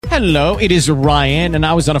Hello, it is Ryan, and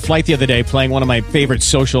I was on a flight the other day playing one of my favorite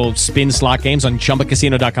social spin slot games on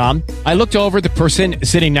ChumbaCasino.com. I looked over at the person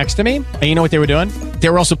sitting next to me, and you know what they were doing? They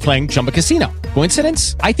were also playing Chumba Casino.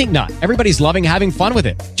 Coincidence? I think not. Everybody's loving having fun with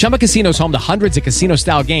it. Chumba Casino is home to hundreds of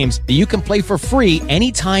casino-style games that you can play for free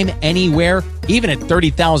anytime, anywhere, even at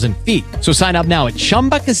 30,000 feet. So sign up now at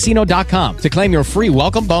ChumbaCasino.com to claim your free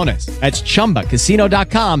welcome bonus. That's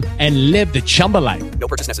ChumbaCasino.com and live the Chumba life. No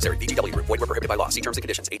purchase necessary. VGW Group. Void where prohibited by law. See terms and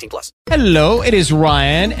conditions. 18+. Hello, it is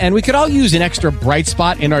Ryan, and we could all use an extra bright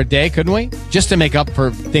spot in our day, couldn't we? Just to make up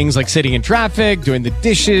for things like sitting in traffic, doing the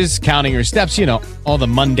dishes, counting your steps, you know, all the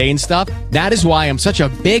mundane stuff. That is why I'm such a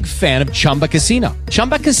big fan of Chumba Casino.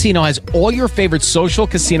 Chumba Casino has all your favorite social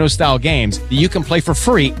casino-style games that you can play for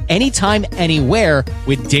free anytime, anywhere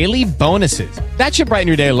with daily bonuses. That should brighten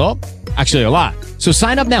your day a little. Actually, a lot. So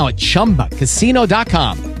sign up now at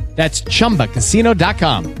ChumbaCasino.com. That's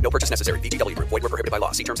ChumbaCasino.com. No purchase necessary. VGW Group. Void where prohibited by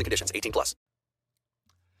law. See terms and conditions. 18+.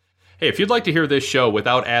 Hey, if you'd like to hear this show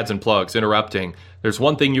without ads and plugs interrupting, there's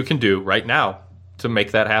one thing you can do right now to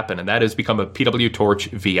make that happen, and that is become a PW Torch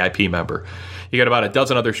VIP member. You get about a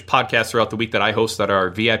dozen other podcasts throughout the week that I host that are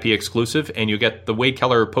VIP exclusive, and you get the Wade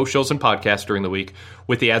Keller post shows and podcasts during the week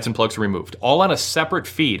with the ads and plugs removed, all on a separate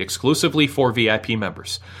feed exclusively for VIP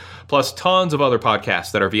members. Plus tons of other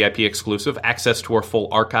podcasts that are VIP exclusive, access to our full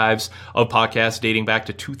archives of podcasts dating back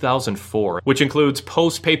to 2004, which includes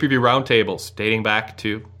post-pay-per-view roundtables dating back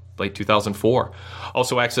to late 2004.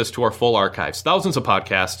 Also access to our full archives, thousands of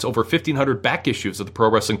podcasts, over 1,500 back issues of the Pro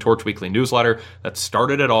Wrestling Torch Weekly newsletter that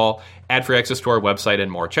started it all, ad-free access to our website, and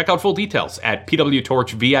more. Check out full details at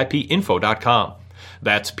pwtorchvipinfo.com.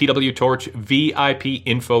 That's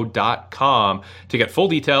pwtorchvipinfo.com to get full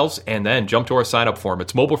details and then jump to our sign-up form.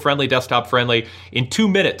 It's mobile-friendly, desktop-friendly. In 2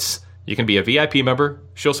 minutes, you can be a VIP member,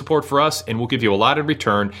 show support for us, and we'll give you a lot in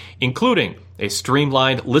return, including a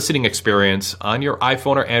streamlined listening experience on your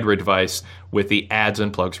iPhone or Android device with the ads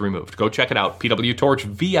and plugs removed. Go check it out,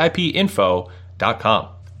 pwtorchvipinfo.com.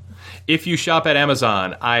 If you shop at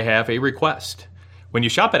Amazon, I have a request. When you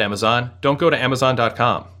shop at Amazon, don't go to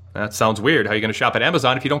Amazon.com. That sounds weird. How are you going to shop at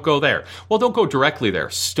Amazon if you don't go there? Well, don't go directly there.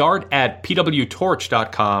 Start at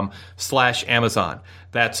pwtorch.com/Amazon.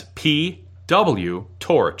 That's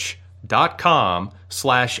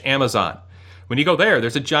pwtorch.com/Amazon. When you go there,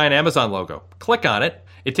 there's a giant Amazon logo. Click on it.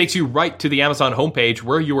 It takes you right to the Amazon homepage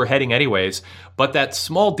where you were heading anyways, but that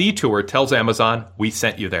small detour tells Amazon we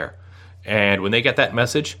sent you there. And when they get that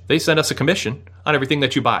message, they send us a commission on everything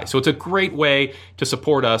that you buy. So it's a great way to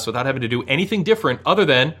support us without having to do anything different other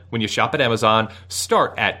than when you shop at Amazon,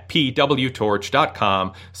 start at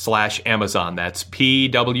pwtorch.com/Amazon. That's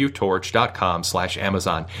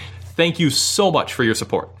pwtorch.com/Amazon. Thank you so much for your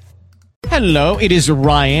support. Hello, it is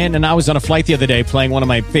Ryan, and I was on a flight the other day playing one of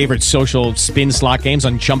my favorite social spin slot games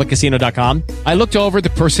on ChumbaCasino.com. I looked over at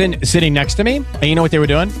the person sitting next to me, and you know what they were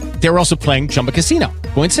doing? They were also playing Chumba Casino.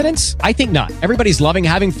 Coincidence? I think not. Everybody's loving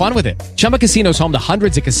having fun with it. Chumba Casino is home to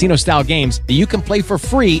hundreds of casino-style games that you can play for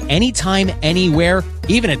free anytime, anywhere,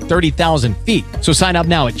 even at 30,000 feet. So sign up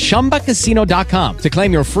now at ChumbaCasino.com to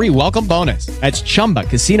claim your free welcome bonus. That's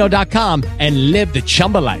ChumbaCasino.com and live the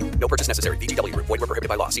Chumba life. No purchase necessary. VGW Group. Void where prohibited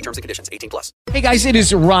by law. See terms and conditions. 18+. Hey guys, it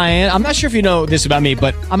is Ryan. I'm not sure if you know this about me,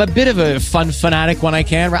 but I'm a bit of a fun fanatic when I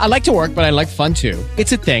can. I like to work, but I like fun too.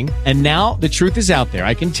 It's a thing. And now the truth is out there.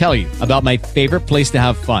 I can tell you about my favorite place to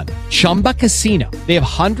have fun. Chumba Casino. They have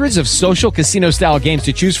hundreds of social casino style games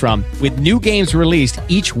to choose from with new games released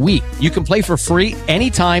each week. You can play for free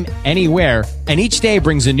anytime, anywhere, and each day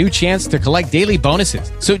brings a new chance to collect daily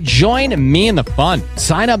bonuses. So join me in the fun.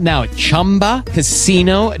 Sign up now at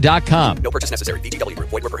ChumbaCasino.com. No purchase necessary. VGW Group.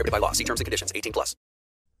 Void where prohibited by law. See terms and conditions. 18+.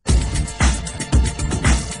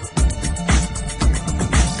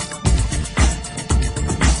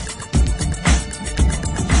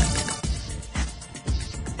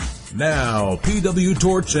 Now, PW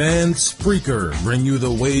Torch and Spreaker bring you the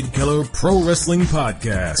Wade Keller Pro Wrestling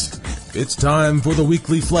Podcast. It's time for the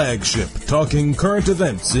weekly flagship, talking current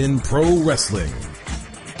events in pro wrestling.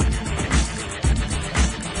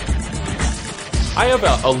 I have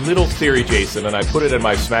a little theory, Jason, and I put it in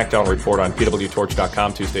my SmackDown report on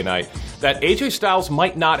pwtorch.com Tuesday night, that AJ Styles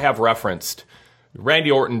might not have referenced Randy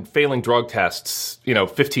Orton failing drug tests,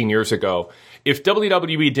 15 years ago, if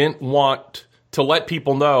WWE didn't want to let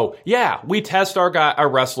people know, yeah, we test our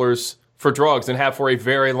wrestlers for drugs and have for a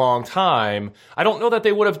very long time. I don't know that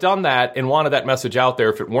they would have done that and wanted that message out there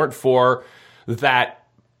if it weren't for that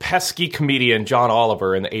pesky comedian John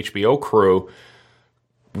Oliver and the HBO crew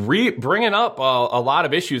bringing up a lot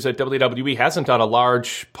of issues that WWE hasn't on a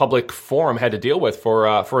large public forum had to deal with for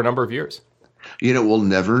a number of years. We'll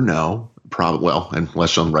never know, probably, well,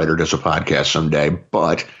 unless some writer does a podcast someday,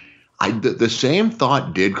 but the same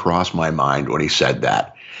thought did cross my mind when he said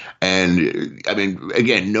that. And I mean,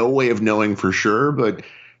 again, no way of knowing for sure, but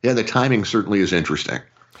yeah, the timing certainly is interesting.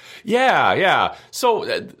 Yeah. So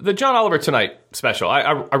the John Oliver Tonight special,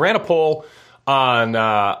 I ran a poll on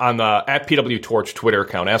the @PW Torch Twitter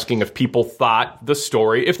account asking if people thought the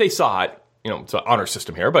story, if they saw it, it's an honor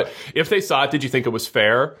system here, but if they saw it, did you think it was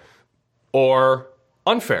fair or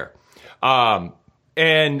unfair? And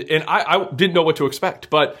I didn't know what to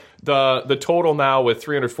expect, but the total now with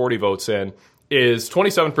 340 votes in is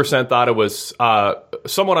 27% thought it was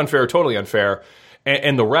somewhat unfair, totally unfair.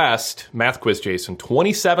 And the rest, math quiz Jason,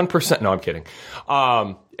 27%. No, I'm kidding.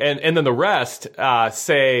 And then the rest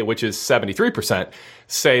say, which is 73%,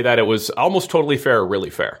 say that it was almost totally fair or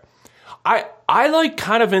really fair. I like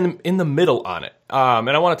kind of in the middle on it. And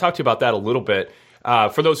I want to talk to you about that a little bit.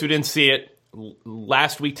 For those who didn't see it,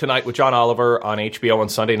 last week tonight with John Oliver on HBO on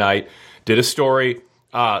Sunday night, did a story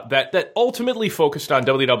that ultimately focused on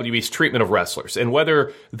WWE's treatment of wrestlers and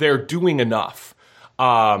whether they're doing enough.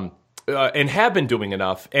 And have been doing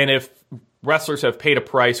enough, and if wrestlers have paid a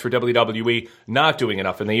price for WWE not doing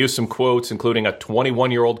enough. And they used some quotes, including a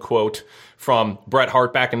 21-year-old quote from Bret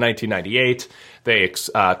Hart back in 1998. They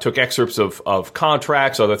took excerpts of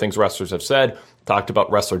contracts, other things wrestlers have said, talked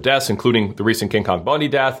about wrestler deaths, including the recent King Kong Bundy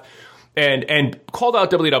death, and called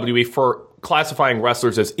out WWE for classifying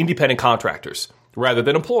wrestlers as independent contractors rather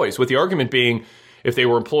than employees, with the argument being if they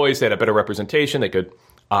were employees, they had a better representation, they could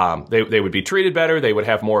they would be treated better. They would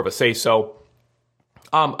have more of a say-so.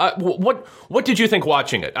 What did you think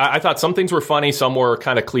watching it? I thought some things were funny, some were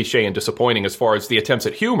kind of cliche and disappointing as far as the attempts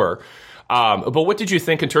at humor. But what did you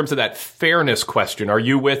think in terms of that fairness question? Are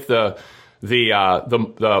you with the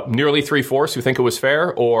nearly 3/4 who think it was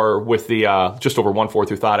fair, or with the just over 1/4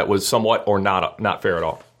 who thought it was somewhat or not fair at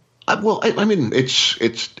all? Well, I mean,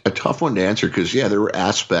 it's a tough one to answer because, yeah, there were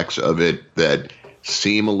aspects of it that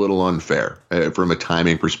seem a little unfair from a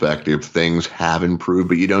timing perspective. Things have improved,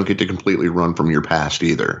 but you don't get to completely run from your past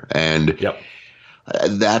either. And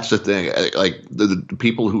that's the thing. Like the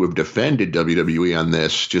people who have defended WWE on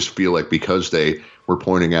this just feel like because they were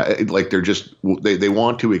pointing out, like they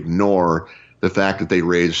want to ignore the fact that they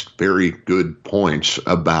raised very good points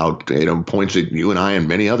about, points that you and I and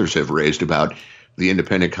many others have raised about the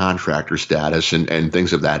independent contractor status and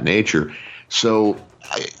things of that nature. So,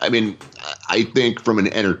 I mean, I think from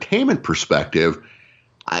an entertainment perspective,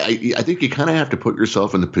 I think you kind of have to put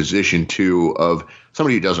yourself in the position, too, of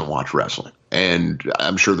somebody who doesn't watch wrestling. And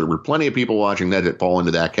I'm sure there were plenty of people watching that fall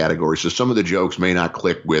into that category. So some of the jokes may not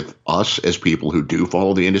click with us as people who do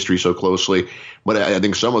follow the industry so closely. But I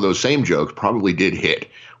think some of those same jokes probably did hit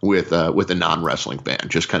with a non-wrestling fan,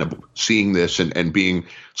 just kind of seeing this and being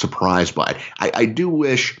surprised by it. I do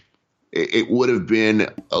wish it would have been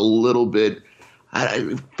a little bit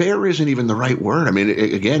fair isn't even the right word. I mean,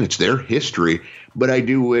 again, it's their history, but I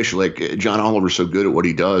do wish, like John Oliver's so good at what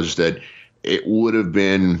he does, that it would have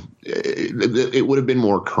been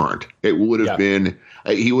more current. It would have been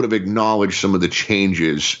he would have acknowledged some of the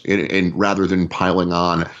changes and rather than piling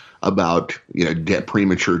on about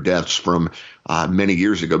premature deaths from many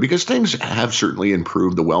years ago, because things have certainly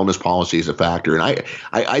improved. The wellness policy is a factor, and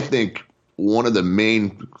I think one of the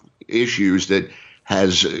main issues that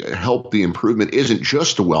has helped the improvement isn't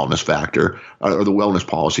just the wellness factor or the wellness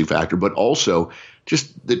policy factor, but also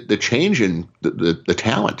just the change in the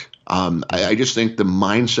talent. I just think the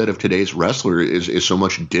mindset of today's wrestler is so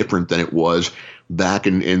much different than it was back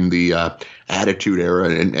in the Attitude Era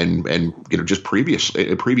and just previous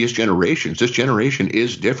generations. This generation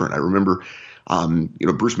is different. I remember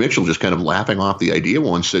Bruce Mitchell just kind of laughing off the idea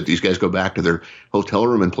once that these guys go back to their hotel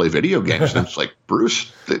room and play video games. And it's like,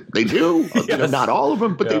 Bruce, they do. Yes. Not all of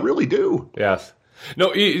them, but they really do. Yes.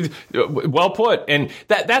 No, well put. And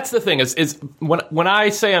that's the thing is when I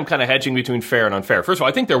say I'm kind of hedging between fair and unfair, first of all,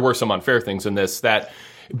 I think there were some unfair things in this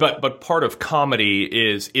but part of comedy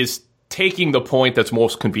is taking the point that's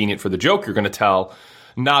most convenient for the joke you're going to tell,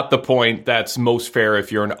 not the point that's most fair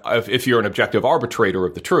if you're an objective arbitrator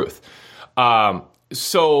of the truth.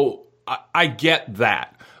 So I get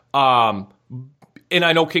that. And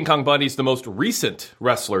I know King Kong Bundy's the most recent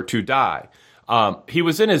wrestler to die. He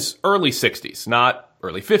was in his early 60s, not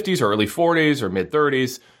early 50s or early 40s or mid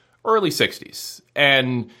 30s, early 60s.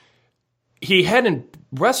 And he hadn't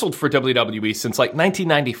wrestled for WWE since like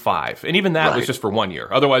 1995. And even that was just for 1 year.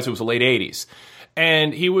 Otherwise, it was the late 80s.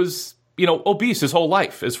 And he was, obese his whole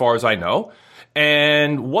life, as far as I know.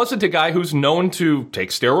 And wasn't a guy who's known to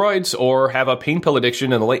take steroids or have a pain pill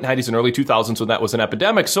addiction in the late 90s and early 2000s when that was an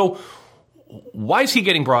epidemic. So why is he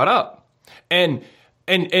getting brought up? And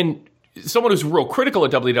someone who's real critical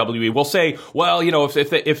at WWE will say, well,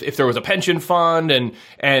 if there was a pension fund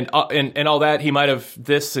and all that, he might have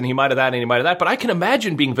this and he might have that and he might have that. But I can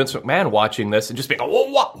imagine being Vince McMahon watching this and just being,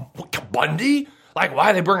 what Bundy? Like,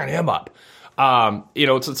 why are they bringing him up?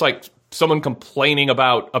 It's like someone complaining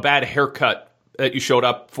about a bad haircut that you showed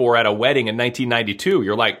up for at a wedding in 1992.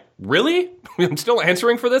 You're like, really? I'm still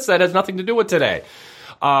answering for this? That has nothing to do with today.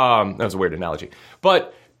 That was a weird analogy.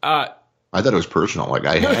 But I thought it was personal. Like,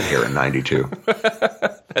 I had hair in 92.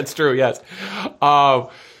 That's true, yes.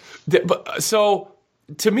 So,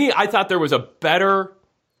 to me, I thought there was a better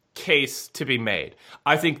case to be made.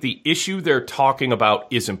 I think the issue they're talking about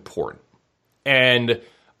is important. And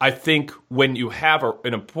I think when you have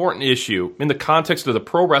an important issue in the context of the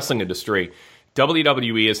pro wrestling industry,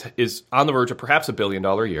 WWE is on the verge of perhaps $1 billion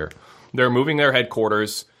a year. They're moving their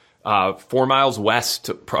headquarters 4 miles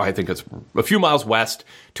west, I think it's a few miles west,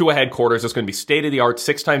 to a headquarters that's going to be state-of-the-art,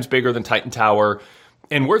 6 times bigger than Titan Tower.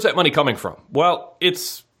 And where's that money coming from? Well,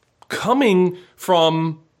 it's coming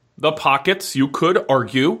from the pockets, you could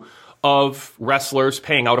argue, of wrestlers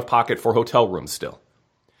paying out of pocket for hotel rooms still.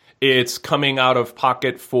 It's coming out of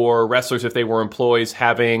pocket for wrestlers, if they were employees,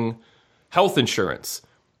 having health insurance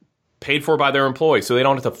paid for by their employees, so they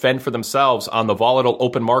don't have to fend for themselves on the volatile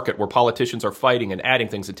open market where politicians are fighting and adding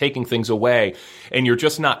things and taking things away, and you're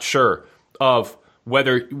just not sure of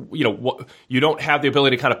whether, you don't have the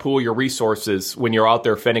ability to kind of pool your resources when you're out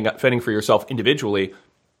there fending for yourself individually.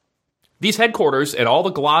 These headquarters and all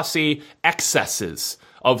the glossy excesses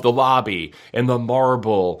of the lobby and the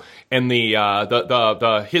marble and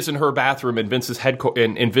the his and her bathroom in Vince's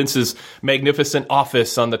in Vince's magnificent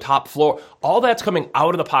office on the top floor, all that's coming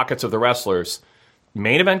out of the pockets of the wrestlers,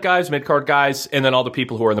 main event guys, mid card guys, and then all the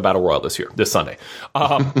people who are in the Battle Royal this Sunday,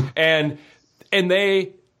 and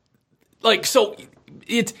they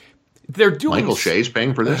they're doing. Michael Shea's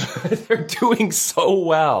paying for this. They're doing so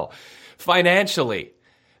well financially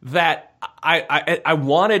that I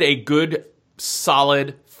wanted a good,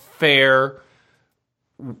 solid, fair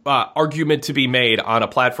argument to be made on a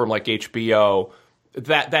platform like HBO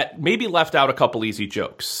that maybe left out a couple easy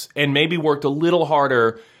jokes and maybe worked a little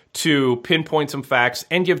harder to pinpoint some facts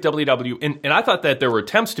and give WWE, and I thought that there were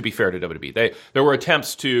attempts to be fair to WWE. There were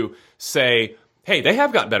attempts to say, hey, they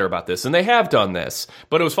have gotten better about this and they have done this,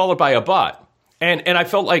 but it was followed by a but. And I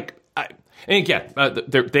felt like, and again,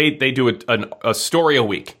 they do a story a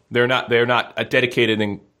week. They're not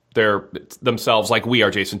dedicated themselves like we are,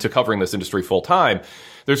 Jason, to covering this industry full time.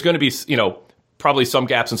 There's going to be, probably some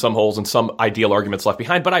gaps and some holes and some ideal arguments left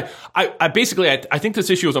behind. But I basically think this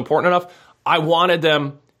issue is important enough. I wanted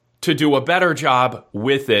them to do a better job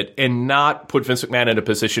with it and not put Vince McMahon in a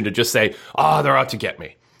position to just say, they're out to get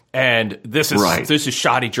me. And this is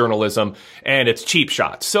shoddy journalism and it's cheap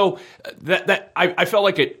shots. So that I felt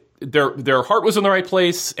like their heart was in the right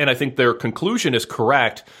place, and I think their conclusion is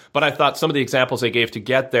correct. But I thought some of the examples they gave to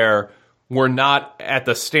get there were not at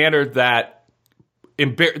the standard that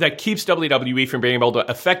keeps WWE from being able to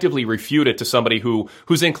effectively refute it to somebody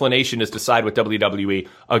whose inclination is to side with WWE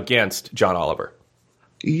against John Oliver.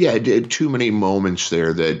 Yeah, too many moments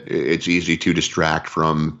there that it's easy to distract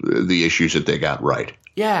from the issues that they got right.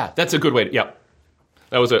 Yeah, that's a good way to,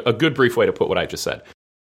 that was a good brief way to put what I just said.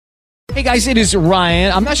 Hey guys, it is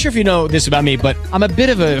Ryan. I'm not sure if you know this about me, but I'm a bit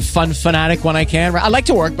of a fun fanatic when I can. I like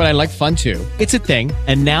to work, but I like fun too. It's a thing.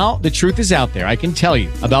 And now the truth is out there. I can tell you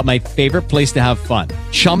about my favorite place to have fun.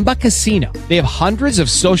 Chumba Casino. They have hundreds of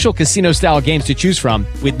social casino style games to choose from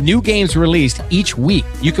with new games released each week.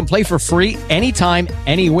 You can play for free anytime,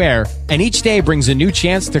 anywhere. And each day brings a new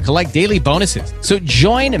chance to collect daily bonuses. So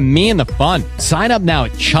join me in the fun. Sign up now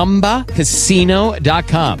at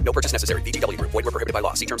ChumbaCasino.com. No purchase necessary. VGW Group. Void where prohibited by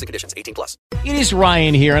law. See terms and conditions. 18+. It is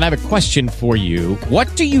Ryan here, and I have a question for you.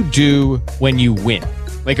 What do you do when you win?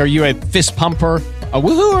 Like, are you a fist pumper, a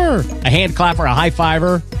woohooer, a hand clapper, a high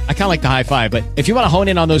fiver? I kind of like the high five, but if you want to hone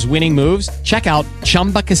in on those winning moves, check out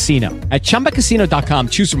Chumba Casino. At ChumbaCasino.com,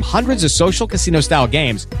 choose from hundreds of social casino-style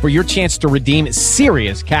games for your chance to redeem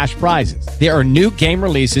serious cash prizes. There are new game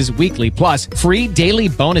releases weekly, plus free daily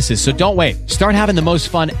bonuses, so don't wait. Start having the most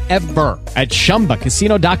fun ever at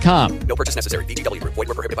ChumbaCasino.com. No purchase necessary. VGW Group. Void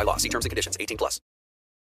where prohibited by law. See terms and conditions. 18+.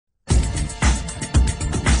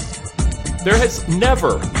 There has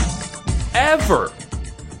never, ever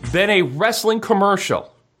been a wrestling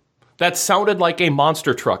commercial that sounded like a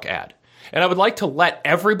monster truck ad. And I would like to let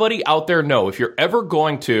everybody out there know, if you're ever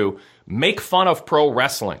going to make fun of pro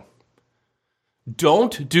wrestling,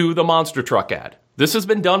 don't do the monster truck ad. This has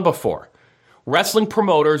been done before. Wrestling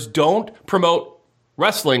promoters don't promote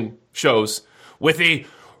wrestling shows with the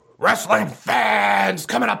wrestling fans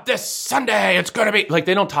coming up this Sunday. It's going to be like,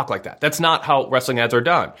 they don't talk like that. That's not how wrestling ads are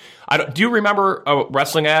done. Do you remember a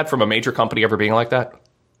wrestling ad from a major company ever being like that?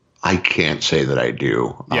 I can't say that I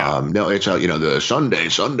do. Yeah. No, it's the Sunday.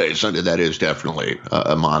 That is definitely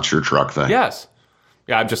a monster truck thing. Yes.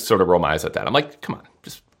 Yeah, I'm just sort of roll my eyes at that. I'm like, come on,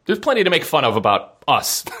 there's plenty to make fun of about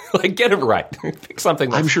us. Like, get it right. Pick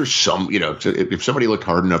something. I'm sure if somebody looked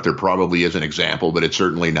hard enough, there probably is an example, but it's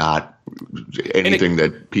certainly not anything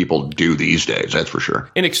that people do these days. That's for sure.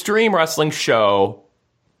 An Extreme Wrestling show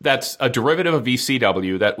that's a derivative of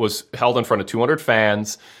VCW that was held in front of 200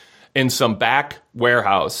 fans in some back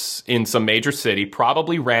warehouse in some major city,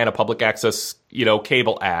 probably ran a public access,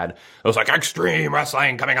 cable ad. It was like, Extreme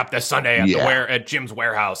Wrestling coming up this Sunday at Jim's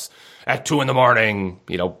warehouse at 2 a.m.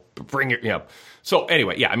 Bring your, So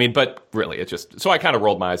anyway, yeah, I mean, but really, it's just, so I kind of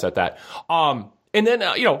rolled my eyes at that. And then,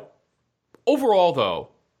 overall though,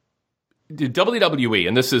 the WWE,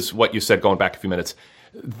 and this is what you said going back a few minutes,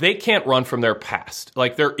 they can't run from their past.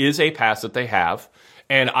 Like, there is a past that they have.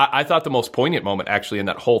 And I thought the most poignant moment, actually, in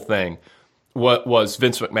that whole thing was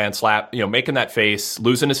Vince McMahon making that face,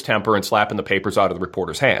 losing his temper, and slapping the papers out of the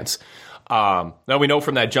reporter's hands. Now, we know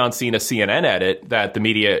from that John Cena CNN edit that the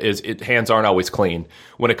media hands aren't always clean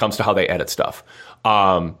when it comes to how they edit stuff.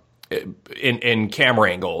 In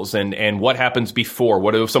camera angles and what happens before,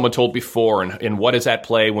 what if someone told before, and what is at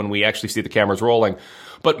play when we actually see the cameras rolling.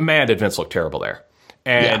 But man, did Vince look terrible there.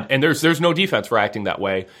 And there's no defense for acting that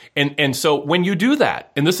way. And so when you do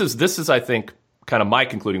that, and this is I think kind of my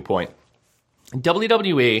concluding point,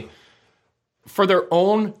 WWE, for their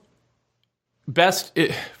own best,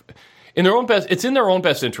 it's in their own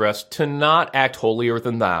best interest to not act holier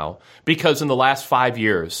than thou, because in the last 5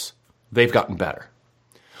 years they've gotten better,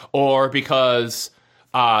 or because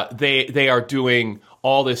they are doing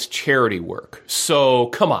all this charity work. So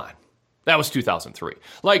come on, that was 2003.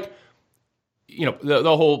 Like,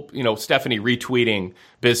 the whole, Stephanie retweeting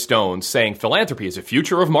Biz Stone saying philanthropy is the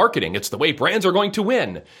future of marketing. It's the way brands are going to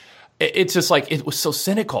win. It's just like, it was so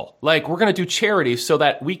cynical. Like, we're going to do charity so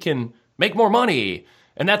that we can make more money.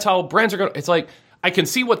 And that's how brands are going to, it's like, I can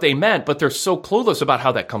see what they meant, but they're so clueless about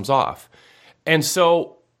how that comes off. And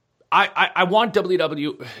so I want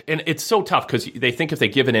WW, and it's so tough because they think if they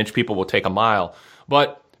give an inch, people will take a mile.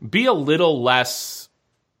 But be a little less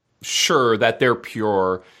sure that they're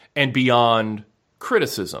pure and beyond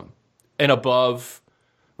criticism and above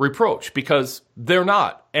reproach, because they're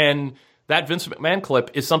not. And that Vince McMahon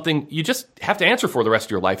clip is something you just have to answer for the rest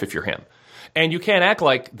of your life if you're him. And you can't act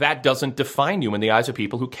like that doesn't define you in the eyes of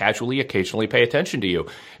people who casually, occasionally pay attention to you.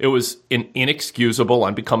 It was an inexcusable,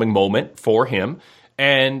 unbecoming moment for him.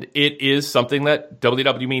 And it is something that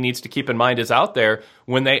WWE needs to keep in mind is out there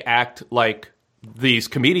when they act like these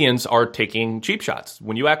comedians are taking cheap shots.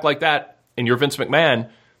 When you act like that and you're Vince McMahon,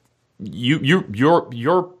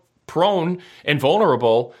 you're prone and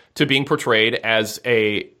vulnerable to being portrayed as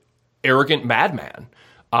a arrogant madman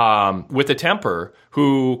with a temper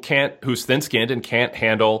who's thin-skinned and can't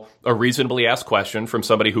handle a reasonably asked question from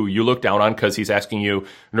somebody who you look down on because he's asking you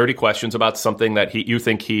nerdy questions about something that you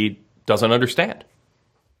think he doesn't understand.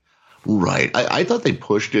 Right. I thought they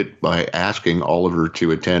pushed it by asking Oliver to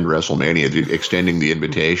attend WrestleMania, extending the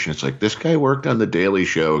invitation. It's like, this guy worked on The Daily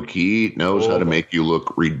Show. He knows how to make you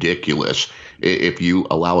look ridiculous if you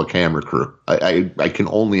allow a camera crew. I can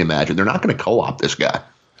only imagine. They're not going to co-opt this guy.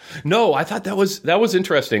 No, I thought that was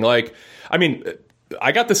interesting. Like, I mean,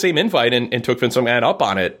 I got the same invite and took Vince McMahon up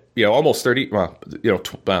on it, almost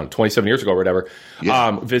 27 years ago or whatever,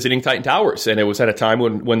 visiting Titan Towers. And it was at a time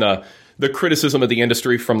when the criticism of the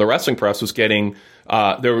industry from the wrestling press was getting,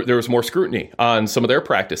 there was more scrutiny on some of their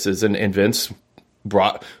practices. And Vince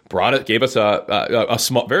brought it, gave us a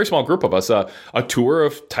small, very small group of us, a tour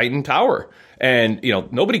of Titan Tower. And,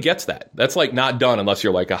 nobody gets that. That's like not done unless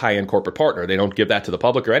you're like a high-end corporate partner. They don't give that to the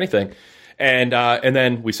public or anything. And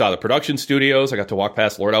then we saw the production studios. I got to walk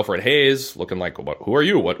past Lord Alfred Hayes, looking like, who are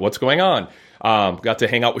you? What's going on? Got to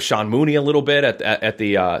hang out with Sean Mooney a little bit at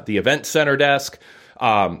the event center desk.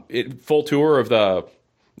 Full tour of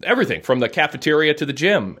everything from the cafeteria to the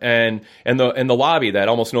gym and the lobby that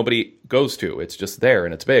almost nobody goes to. It's just there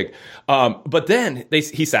and it's big. But then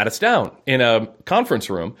he sat us down in a conference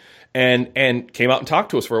room and came out and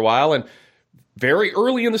talked to us for a while. And very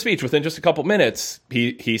early in the speech, within just a couple minutes,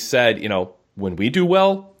 he said, when we do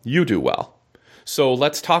well, you do well. So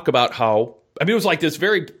let's talk about how, it was like this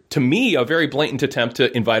to me, a very blatant attempt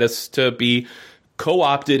to invite us to be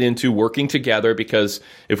co-opted into working together, because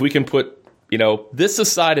if we can put, this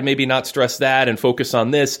aside and maybe not stress that and focus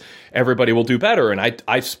on this, everybody will do better. And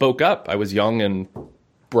I spoke up. I was young and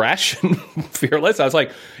brash and fearless. I was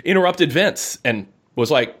like, interrupted Vince. And was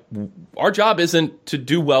like, our job isn't to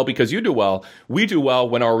do well because you do well. We do well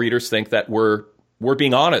when our readers think that we're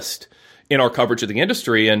being honest in our coverage of the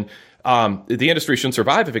industry. And the industry shouldn't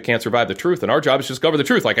survive if it can't survive the truth. And our job is just cover the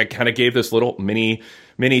truth. Like I kind of gave this little mini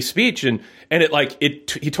speech, and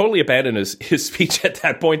he totally abandoned his speech at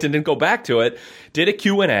that point and didn't go back to it. Did a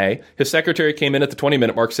Q&A. His secretary came in at the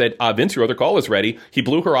 20-minute mark, said, Vince, your other call is ready. He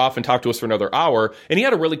blew her off and talked to us for another hour, and he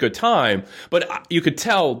had a really good time. But you could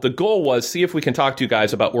tell the goal was, see if we can talk to you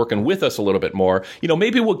guys about working with us a little bit more.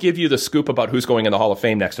 Maybe we'll give you the scoop about who's going in the Hall of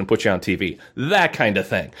Fame next and put you on TV. That kind of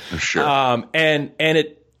thing. Sure. And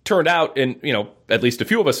it turned out, and at least a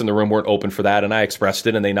few of us in the room weren't open for that, and I expressed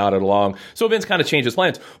it, and they nodded along. So Vince kind of changed his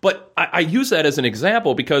plans. But I use that as an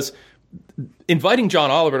example because inviting John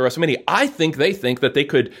Oliver to WrestleMania, I think they think that they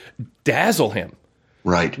could dazzle him,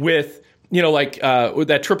 right? With with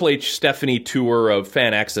that Triple H Stephanie tour of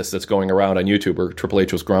fan access that's going around on YouTube, where Triple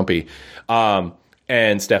H was grumpy.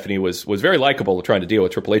 And Stephanie was very likable, trying to deal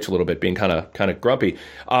with Triple H a little bit, being kind of grumpy.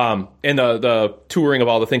 And the touring of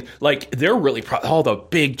all the things, like they're really all the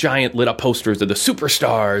big giant lit up posters of the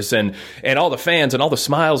superstars and all the fans and all the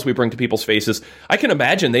smiles we bring to people's faces. I can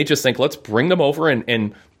imagine they just think, let's bring them over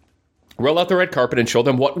and roll out the red carpet and show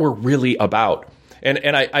them what we're really about.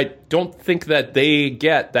 And I don't think that they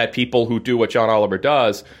get that people who do what John Oliver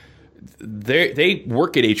does, they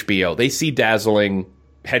work at HBO. They see dazzling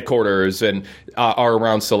headquarters and are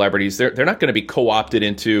around celebrities. They're not going to be co-opted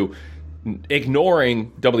into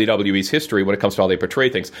ignoring WWE's history when it comes to how they portray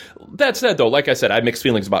things. That said, though, like I said, I have mixed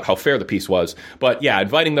feelings about how fair the piece was. But yeah,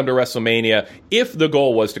 inviting them to WrestleMania, if the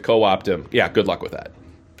goal was to co-opt him, yeah, good luck with that.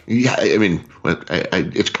 Yeah, I mean,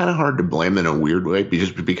 it's kind of hard to blame them in a weird way,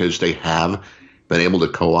 because they have been able to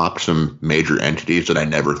co-opt some major entities that I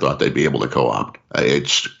never thought they'd be able to co-opt.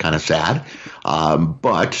 It's kind of sad.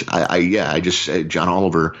 But I just John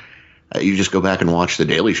Oliver, you just go back and watch The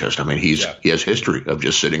Daily Show. I mean, he has history of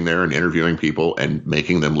just sitting there and interviewing people and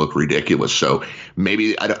making them look ridiculous. So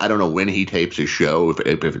maybe, I don't know when he tapes his show.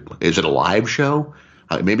 If is it a live show?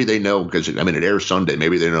 Maybe they know, because it airs Sunday.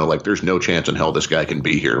 Maybe they know, like, there's no chance in hell this guy can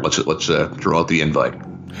be here. Let's throw out the invite.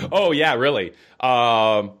 Oh yeah, really.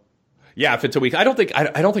 Yeah, if it's a week, I don't think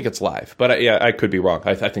it's live, but I could be wrong.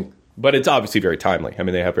 I think, but it's obviously very timely. I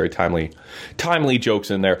mean, they have very timely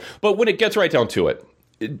jokes in there. But when it gets right down to it,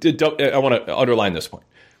 I want to underline this point: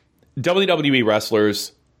 WWE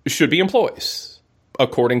wrestlers should be employees,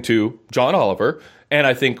 according to John Oliver. And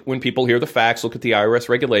I think when people hear the facts, look at the IRS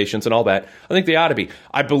regulations and all that, I think they ought to be.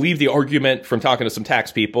 I believe the argument from talking to some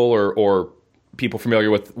tax people or people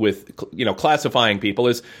familiar with classifying people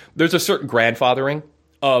is there's a certain grandfathering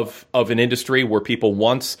of an industry where people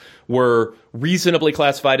once were reasonably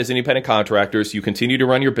classified as independent contractors. You continue to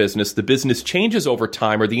run your business. The business changes over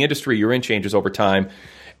time, or the industry you're in changes over time.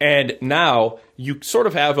 And now you sort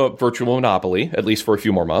of have a virtual monopoly, at least for a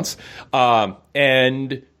few more months.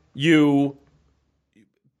 And you,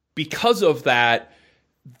 because of that,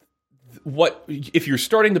 if you're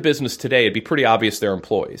starting the business today, it'd be pretty obvious they're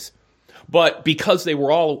employees. But because they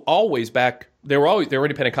were they were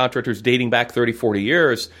independent contractors dating back 30, 40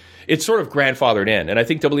 years, it's sort of grandfathered in. And I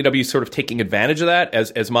think WWE is sort of taking advantage of that,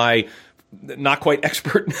 as my not quite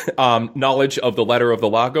expert knowledge of the letter of the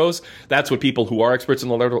law goes. That's what people who are experts in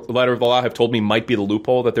the letter of the law have told me might be the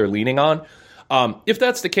loophole that they're leaning on. If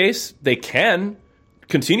that's the case, they can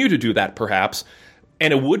continue to do that, perhaps.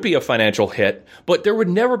 And it would be a financial hit, but there would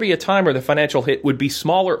never be a time where the financial hit would be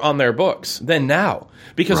smaller on their books than now,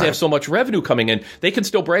 because They have so much revenue coming in. They can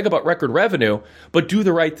still brag about record revenue, but do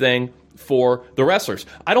the right thing for the wrestlers.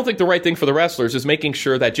 I don't think the right thing for the wrestlers is making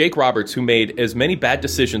sure that Jake Roberts, who made as many bad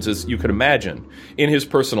decisions as you could imagine in his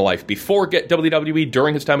personal life before WWE,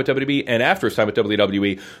 during his time at WWE, and after his time at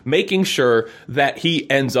WWE, making sure that he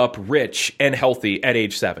ends up rich and healthy at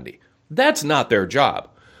age 70. That's not their job.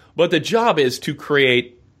 But the job is to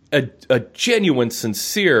create a genuine,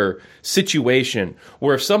 sincere situation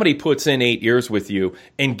where if somebody puts in 8 years with you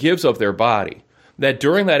and gives of their body, that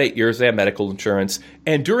during that 8 years they have medical insurance,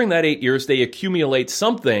 and during that 8 years they accumulate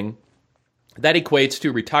something that equates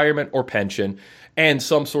to retirement or pension and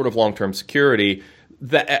some sort of long-term security,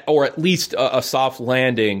 that, or at least a soft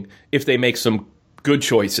landing if they make some good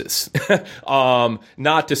choices,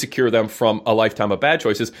 not to secure them from a lifetime of bad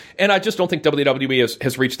choices. And I just don't think WWE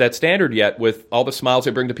has reached that standard yet, with all the smiles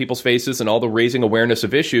they bring to people's faces and all the raising awareness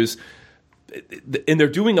of issues. And they're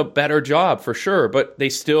doing a better job for sure, but they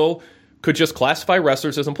still could just classify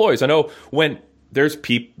wrestlers as employees. I know when there's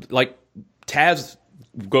people like Taz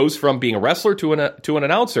goes from being a wrestler to an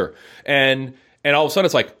announcer, and all of a sudden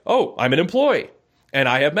it's like, oh, I'm an employee. And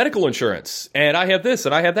I have medical insurance, and I have this,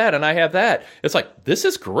 and I have that, and I have that. It's like, this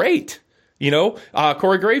is great.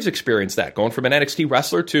 Corey Graves experienced that, going from an NXT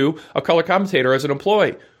wrestler to a color commentator as an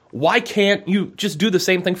employee. Why can't you just do the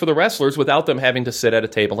same thing for the wrestlers without them having to sit at a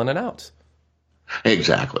table and announce?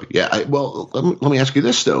 Exactly. Yeah. Let me ask you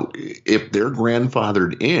this, though. If they're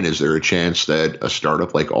grandfathered in, is there a chance that a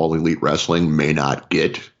startup like All Elite Wrestling may not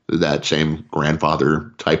get that same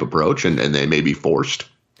grandfather type approach and they may be forced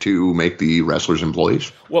to make the wrestlers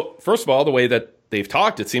employees? Well, first of all, the way that they've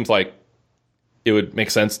talked, it seems like it would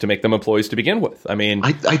make sense to make them employees to begin with. I mean,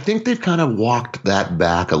 I think they've kind of walked that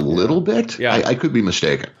back a little bit. Yeah. I could be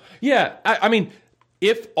mistaken. Yeah. I mean,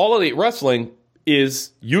 if All Elite Wrestling is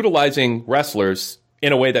utilizing wrestlers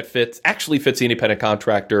in a way that actually fits the independent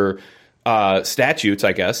contractor statutes,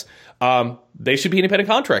 I guess, they should be independent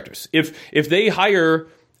contractors. If they hire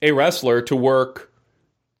a wrestler to work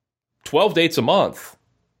 12 dates a month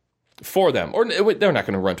for them, or they're not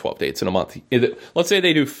going to run 12 dates in a month. Let's say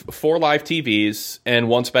they do 4 live TVs and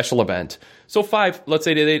 1 special event. So 5, let's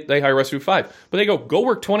say they hire us to do 5, but they go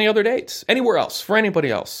work 20 other dates anywhere else for anybody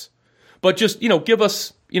else. But just, give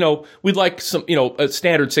us, we'd like some, a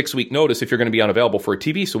standard 6-week notice if you're going to be unavailable for a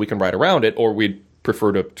TV so we can ride around it, or we'd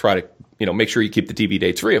prefer to try to, make sure you keep the TV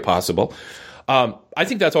dates free if possible. I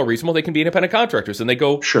think that's all reasonable. They can be independent contractors, and they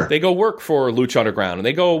go work for Lucha Underground, and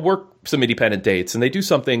they go work some independent dates, and they do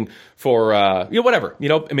something for whatever.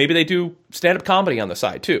 Maybe they do stand-up comedy on the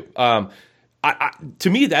side too. To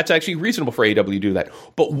me, that's actually reasonable for AEW to do that.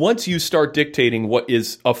 But once you start dictating what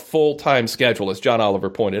is a full-time schedule, as John Oliver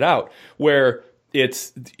pointed out, where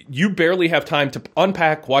you barely have time to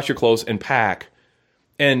unpack, wash your clothes, and pack,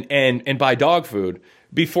 and buy dog food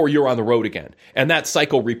before you're on the road again, and that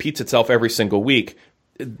cycle repeats itself every single week,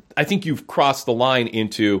 I think you've crossed the line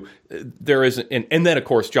into there is, and then of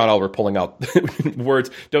course John Oliver pulling out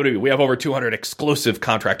words. WWE, we have over 200 exclusive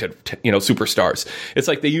contracted, superstars. It's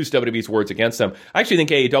like they use WWE's words against them. I actually think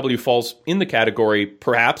AEW falls in the category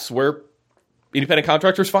perhaps where independent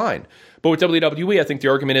contractors fine, but with WWE, I think the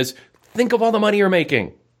argument is think of all the money you're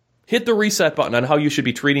making. Hit the reset button on how you should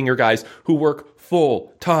be treating your guys who work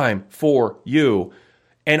full time for you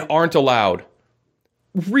and aren't allowed,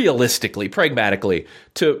 realistically, pragmatically,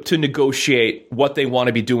 to negotiate what they want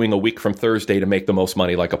to be doing a week from Thursday to make the most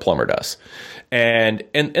money like a plumber does. And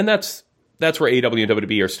that's where AEW and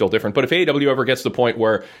WWE are still different. But if AEW ever gets to the point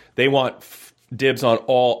where they want dibs on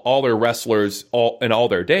all their wrestlers and all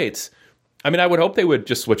their dates, I mean, I would hope they would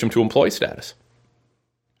just switch them to employee status.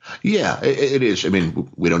 Yeah, it is. I mean,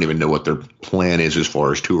 we don't even know what their plan is as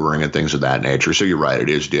far as touring and things of that nature. So you're right, it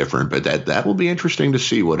is different, but that will be interesting to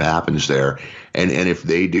see what happens there. And if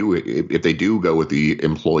they do go with the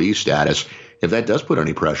employee status, if that does put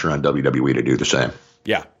any pressure on WWE to do the same.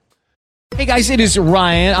 Yeah. Hey guys, it is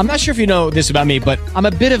Ryan. I'm not sure if you know this about me, but I'm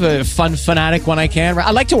a bit of a fun fanatic when I can.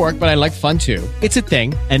 I like to work, but I like fun too. It's a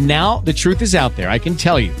thing. And now the truth is out there. I can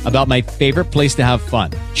tell you about my favorite place to have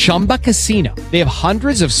fun. Chumba Casino. They have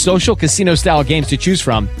hundreds of social casino style games to choose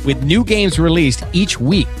from with new games released each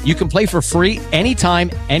week. You can play for free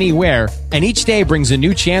anytime, anywhere. And each day brings a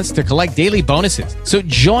new chance to collect daily bonuses. So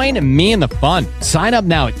join me in the fun. Sign up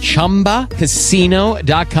now at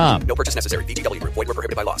ChumbaCasino.com. No purchase necessary. VGW Group. Void where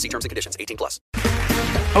prohibited by law. See terms and conditions. 18+.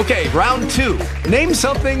 Okay, round 2. Name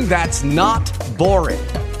something that's not boring.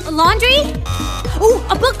 A laundry? Ooh,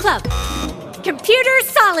 a book club. Computer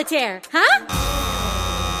solitaire, huh?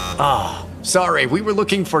 Ah, sorry, we were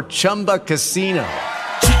looking for Chumba Casino.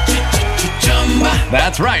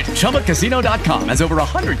 That's right, ChumbaCasino.com has over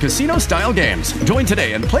 100 casino-style games. Join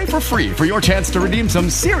today and play for free for your chance to redeem some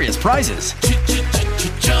serious prizes.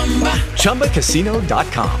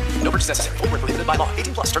 ChumbaCasino.com. No purchase necessary. Void where prohibited by law.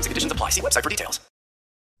 18+. Terms and conditions apply. See website for details.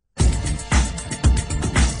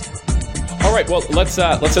 All right, well, let's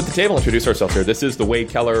set the table, introduce ourselves here. This is the Wade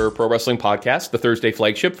Keller Pro Wrestling Podcast, the Thursday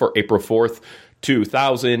flagship for April 4th,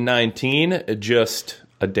 2019. Just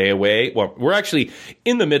a day away. Well, we're actually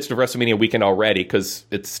in the midst of WrestleMania weekend already because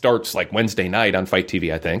it starts like Wednesday night on Fight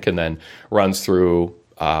TV, I think, and then runs through,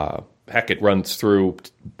 it runs through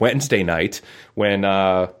Wednesday night when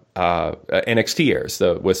NXT airs.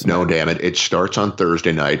 No, damn it. It starts on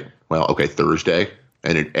Thursday night. Well, okay, Thursday,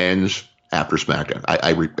 and it ends after SmackDown.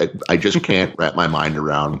 I just can't wrap my mind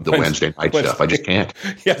around the Wednesday night stuff. I just can't.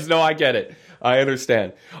 Yes, no, I get it. I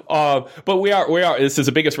understand. But we are, this is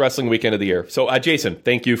the biggest wrestling weekend of the year. So, Jason,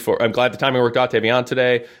 thank you I'm glad the timing worked out to have you on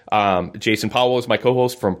today. Jason Powell is my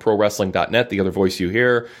co-host from ProWrestling.net, the other voice you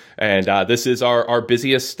hear. And this is our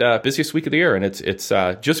busiest week of the year, and it's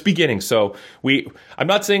just beginning. So I'm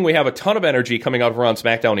not saying we have a ton of energy coming out of Raw and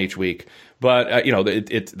SmackDown each week, but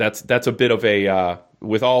that's a bit of a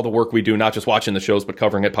with all the work we do, not just watching the shows, but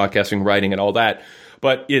covering it, podcasting, writing, and all that.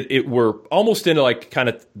 But we're almost into like kind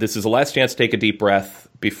of, this is the last chance to take a deep breath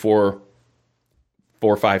before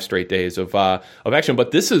 4 or 5 straight days of action.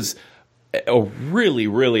 But this is a really,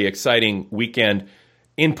 really exciting weekend,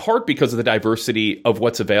 in part because of the diversity of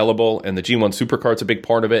what's available, and the G1 Supercard's a big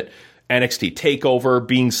part of it. NXT TakeOver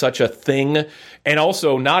being such a thing, and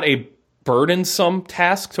also not a burdensome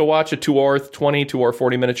task to watch a 2-hour 20, 2-hour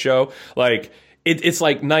 40-minute show. Like, it's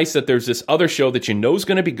like nice that there's this other show that you know is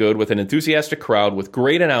going to be good, with an enthusiastic crowd, with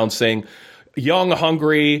great announcing, young,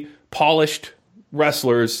 hungry, polished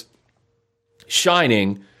wrestlers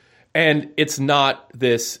shining, and it's not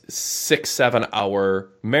this 6-7 hour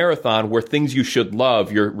marathon where things you should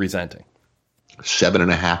love you're resenting.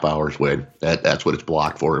 7.5 hours, Wade. That's what it's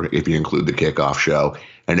blocked for if you include the kickoff show.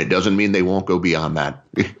 And it doesn't mean they won't go beyond that.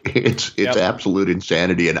 It's absolute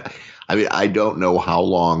insanity. And I mean, I don't know how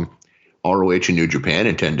long ROH and New Japan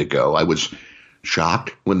intend to go. I was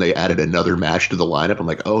shocked when they added another match to the lineup. I'm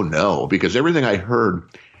like, oh no, because everything I heard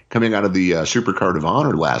coming out of the Supercard of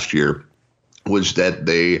Honor last year was that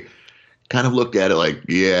they kind of looked at it like,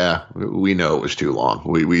 yeah, we know it was too long.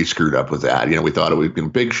 We screwed up with that. You know, we thought it would be a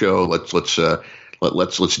big show. Let's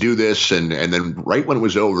do this. And then right when it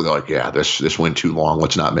was over, they're like, yeah, this went too long.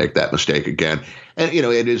 Let's not make that mistake again. And, you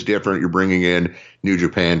know, it is different. You're bringing in New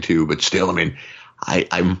Japan too, but still, I mean,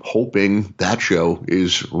 I'm hoping that show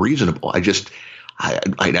is reasonable. I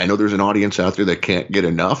know there's an audience out there that can't get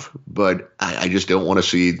enough, but I just don't want to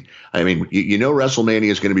see. I mean, you know,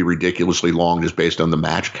 WrestleMania is going to be ridiculously long just based on the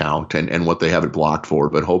match count and what they have it blocked for.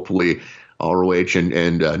 But hopefully ROH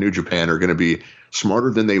and New Japan are going to be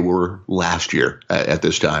smarter than they were last year at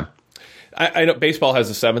this time. I know baseball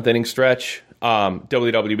has a 7th inning stretch.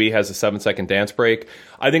 WWE has a 7-second dance break.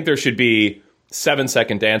 I think there should be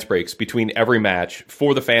 7-second dance breaks between every match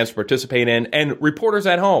for the fans to participate in, and reporters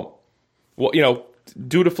at home, well, you know,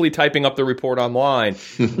 dutifully typing up the report online.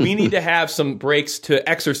 We need to have some breaks to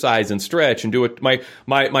exercise and stretch and do it. My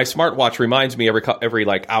smartwatch reminds me every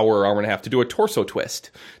like hour and a half to do a torso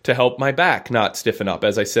twist to help my back not stiffen up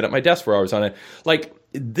as I sit at my desk for hours on it. Like,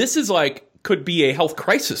 this is like, could be a health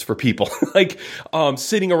crisis for people, like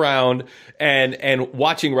sitting around and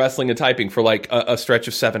watching wrestling and typing for like a stretch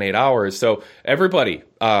of 7-8 hours. So everybody,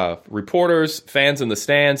 reporters, fans in the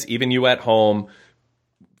stands, even you at home,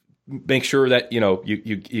 make sure that, you know,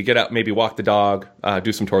 you get out, maybe walk the dog,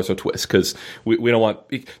 do some torso twists, because we don't want.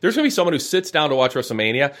 There's going to be someone who sits down to watch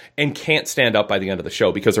WrestleMania and can't stand up by the end of the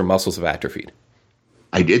show because their muscles have atrophied.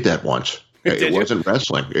 I did that once. It wasn't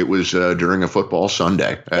wrestling. It was during a football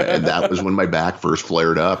Sunday. And that was when my back first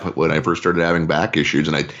flared up, when I first started having back issues.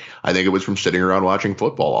 And I think it was from sitting around watching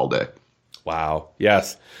football all day. Wow.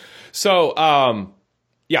 Yes. So,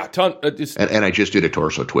 yeah. And I just did a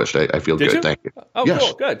torso twist. I feel good. You? Thank you. Oh, yes.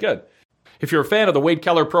 Cool. Good. If you're a fan of the Wade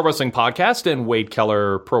Keller Pro Wrestling Podcast and Wade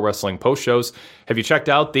Keller Pro Wrestling Post Shows, have you checked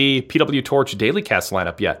out the PW Torch Daily Cast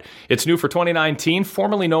lineup yet? It's new for 2019,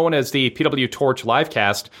 formerly known as the PW Torch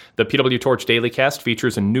Livecast. The PW Torch Daily Cast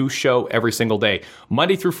features a new show every single day.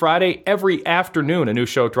 Monday through Friday, every afternoon, a new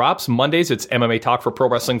show drops. Mondays, it's MMA Talk for Pro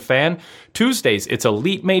Wrestling Fan. Tuesdays, it's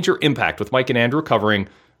Elite Major Impact with Mike and Andrew covering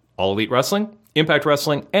All Elite Wrestling, Impact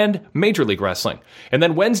Wrestling, and Major League Wrestling. And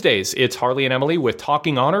then Wednesdays, it's Harley and Emily with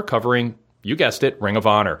Talking Honor covering, you guessed it, Ring of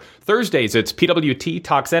Honor. Thursdays, it's PWT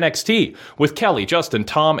Talks NXT with Kelly, Justin,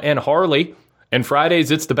 Tom, and Harley. And Fridays,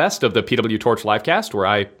 it's the best of the PW Torch Livecast, where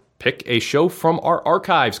I pick a show from our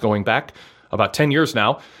archives going back about 10 years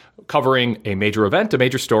now, covering a major event, a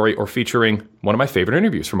major story, or featuring one of my favorite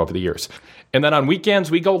interviews from over the years. And then on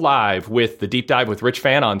weekends, we go live with the Deep Dive with Rich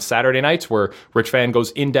Fan on Saturday nights, where Rich Fan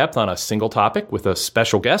goes in-depth on a single topic with a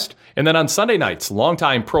special guest. And then on Sunday nights,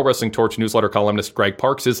 longtime Pro Wrestling Torch newsletter columnist Greg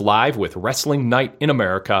Parks is live with Wrestling Night in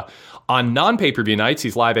America. On non-pay-per-view nights,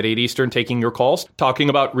 he's live at 8 Eastern taking your calls, talking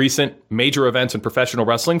about recent major events in professional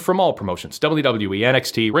wrestling from all promotions, WWE,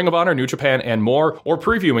 NXT, Ring of Honor, New Japan, and more, or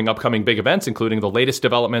previewing upcoming big events, including the latest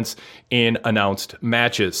developments in announced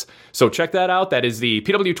matches. So check that out. That is the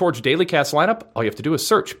PW Torch Daily Cast lineup. All you have to do is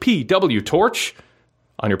search PW Torch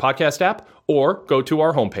on your podcast app, or go to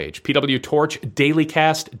our homepage,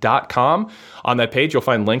 pwtorchdailycast.com. On that page, you'll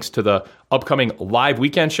find links to the upcoming live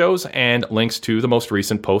weekend shows and links to the most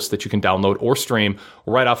recent posts that you can download or stream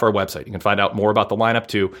right off our website. You can find out more about the lineup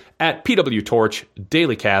too at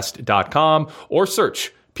pwtorchdailycast.com, or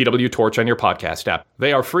search PW Torch on your podcast app.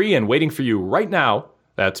 They are free and waiting for you right now.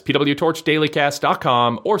 That's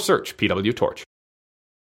pwtorchdailycast.com, or search PW Torch.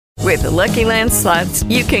 With the Lucky Land Slots,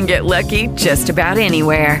 you can get lucky just about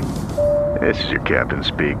anywhere. This is your captain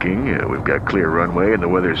speaking. We've got clear runway and the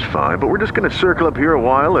weather's fine, but we're just going to circle up here a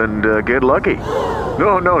while and get lucky.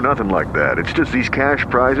 No, nothing like that. It's just these cash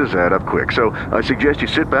prizes add up quick. So I suggest you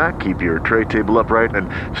sit back, keep your tray table upright, and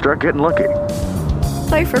start getting lucky.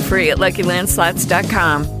 Play for free at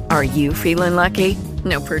LuckyLandSlots.com. Are you feeling lucky?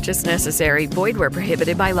 No purchase necessary. Void where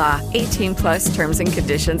prohibited by law. 18 plus terms and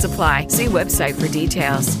conditions apply. See website for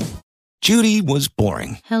details. Judy was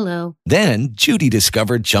boring. Hello. Then Judy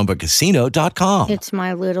discovered ChumbaCasino.com. It's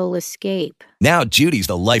my little escape. Now Judy's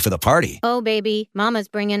the life of the party. Oh, baby, mama's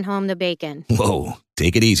bringing home the bacon. Whoa,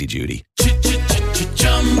 take it easy, Judy.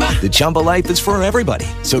 The Chumba life is for everybody.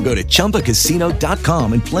 So go to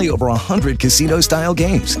ChumbaCasino.com and play over 100 casino-style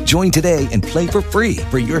games. Join today and play for free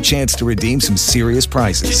for your chance to redeem some serious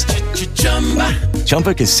prizes.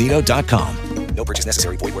 ChumbaCasino.com. No purchase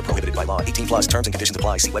necessary. Void where prohibited by law. 18 plus terms and conditions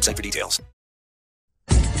apply. See website for details.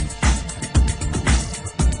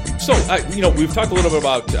 So, we've talked a little bit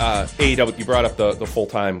about AEW. You brought up the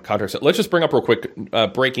full-time contracts. Let's just bring up real quick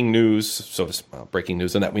breaking news. Breaking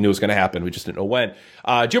news, and that we knew was going to happen. We just didn't know when.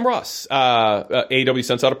 Jim Ross, AEW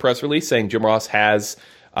sends out a press release saying Jim Ross has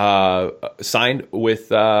signed with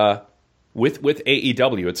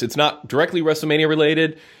AEW. It's not directly WrestleMania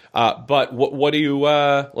related. But what do you?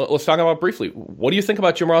 Let's talk about briefly. What do you think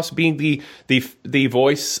about Jim Ross being the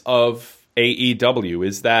voice of AEW?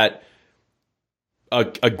 Is that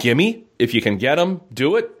a gimme? If you can get him,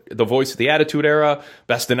 do it. The voice of the Attitude Era,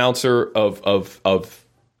 best announcer of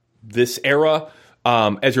this era,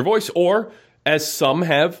 as your voice, or as some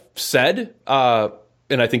have said,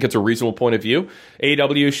 and I think it's a reasonable point of view,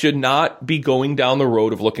 AEW should not be going down the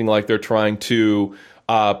road of looking like they're trying to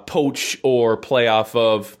poach or play off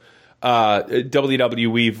of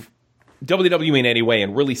WWE in any way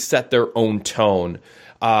and really set their own tone.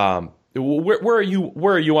 Where are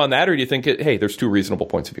you on that, or do you think hey, there's two reasonable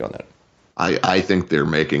points of view on that? I think they're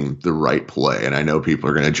making the right play, and I know people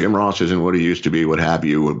are going to, Jim Ross isn't what he used to be, what have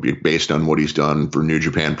you, based on what he's done for New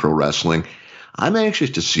Japan Pro Wrestling. I'm anxious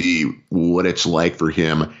to see what it's like for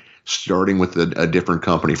him starting with a different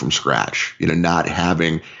company from scratch, not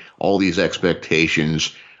having all these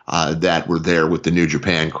expectations that were there with the New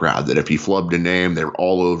Japan crowd, that if he flubbed a name, they're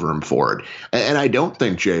all over him for it. And I don't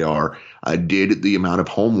think JR did the amount of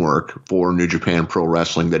homework for New Japan Pro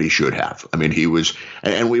Wrestling that he should have. I mean, he was,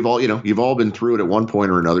 and we've all, you've all been through it at one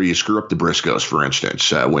point or another. You screw up the Briscoes, for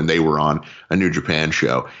instance, when they were on a New Japan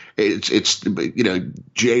show. It's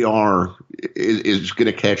JR is going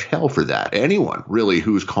to catch hell for that. Anyone really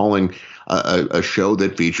who's calling a show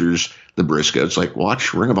that features the Briscoes, like,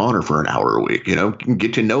 watch Ring of Honor for an hour a week,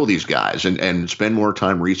 get to know these guys and spend more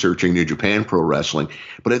time researching New Japan Pro Wrestling.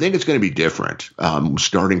 But I think it's going to be different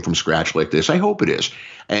starting from scratch like this. I hope it is.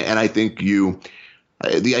 And I think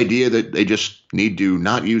the idea that they just need to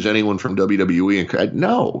not use anyone from WWE,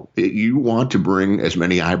 no, you want to bring as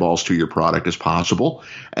many eyeballs to your product as possible.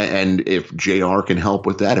 And if JR can help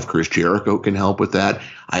with that, if Chris Jericho can help with that,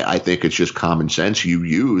 I think it's just common sense. You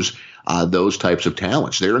use those types of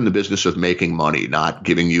talents. They're in the business of making money, not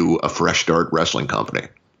giving you a fresh start wrestling company.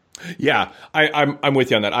 Yeah, I'm with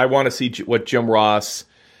you on that. I want to see what Jim Ross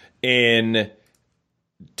in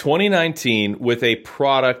 2019 with a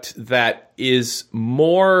product that is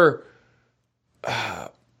more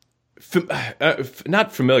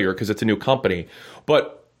not familiar because it's a new company,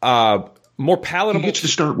 but more palatable. He gets to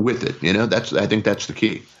start with it. I think that's the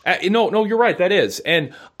key. No, you're right. That is,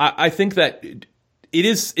 and I think that it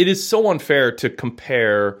is so unfair to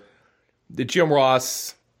compare the Jim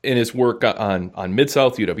Ross in his work on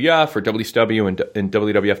Mid-South, UWF, or WCW and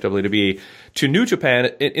WWF, WWE to New Japan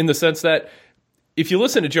in the sense that if you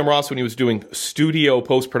listen to Jim Ross when he was doing studio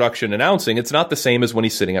post-production announcing, it's not the same as when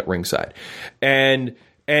he's sitting at ringside. And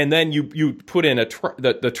then you put in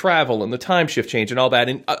the travel and the time shift change and all that.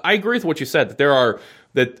 And I agree with what you said,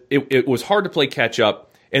 that it was hard to play catch up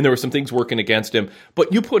and there were some things working against him.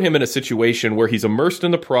 But you put him in a situation where he's immersed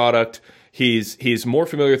in the product. He's more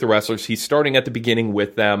familiar with the wrestlers. He's starting at the beginning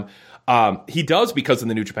with them. He does, because of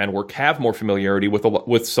the New Japan work, have more familiarity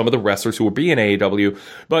with some of the wrestlers who will be in AEW.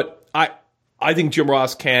 But I think Jim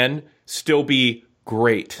Ross can still be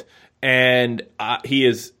great. And he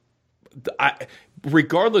is,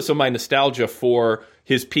 regardless of my nostalgia for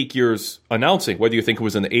his peak years announcing, whether you think it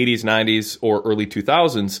was in the 80s, 90s, or early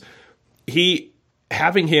 2000s,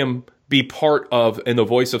 having him be part of and the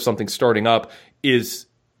voice of something starting up is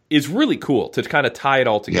really cool to kind of tie it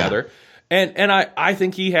all together. Yeah. And I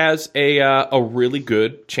think he has a really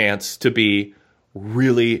good chance to be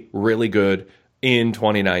really, really good in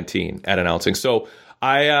 2019 at announcing. So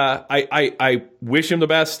I wish him the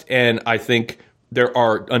best, and I think there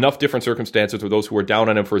are enough different circumstances where those who are down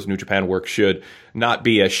on him for his New Japan work should not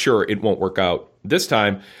be as sure it won't work out this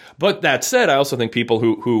time. But that said, I also think people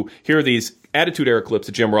who hear these Attitude Era clips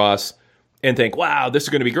of Jim Ross and think, wow, this is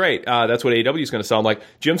going to be great. That's what AEW is going to sound like.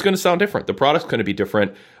 Jim's going to sound different. The product's going to be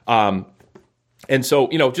different. And so,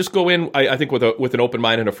 just go in, I think, with an open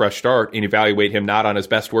mind and a fresh start and evaluate him not on his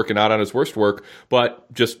best work and not on his worst work,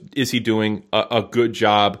 but just is he doing a good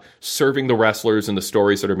job serving the wrestlers and the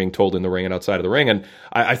stories that are being told in the ring and outside of the ring. And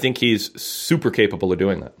I think he's super capable of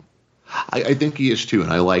doing that. I think he is too,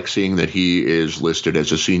 and I like seeing that he is listed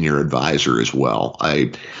as a senior advisor as well.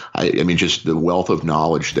 I mean, just the wealth of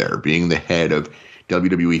knowledge there, being the head of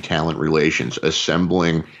WWE Talent Relations,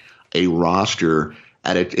 assembling a roster.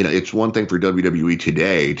 It's one thing for WWE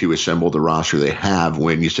today to assemble the roster they have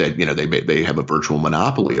when you said, they have a virtual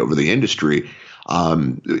monopoly over the industry.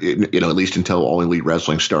 At least until All Elite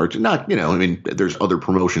Wrestling starts. There's other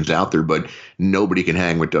promotions out there, but nobody can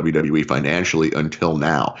hang with WWE financially until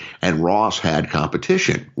now. And Ross had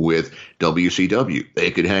competition with WCW. They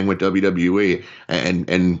could hang with WWE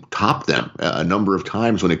and top them a number of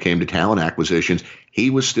times when it came to talent acquisitions. He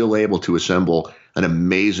was still able to assemble an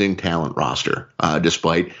amazing talent roster,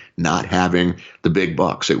 despite not having the big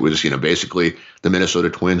bucks. It was, basically the Minnesota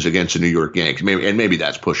Twins against the New York Yankees. Maybe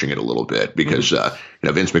that's pushing it a little bit because,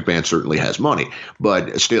 Vince McMahon certainly has money.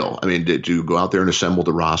 But still, to go out there and assemble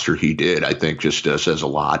the roster he did, I think just says a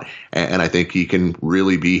lot. And I think he can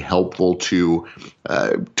really be helpful to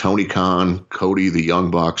Tony Khan, Cody, the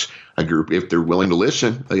Young Bucks, a group, if they're willing to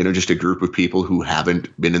listen, just a group of people who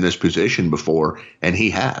haven't been in this position before, and he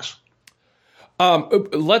has.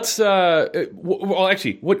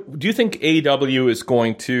 Actually, what do you think AEW is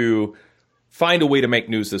going to find a way to make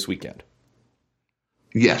news this weekend?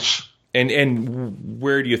 Yes. And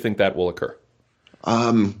where do you think that will occur?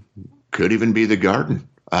 Could even be the Garden.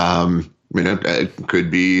 It could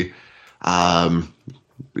be,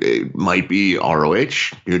 it might be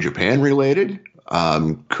ROH, New Japan related.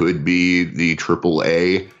 Could be the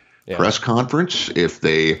AAA press conference if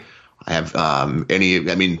they have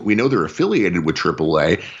we know they're affiliated with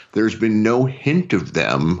AAA. There's been no hint of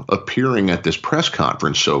them appearing at this press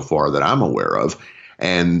conference so far that I'm aware of.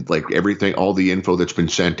 And everything, all the info that's been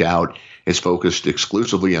sent out is focused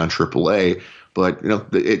exclusively on AAA. But,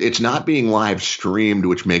 it's not being live streamed,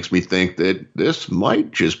 which makes me think that this might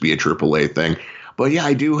just be a AAA thing. But yeah,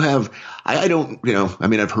 I've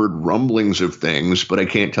heard rumblings of things, but I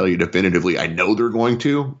can't tell you definitively. I know they're going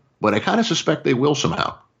to, but I kind of suspect they will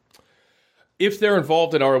somehow. If they're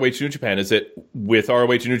involved in ROH New Japan, is it with ROH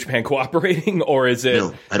New Japan cooperating, or is it?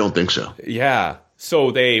 No, I don't think so. Yeah.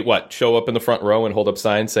 So they, show up in the front row and hold up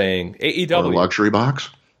signs saying AEW? Or a luxury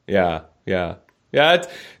box? Yeah. It's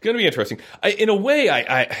going to be interesting. In a way,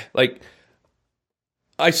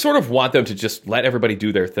 I sort of want them to just let everybody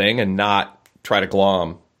do their thing and not try to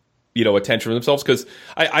glom, attention for themselves, because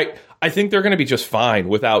I think they're going to be just fine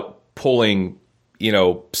without pulling,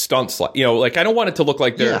 stunts. I don't want it to look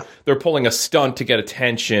like they're pulling a stunt to get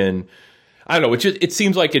attention. I don't know. It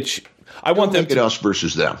seems like I want them to us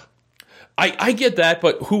versus them. I get that,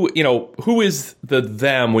 but who is the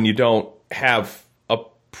them when you don't have a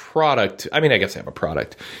product? I guess I have a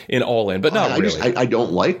product in All In, but not really. I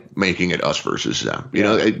don't like making it us versus them.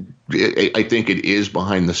 I think it is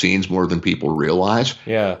behind the scenes more than people realize.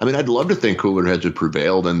 Yeah. I'd love to think cooler heads have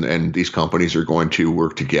prevailed and these companies are going to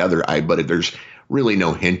work together. But there's really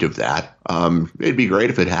no hint of that. It'd be great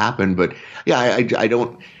if it happened, but yeah, I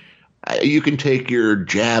don't. You can take your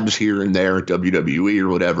jabs here and there at WWE or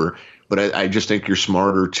whatever, but I just think you're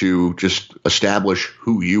smarter to just establish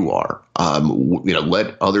who you are.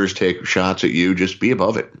 Let others take shots at you. Just be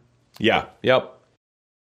above it. Yeah. Yep.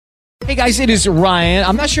 Hey guys, it is Ryan.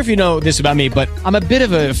 I'm not sure if you know this about me, but I'm a bit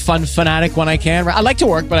of a fun fanatic when I can. I like to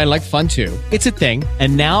work, but I like fun too. It's a thing.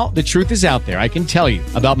 And now the truth is out there. I can tell you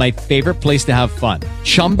about my favorite place to have fun.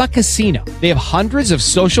 Chumba Casino. They have hundreds of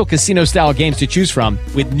social casino style games to choose from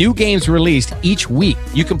with new games released each week.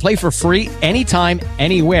 You can play for free anytime,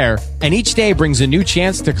 anywhere. And each day brings a new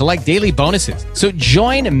chance to collect daily bonuses. So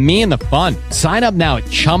join me in the fun. Sign up now at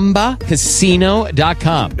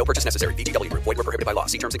ChumbaCasino.com. No purchase necessary. VGW Group. Void where prohibited by law.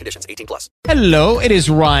 See terms and conditions. 18+. Hello, it is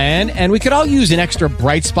Ryan, and we could all use an extra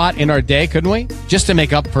bright spot in our day, couldn't we? Just to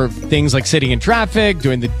make up for things like sitting in traffic,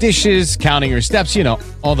 doing the dishes, counting your steps,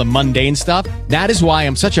 all the mundane stuff. That is why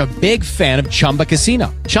I'm such a big fan of Chumba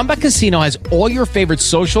Casino. Chumba Casino has all your favorite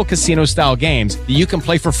social casino-style games that you can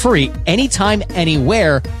play for free anytime,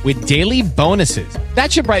 anywhere with daily bonuses.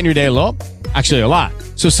 That should brighten your day a little. Actually, a lot.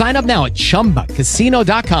 So sign up now at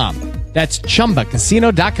ChumbaCasino.com. That's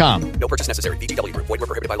ChumbaCasino.com. No purchase necessary. VGW Group. Void where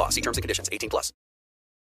prohibited by law. See terms and conditions. 18+.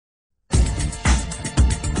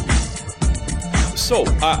 So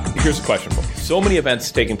here's a question for you. So many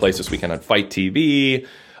events taking place this weekend on Fight TV,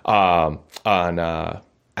 on I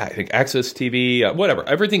think Access TV, whatever.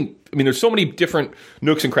 Everything. I mean, there's so many different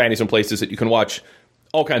nooks and crannies and places that you can watch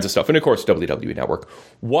all kinds of stuff. And of course, WWE Network.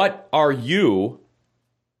 What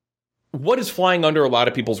is flying under a lot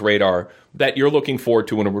of people's radar that you're looking forward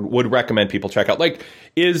to and would recommend people check out? Like,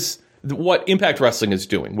 is what Impact Wrestling is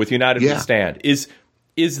doing with United We Stand, is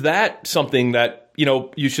that something that,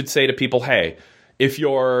 you should say to people, hey, if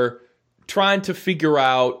you're trying to figure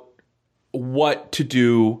out what to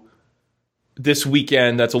do this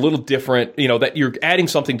weekend that's a little different, that you're adding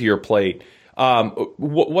something to your plate,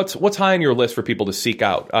 what's high on your list for people to seek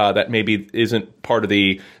out that maybe isn't part of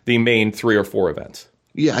the main 3 or 4 events?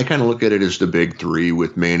 Yeah, I kind of look at it as the big 3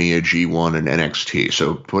 with Mania, G1, and NXT.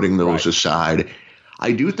 So putting those aside,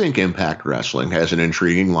 I do think Impact Wrestling has an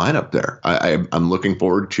intriguing lineup there. I'm looking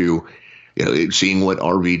forward to seeing what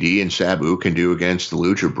RVD and Sabu can do against the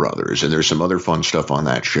Lucha Brothers. And there's some other fun stuff on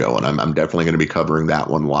that show, and I'm definitely going to be covering that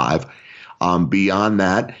one live. Beyond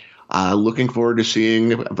that, looking forward to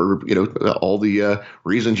seeing, for all the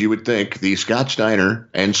reasons you would think, the Scott Steiner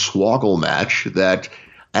and Swoggle match that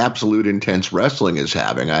Absolute Intense Wrestling is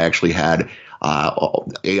having. I actually had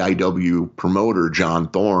AIW promoter John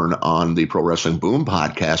Thorne on the Pro Wrestling Boom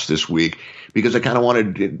podcast this week because I kind of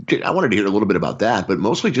wanted to hear a little bit about that, but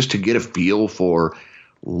mostly just to get a feel for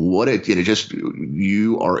what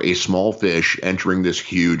you are a small fish entering this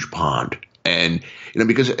huge pond. And,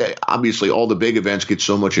 because obviously all the big events get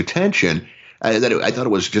so much attention that I thought it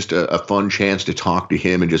was just a fun chance to talk to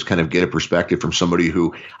him and just kind of get a perspective from somebody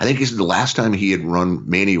who I think the last time he had run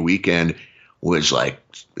Mania Weekend was like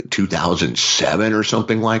 2007 or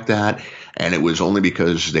something like that. And it was only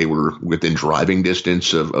because they were within driving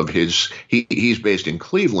distance of his, he's based in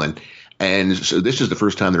Cleveland. And so this is the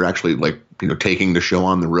first time they're actually taking the show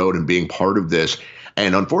on the road and being part of this.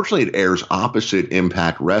 And unfortunately, it airs opposite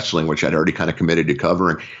Impact Wrestling, which I'd already kind of committed to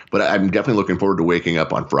covering. But I'm definitely looking forward to waking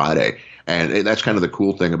up on Friday. And that's kind of the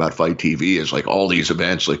cool thing about Fight TV is all these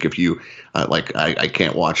events. If you I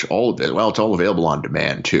can't watch all of it. Well, it's all available on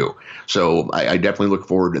demand, too. So I definitely look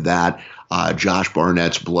forward to that. Josh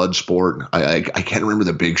Barnett's Bloodsport. I can't remember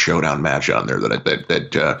the big showdown match on there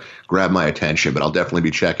that grabbed my attention, but I'll definitely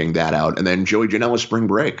be checking that out. And then Joey Janela's Spring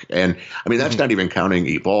Break. And I mean, that's not even counting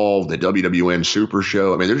Evolve, the WWN Super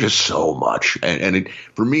Show. I mean, there's just so much. And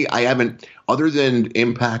for me, I haven't, other than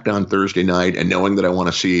Impact on Thursday night and knowing that I want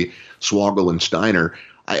to see Swoggle and Steiner,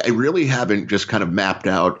 I really haven't just kind of mapped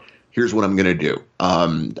out, here's what I'm going to do.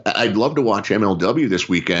 I'd love to watch MLW this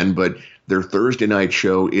weekend, but their Thursday night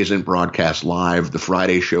show isn't broadcast live. The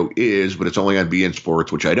Friday show is, but it's only on beIN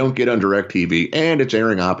Sports, which I don't get on DirecTV, and it's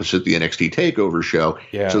airing opposite the NXT TakeOver show.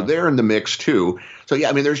 Yeah. So they're in the mix too. So yeah,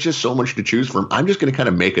 I mean, there's just so much to choose from. I'm just going to kind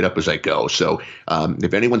of make it up as I go. So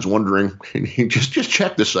if anyone's wondering, just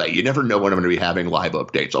check the site. You never know when I'm going to be having live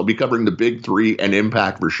updates. I'll be covering the big 3 and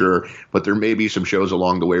Impact for sure, but there may be some shows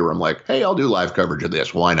along the way where I'm like, hey, I'll do live coverage of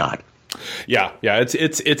this. Why not? Yeah, it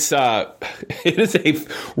is a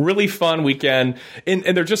really fun weekend, and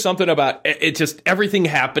there's just something about it, just everything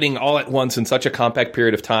happening all at once in such a compact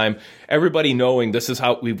period of time. Everybody knowing this is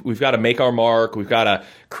how we've got to make our mark, we've got to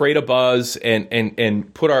create a buzz and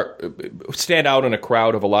stand out in a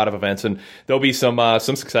crowd of a lot of events, and there'll be some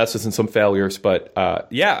successes and some failures, but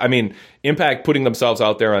yeah, I mean, Impact putting themselves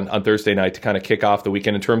out there on Thursday night to kind of kick off the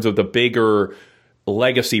weekend in terms of the bigger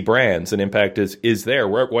legacy brands, and Impact is there.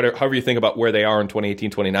 However you think about where they are in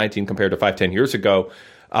 2018, 2019 compared to 5-10 years ago,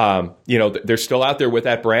 they're still out there with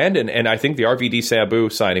that brand, and I think the RVD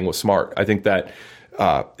Sabu signing was smart. I think that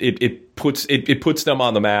it puts them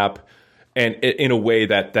on the map, and in a way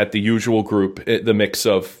that the usual group, the mix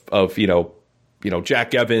of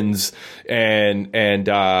Jack Evans and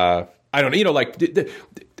I don't know,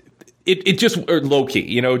 It just low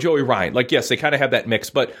key, Joey Ryan. Yes, they kind of have that mix,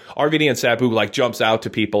 but RVD and Sabu jumps out to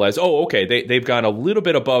people as, oh, okay, they've gone a little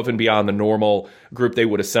bit above and beyond the normal group they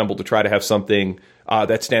would assemble to try to have something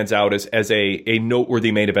that stands out as a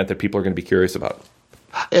noteworthy main event that people are going to be curious about.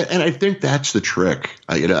 And I think that's the trick.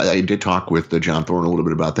 I did talk with John Thorne a little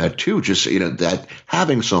bit about that too. Just that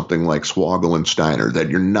having something like Swoggle and Steiner that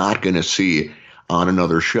you're not going to see on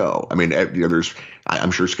another show. I mean,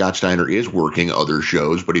 I'm sure Scott Steiner is working other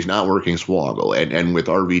shows, but he's not working Swoggle. And with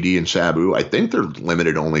RVD and Sabu, I think they're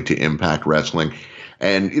limited only to Impact Wrestling.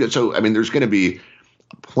 And, so, I mean, there's going to be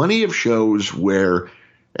plenty of shows where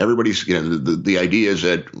everybody's, the idea is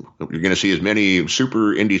that you're going to see as many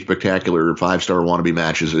super indie spectacular 5-star wannabe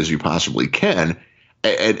matches as you possibly can.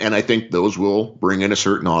 And I think those will bring in a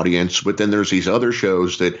certain audience. But then there's these other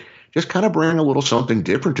shows that just kind of bring a little something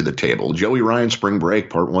different to the table. Joey Ryan Spring Break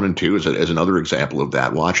Part 1 and 2 is another example of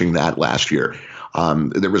that. Watching that last year.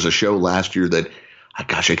 There was a show last year that, I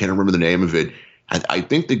can't remember the name of it. I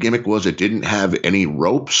think the gimmick was it didn't have any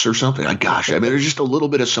ropes or something. There's just a little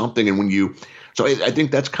bit of something. And so I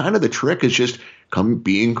think that's kind of the trick, is just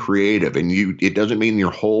being creative. And it doesn't mean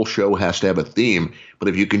your whole show has to have a theme, but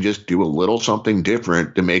if you can just do a little something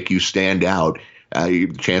different to make you stand out,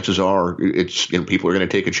 chances are people are going to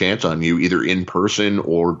take a chance on you either in person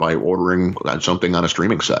or by ordering something on a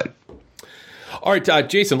streaming site. All right,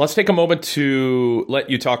 Jason, let's take a moment to let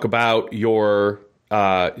you talk about your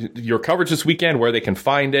coverage this weekend, where they can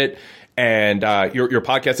find it, and your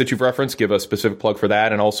podcast that you've referenced. Give a specific plug for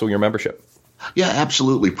that, and also your membership. Yeah,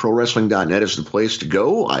 absolutely. ProWrestling.net is the place to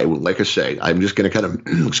go. Like I say, I'm just going to kind of,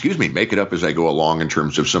 make it up as I go along in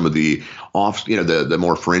terms of some of the the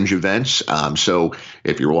more fringe events. So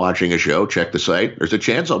if you're watching a show, check the site. There's a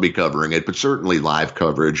chance I'll be covering it, but certainly live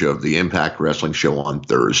coverage of the Impact Wrestling show on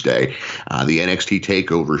Thursday, the NXT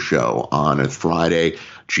TakeOver show on a Friday,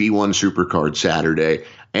 G1 Supercard Saturday.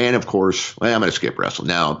 And, of course, I'm going to skip Wrestle.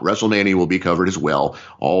 Now, WrestleMania will be covered as well,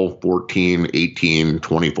 all 14, 18,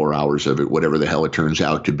 24 hours of it, whatever the hell it turns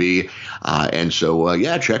out to be. And so,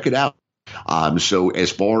 check it out. So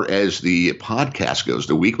as far as the podcast goes,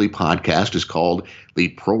 the weekly podcast is called the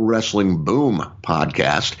Pro Wrestling Boom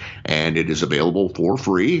Podcast, and it is available for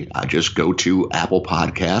free. Just go to Apple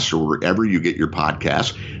Podcasts or wherever you get your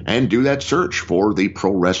podcasts and do that search for the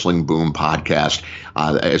Pro Wrestling Boom Podcast.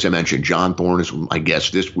 As I mentioned, John Thorne is my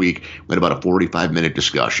guest this week. We had about a 45-minute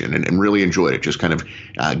discussion and really enjoyed it, just kind of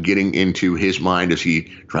getting into his mind as he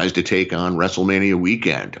tries to take on WrestleMania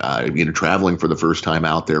weekend, traveling for the first time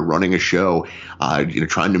out there, running a show,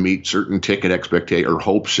 trying to meet certain ticket expectations or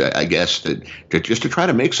hopes, I guess, to try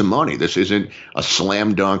to make some money. This isn't a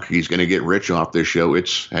slam dunk. He's going to get rich off this show.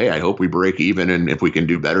 It's, hey, I hope we break even, and if we can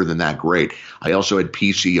do better than that, great. I also had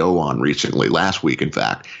PCO on recently, last week, in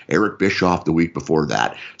fact. Eric Bischoff the week before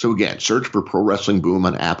that. So again, search for Pro Wrestling Boom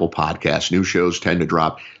on Apple Podcasts. New shows tend to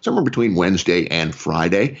drop somewhere between Wednesday and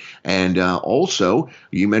Friday. And also,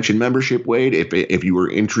 you mentioned membership, Wade. If you were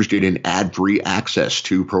interested in ad-free access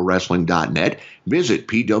to ProWrestling.net, visit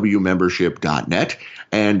pwmembership.net.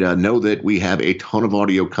 And know that we have a ton of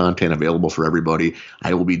audio content available for everybody.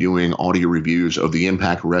 I will be doing audio reviews of the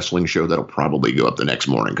Impact Wrestling show. That'll probably go up the next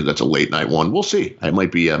morning because that's a late night one. We'll see. I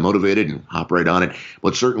might be motivated and hop right on it.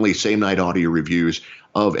 But certainly same night audio reviews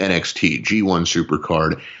of NXT, G1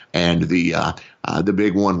 Supercard, and the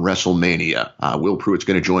big one, WrestleMania. Will Pruitt's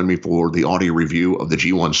going to join me for the audio review of the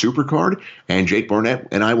G1 Supercard, and Jake Barnett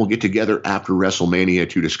and I will get together after WrestleMania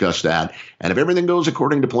to discuss that. And if everything goes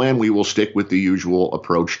according to plan, we will stick with the usual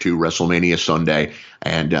approach to WrestleMania Sunday.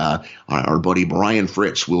 And our buddy Brian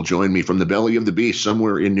Fritz will join me from the belly of the beast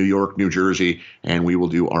somewhere in New York, New Jersey, and we will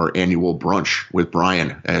do our annual brunch with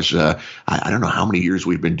Brian. As I don't know how many years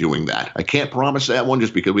we've been doing that. I can't promise that one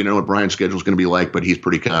just because we know what Brian's schedule is going to be like, but he's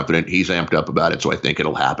pretty confident. He's amped up about it, so I think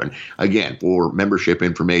it'll happen. Again, for membership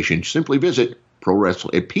information, simply visit Pro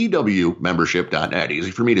Wrestling at pwmembership.net. Easy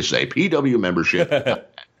for me to say,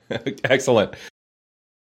 pwmembership.net. Excellent.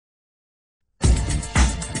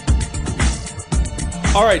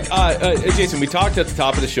 All right, Jason, we talked at the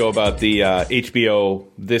top of the show about the HBO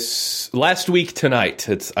this last week tonight.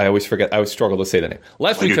 I always forget. I always struggle to say the name.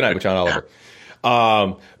 Last week tonight with John Oliver.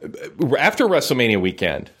 After WrestleMania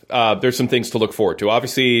weekend, there's some things to look forward to.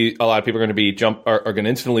 Obviously, a lot of people are going to be are going to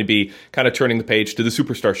instantly be kind of turning the page to the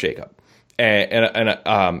Superstar shakeup,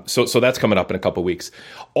 and so that's coming up in a couple weeks.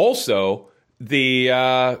 Also, the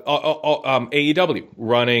AEW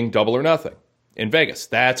running Double or Nothing in Vegas.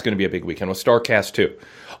 That's going to be a big weekend with StarCast too.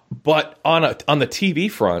 But on the TV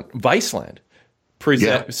front, Viceland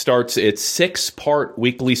starts its 6-part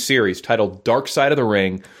weekly series titled Dark Side of the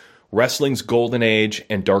Ring: Wrestling's Golden Age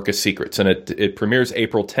and Darkest Secrets. And it premieres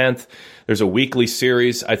April 10th. There's a weekly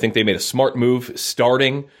series. I think they made a smart move,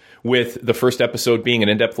 starting with the first episode being an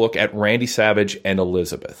in-depth look at Randy Savage and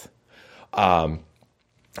Elizabeth.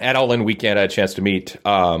 At All In Weekend, I had a chance to meet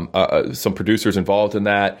some producers involved in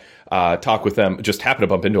that, talk with them, just happened to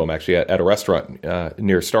bump into them actually at a restaurant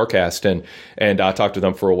near StarCast and talk to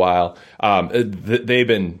them for a while.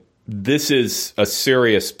 This is a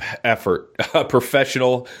serious effort,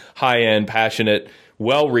 professional, high-end, passionate,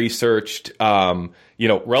 well-researched.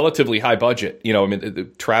 relatively high budget.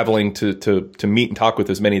 Traveling to meet and talk with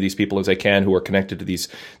as many of these people as I can who are connected to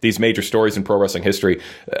these major stories in pro wrestling history.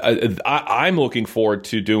 I'm looking forward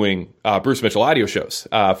to doing Bruce Mitchell audio shows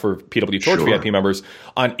for PW Torch VIP members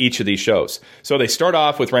on each of these shows. So they start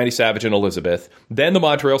off with Randy Savage and Elizabeth, then the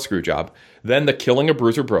Montreal Screwjob, then the killing of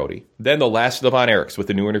Bruiser Brody, then the last of the Von Erichs with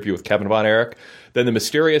a new interview with Kevin Von Erich, then the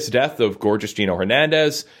mysterious death of gorgeous Gino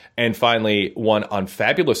Hernandez, and finally one on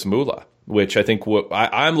Fabulous Moolah, which I think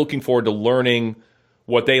I'm looking forward to learning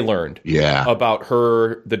what they learned about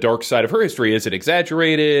her, the dark side of her history. Is it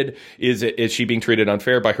exaggerated? Is she being treated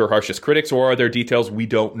unfair by her harshest critics, or are there details we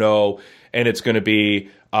don't know? And it's going to be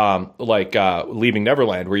like Leaving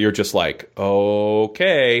Neverland, where you're just like,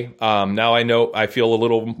 okay, now I know, I feel a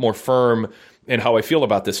little more firm in how I feel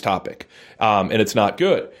about this topic, and it's not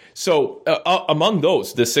good. So among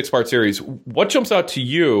those, this 6-part series, what jumps out to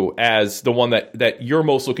you as the one that you're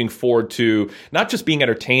most looking forward to, not just being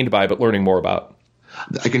entertained by, but learning more about?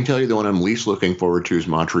 I can tell you the one I'm least looking forward to is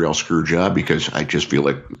Montreal Screwjob, because I just feel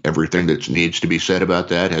like everything that needs to be said about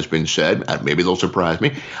that has been said. Maybe they'll surprise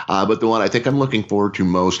me. But the one I think I'm looking forward to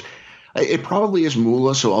most, it probably is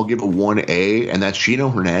Moolah, so I'll give a 1A, and that's Gino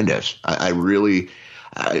Hernandez. I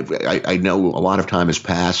know a lot of time has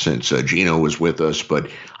passed since Gino was with us, but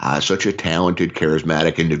such a talented,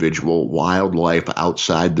 charismatic individual, wild life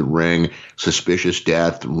outside the ring, suspicious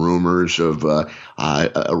death, rumors of a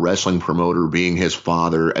wrestling promoter being his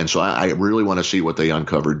father. And so I really want to see what they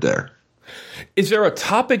uncovered there. Is there a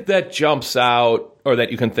topic that jumps out or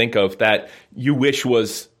that you can think of that you wish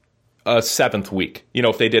was a 7th week?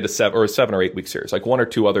 If they did a 7 or 8 week series, like 1 or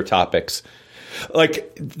 2 other topics.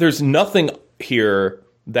 Like, there's nothing here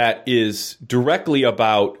that is directly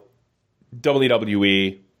about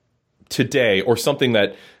WWE today, or something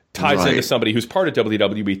that ties into somebody who's part of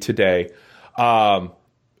WWE today.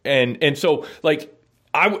 And so, like,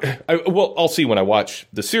 I'll see when I watch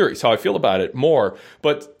the series how I feel about it more.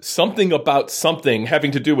 But something about something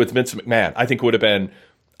having to do with Vince McMahon, I think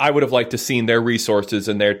I would have liked to seen their resources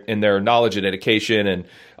and their knowledge and dedication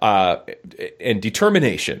and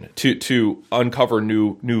determination to uncover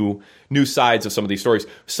new sides of some of these stories.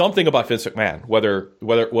 Something about Vince McMahon, whether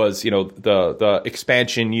it was the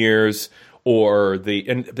expansion years or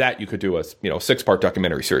that you could do a 6-part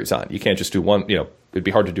documentary series on. You can't just do one. It'd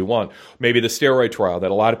be hard to do one. Maybe the steroid trial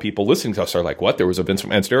that a lot of people listening to us are like, what? There was a Vince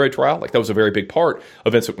McMahon steroid trial? Like, that was a very big part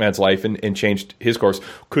of Vince McMahon's life and changed his course.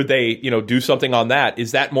 Could they, do something on that?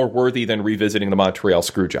 Is that more worthy than revisiting the Montreal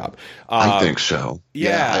Screwjob? I think so.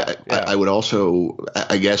 Yeah. I would also,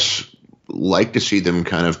 I guess, like to see them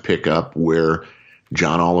kind of pick up where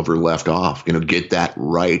John Oliver left off, get that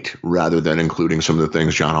right rather than including some of the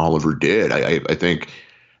things John Oliver did. I think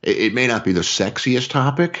it may not be the sexiest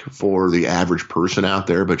topic for the average person out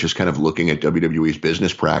there, but just kind of looking at WWE's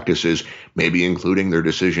business practices, maybe including their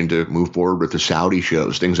decision to move forward with the Saudi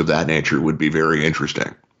shows, things of that nature would be very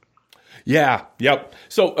interesting. Yeah. Yep.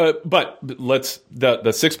 So, but let's the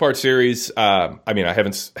 6-part series. I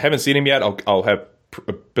haven't seen them yet. I'll have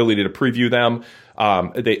ability to preview them.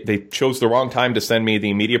 They chose the wrong time to send me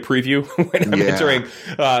the media preview when I'm entering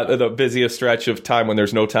the busiest stretch of time when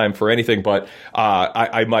there's no time for anything. But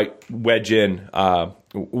I might wedge it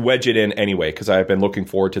in anyway, because I've been looking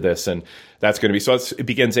forward to this, and that's going to be it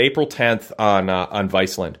begins April 10th on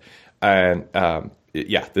Viceland, and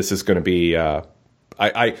this is going to be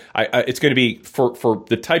it's going to be for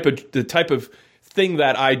the type of thing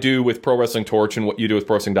that I do with Pro Wrestling Torch and what you do with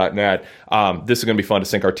ProWrestling.net. This is going to be fun to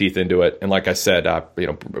sink our teeth into it. And like I said,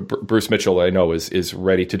 Bruce Mitchell, I know, is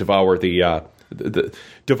ready to devour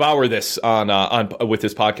devour this on with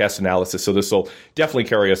his podcast analysis. So this will definitely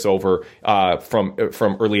carry us over from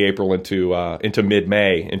early April into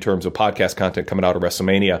mid-May in terms of podcast content coming out of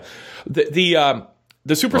WrestleMania. The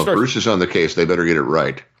Superstar. Well, Bruce is on the case. They better get it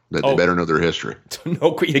right. They better know their history.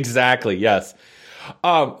 No, exactly. Yes.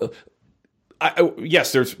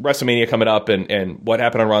 Yes, there's WrestleMania coming up, and what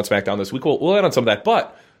happened on Raw and SmackDown this week. We'll end on some of that,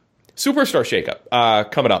 but Superstar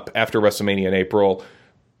shakeup coming up after WrestleMania in April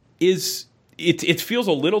it feels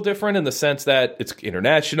a little different in the sense that it's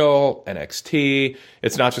international, NXT.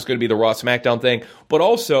 It's not just going to be the Raw SmackDown thing, but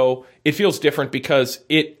also it feels different because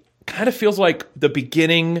it kind of feels like the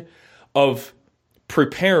beginning of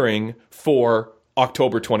preparing for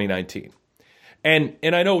October 2019. And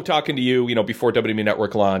I know, talking to you, before WWE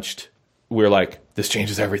Network launched, we were like, this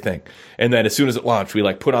changes everything. And then as soon as it launched,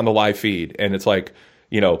 we put on the live feed, and it's like,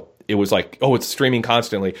 it was like, oh, it's streaming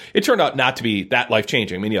constantly. It turned out not to be that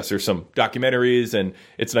life-changing. I mean, yes, there's some documentaries, and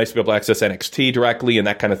it's nice to be able to access NXT directly and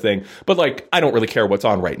that kind of thing. But I don't really care what's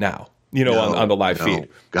on right now. on the live feed.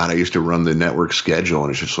 God, I used to run the network schedule,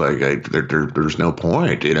 and it's just like there's no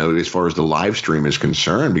point, as far as the live stream is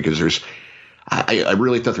concerned, because I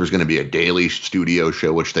really thought there was going to be a daily studio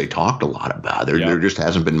show, which they talked a lot about. There just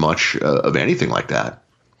hasn't been much of anything like that.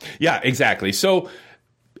 Yeah, exactly. So,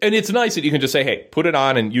 and it's nice that you can just say, hey, put it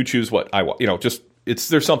on and you choose what I want.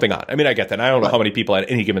 There's something on. I mean, I get that. I don't know how many people at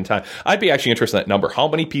any given time. I'd be actually interested in that number. How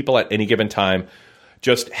many people at any given time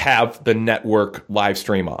just have the network live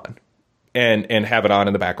stream on and have it on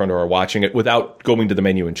in the background or are watching it without going to the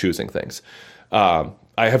menu and choosing things? I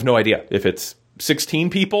have no idea if it's 16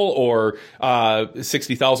 people or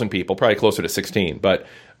 60,000 people, probably closer to 16. But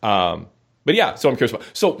yeah, so I'm curious about.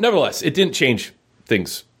 So nevertheless, it didn't change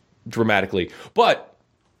things dramatically. But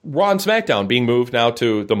Raw and SmackDown being moved now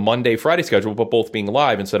to the Monday-Friday schedule, but both being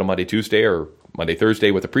live instead of Monday-Tuesday or Monday-Thursday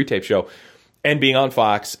with a pre-tape show, and being on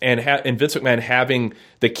Fox, and Vince McMahon having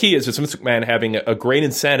the key is Vince McMahon having a great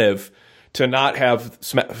incentive to not have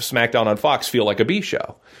SmackDown on Fox feel like a B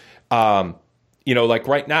show. Like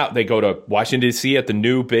right now, they go to Washington, D.C. at the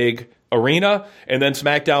new big arena, and then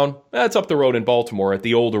SmackDown, that's up the road in Baltimore at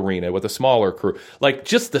the old arena with a smaller crew. Like,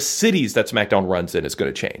 just the cities that SmackDown runs in is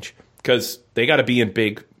going to change because they got to be in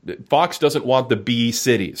big. Fox doesn't want the B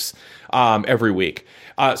cities every week.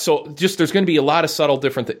 So just there's going to be a lot of subtle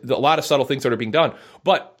things that are being done.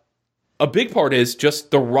 But a big part is just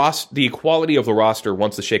the equality of the roster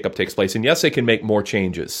once the shakeup takes place. And yes, they can make more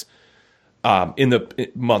changes in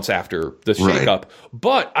the months after the shakeup. Right.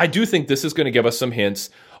 But I do think this is going to give us some hints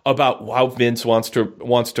about how Vince wants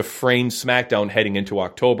to frame SmackDown heading into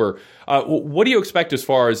October. What do you expect as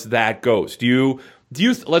far as that goes? Do you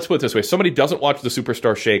let's put it this way: if somebody doesn't watch the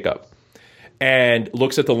Superstar shakeup and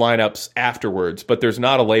looks at the lineups afterwards, but there's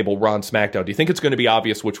not a label Raw and SmackDown, do you think it's going to be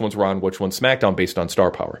obvious which one's Raw and which one's SmackDown based on star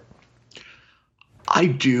power? I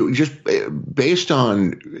do, just based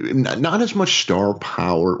on not as much star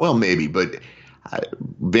power. Well, maybe, but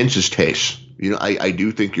Vince's taste. I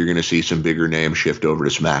do think you're going to see some bigger names shift over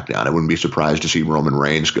to SmackDown. I wouldn't be surprised to see Roman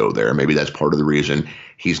Reigns go there. Maybe that's part of the reason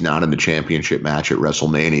he's not in the championship match at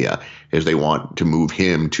WrestleMania, is they want to move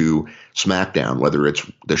him to SmackDown, whether it's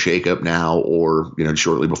the shakeup now or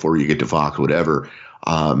shortly before you get to Fox, whatever.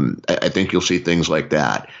 I think you'll see things like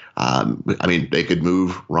that. They could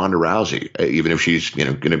move Ronda Rousey, even if she's,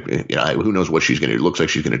 who knows what she's going to do. It looks like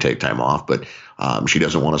she's going to take time off, but she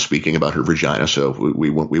doesn't want us speaking about her vagina, so we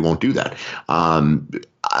won't do that.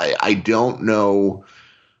 I don't know,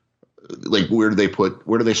 like, where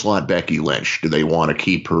do they slot Becky Lynch? Do they want to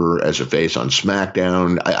keep her as a face on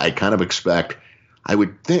SmackDown? I kind of expect.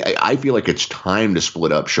 I feel like it's time to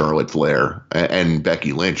split up Charlotte Flair and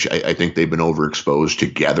Becky Lynch. I think they've been overexposed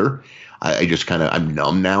together. I'm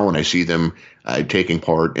numb now when I see them taking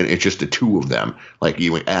part, and it's just the two of them. Like,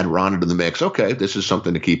 you add Ronda to the mix, okay, this is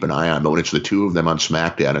something to keep an eye on. But when it's the two of them on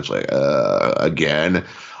SmackDown, it's like, again.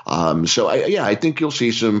 I think you'll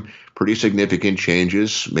see some pretty significant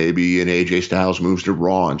changes. Maybe an AJ Styles moves to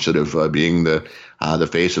Raw instead of being the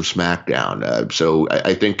face of SmackDown.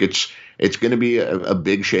 I think it's going to be a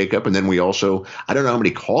big shakeup. And then I don't know how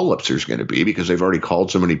many call-ups there's going to be because they've already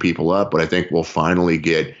called so many people up, but I think we'll finally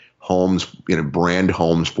get homes, brand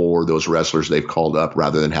homes for those wrestlers they've called up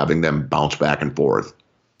rather than having them bounce back and forth.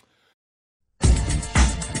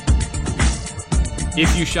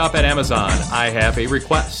 If you shop at Amazon, I have a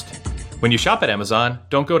request. When you shop at Amazon,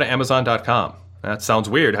 don't go to Amazon.com. That sounds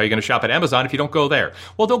weird. How are you going to shop at Amazon if you don't go there?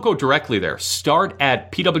 Well, don't go directly there. Start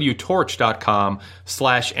at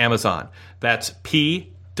pwtorch.com/Amazon. That's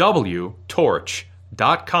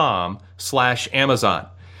pwtorch.com/Amazon.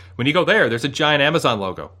 When you go there, there's a giant Amazon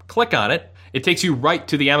logo. Click on it. It takes you right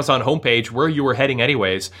to the Amazon homepage where you were heading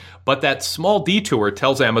anyways, but that small detour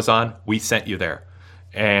tells Amazon we sent you there.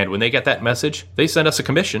 And when they get that message, they send us a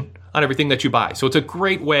commission on everything that you buy. So it's a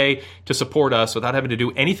great way to support us without having to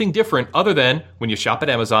do anything different other than when you shop at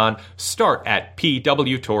Amazon, start at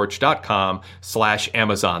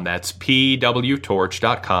pwtorch.com/Amazon. That's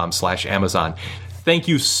pwtorch.com/Amazon. Thank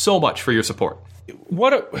you so much for your support.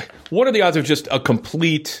 What are the odds of just a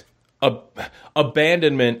complete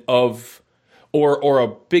abandonment of or a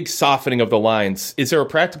big softening of the lines? Is there a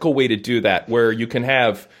practical way to do that where you can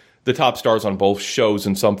have the top stars on both shows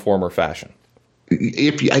in some form or fashion?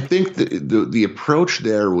 I think the approach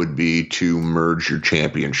there would be to merge your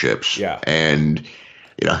championships, and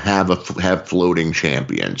have floating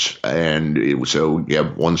champions, and so you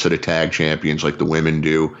have one set of tag champions like the women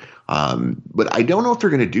do. But I don't know if they're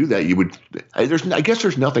going to do that. I guess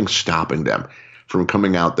there's nothing stopping them from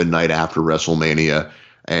coming out the night after WrestleMania,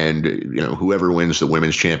 and whoever wins the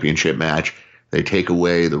women's championship match, They take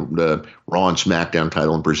away the Raw and SmackDown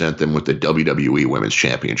title and present them with the WWE Women's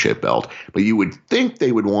Championship belt. But you would think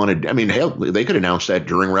they would want to. I mean, hell, they could announce that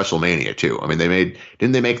during WrestleMania too. I mean,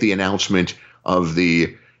 didn't they make the announcement of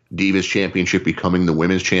the Divas Championship becoming the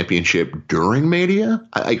Women's Championship during Mania?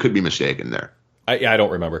 I could be mistaken there. I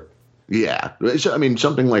don't remember. Yeah, so, I mean,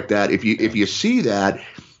 something like that. If you see that,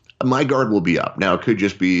 my guard will be up. Now, it could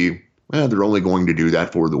just be, they're only going to do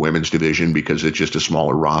that for the women's division because it's just a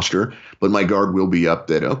smaller roster. But my guard will be up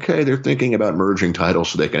that, okay, they're thinking about merging titles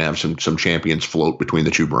so they can have some champions float between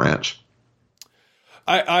the two brands.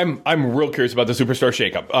 I'm real curious about the Superstar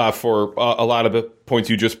shakeup for a lot of the points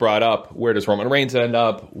you just brought up. Where does Roman Reigns end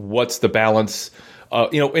up? What's the balance?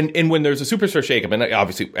 And when there's a Superstar shakeup, and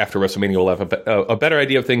obviously after WrestleMania we'll have a better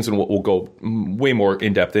idea of things, and we'll go way more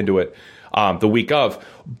in depth into it the week of.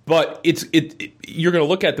 But you're going to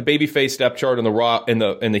look at the babyface depth chart and the Raw and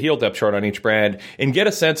the heel depth chart on each brand and get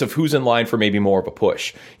a sense of who's in line for maybe more of a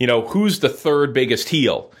push. Who's the third biggest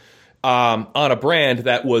heel on a brand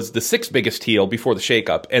that was the sixth biggest heel before the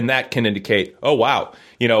shakeup, and that can indicate, oh wow,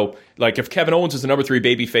 like if Kevin Owens is the number 3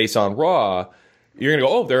 babyface on Raw, you're gonna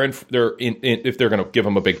go, oh, they're in if they're gonna give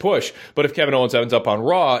him a big push. But if Kevin Owens ends up on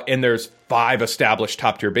Raw and there's 5 established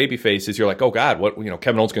top tier babyfaces, you're like, oh god, what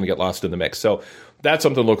Kevin Owens gonna get lost in the mix. So that's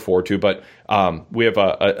something to look forward to. But we have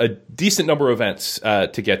a decent number of events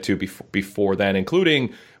to get to before then,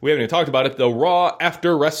 including, we haven't even talked about it, the Raw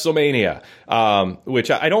after WrestleMania,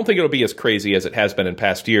 which I don't think it'll be as crazy as it has been in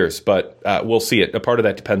past years, but we'll see it. A part of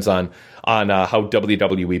that depends on how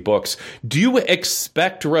WWE books. Do you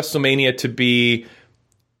expect WrestleMania to be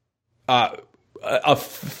I'm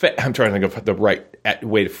trying to think of the right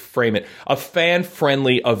way to frame it, a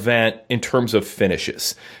fan-friendly event in terms of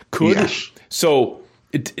finishes? Yes. So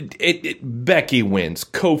Becky wins,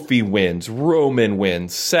 Kofi wins, Roman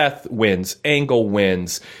wins, Seth wins, Angle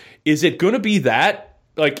wins. Is it going to be that?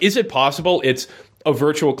 Like, is it possible it's a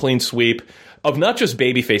virtual clean sweep of not just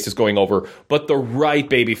baby faces going over, but the right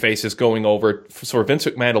baby faces going over for Vince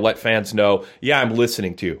McMahon to let fans know, yeah, I'm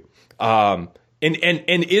listening to you. And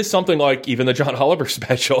is something like even the John Oliver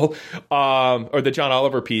special, or the John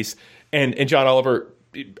Oliver piece, and John Oliver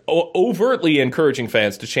overtly encouraging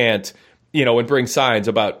fans to chant, and bring signs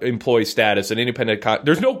about employee status and independent.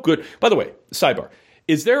 There's no good. By the way, sidebar: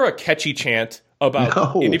 is there a catchy chant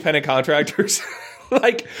about independent contractors?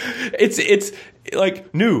 Like it's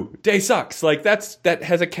like New Day sucks. Like that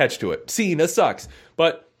has a catch to it. Cena sucks,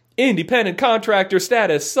 but independent contractor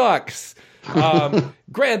status sucks.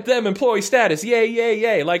 Grant them employee status. Yay, yay,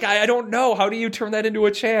 yay. Like, I don't know. How do you turn that into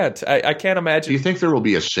a chant? I can't imagine. Do you think there will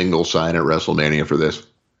be a single sign at WrestleMania for this?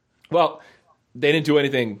 Well, they didn't do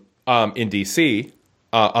anything in D.C.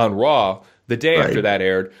 On Raw the day after that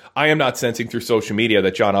aired. I am not sensing through social media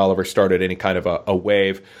that John Oliver started any kind of a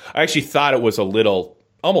wave. I actually thought it was a little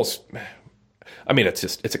almost... I mean,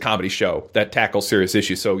 it's a comedy show that tackles serious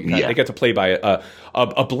issues, so they get to play by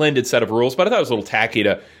a blended set of rules. But I thought it was a little tacky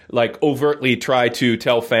to like overtly try to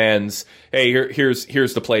tell fans, "Hey, here's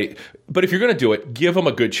the play." But if you're going to do it, give them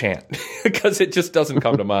a good chant because it just doesn't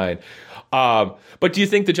come to mind. But do you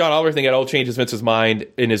think the John Oliver thing at all changes Vince's mind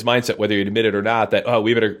in his mindset, whether you admit it or not? That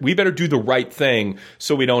we better do the right thing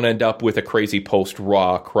so we don't end up with a crazy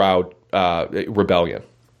post-Raw crowd rebellion.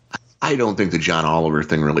 I don't think the John Oliver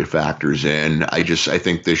thing really factors in. I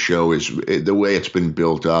think this show is, the way it's been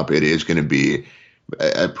built up, it is going to be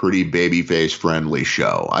a pretty babyface friendly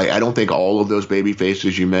show. I don't think all of those baby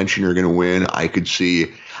faces you mentioned are going to win. I could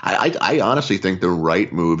see, I honestly think the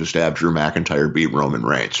right move is to have Drew McIntyre beat Roman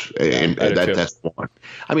Reigns. And that's one.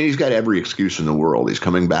 I mean, he's got every excuse in the world. He's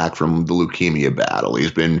coming back from the leukemia battle.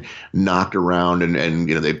 He's been knocked around and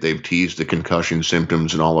they've teased the concussion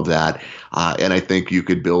symptoms and all of that. And I think you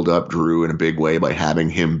could build up Drew in a big way by having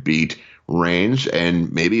him beat Reigns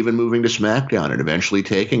and maybe even moving to SmackDown and eventually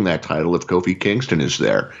taking that title if Kofi Kingston is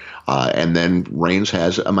there. And then Reigns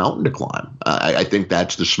has a mountain to climb. I think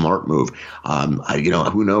that's the smart move.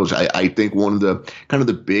 Who knows? I think one of the kind of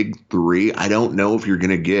the big three, I don't know if you're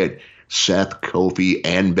going to get Seth, Kofi,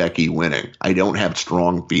 and Becky winning. I don't have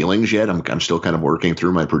strong feelings yet. I'm still kind of working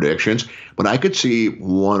through my predictions, but I could see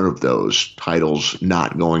one of those titles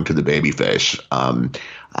not going to the babyface.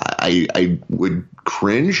 I would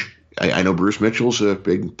cringe. I know Bruce Mitchell's a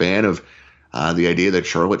big fan of the idea that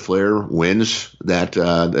Charlotte Flair wins that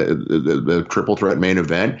the triple threat main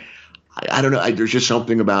event. I don't know. There's just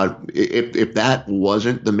something about if that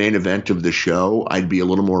wasn't the main event of the show, I'd be a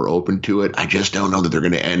little more open to it. I just don't know that they're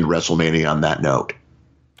going to end WrestleMania on that note.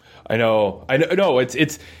 I know. No,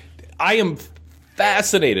 it's. I am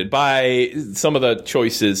fascinated by some of the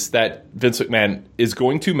choices that Vince McMahon is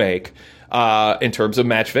going to make. in terms of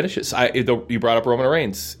match finishes. You brought up Roman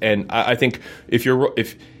Reigns, and I think if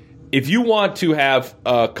you want to have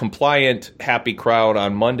a compliant, happy crowd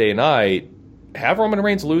on Monday night, have Roman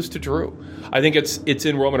Reigns lose to Drew. I think it's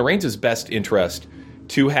in Roman Reigns' best interest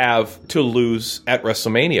to lose at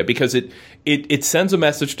WrestleMania, because it sends a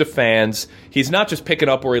message to fans. He's not just picking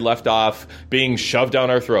up where he left off, being shoved down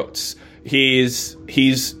our throats. He's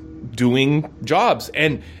doing jobs,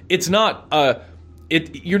 and it's not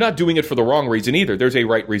you're not doing it for the wrong reason either. There's a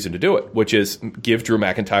right reason to do it, which is give Drew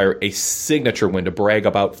McIntyre a signature win to brag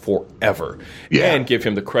about forever, and give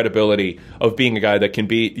him the credibility of being a guy that can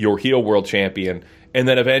be your heel world champion, and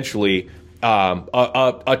then eventually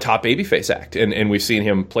a top babyface act. And we've seen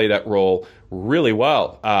him play that role really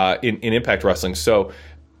well in Impact Wrestling. So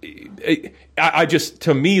I just,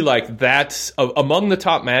 to me, like, that's among the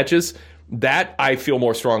top matches that I feel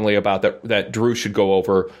more strongly about that Drew should go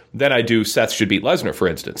over than I do Seth should beat Lesnar, for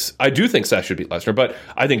instance. I do think Seth should beat Lesnar, but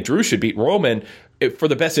I think Drew should beat Roman for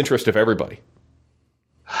the best interest of everybody.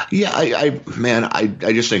 Yeah, I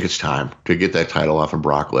just think it's time to get that title off of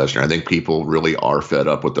Brock Lesnar. I think people really are fed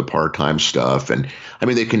up with the part-time stuff, and I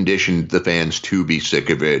mean, they conditioned the fans to be sick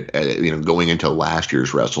of it, going into last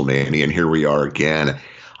year's WrestleMania, and here we are again.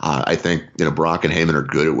 I think Brock and Heyman are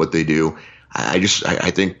good at what they do. I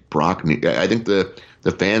think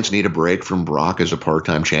the fans need a break from Brock as a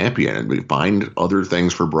part-time champion, and we find other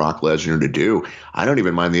things for Brock Lesnar to do. I don't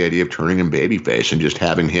even mind the idea of turning him babyface and just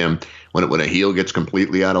having him, when a heel gets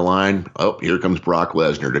completely out of line, oh, here comes Brock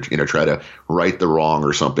Lesnar to try to right the wrong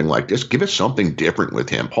or something like this. Give us something different with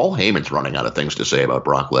him. Paul Heyman's running out of things to say about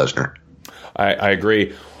Brock Lesnar. I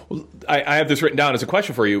agree. I have this written down as a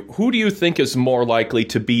question for you. Who do you think is more likely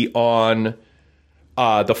to be on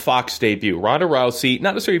the Fox debut? Ronda Rousey,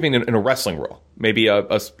 not necessarily being in a wrestling role, maybe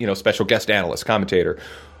a special guest analyst, commentator,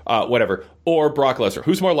 whatever, or Brock Lesnar.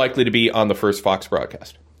 Who's more likely to be on the first Fox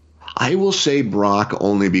broadcast? I will say Brock,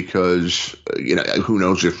 only because who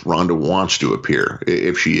knows if Ronda wants to appear,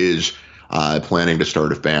 if she is planning to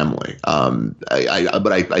start a family.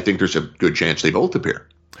 But I think there's a good chance they both appear.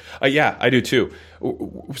 Yeah, I do too.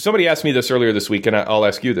 Somebody asked me this earlier this week, and I'll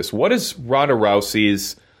ask you this: what is Ronda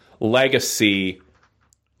Rousey's legacy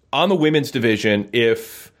on the women's division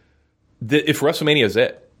if WrestleMania is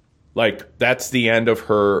it? Like, that's the end of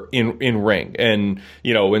her in ring, and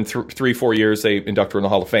in 3-4 years they induct her in the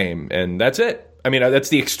Hall of Fame, and that's it. I mean, that's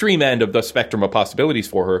the extreme end of the spectrum of possibilities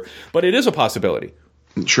for her, but it is a possibility.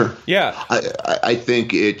 Sure. Yeah. I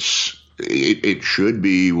think it should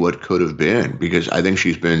be what could have been, because I think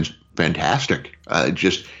she's been fantastic.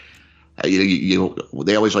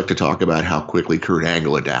 They always like to talk about how quickly Kurt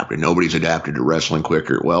Angle adapted. Nobody's adapted to wrestling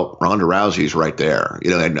quicker. Well, Ronda Rousey's right there.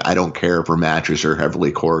 And I don't care if her matches are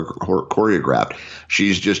heavily choreographed.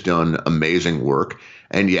 She's just done amazing work.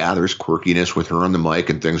 And yeah, there's quirkiness with her on the mic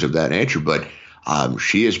and things of that nature, but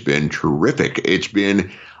she has been terrific. It's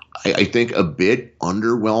been, I think, a bit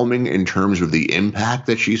underwhelming in terms of the impact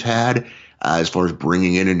that she's had as far as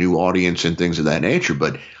bringing in a new audience and things of that nature.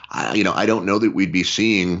 But I don't know that we'd be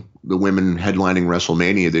seeing the women headlining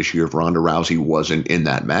WrestleMania this year if Ronda Rousey wasn't in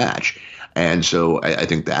that match. And so I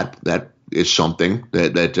think that is something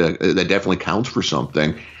that definitely counts for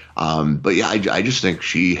something. But yeah, I just think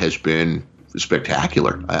she has been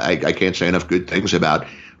spectacular. I can't say enough good things about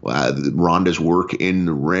Ronda's work in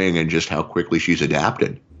the ring and just how quickly she's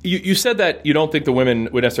adapted. You said that you don't think the women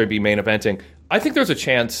would necessarily be main eventing. I think there's a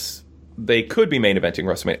chance they could be main eventing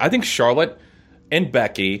WrestleMania. I think Charlotte and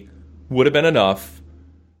Becky would have been enough,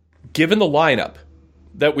 given the lineup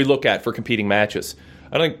that we look at for competing matches.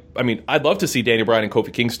 I'd love to see Daniel Bryan and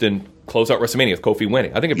Kofi Kingston close out WrestleMania with Kofi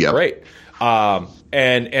winning. I think it'd be great. And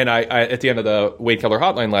I at the end of the Wade Keller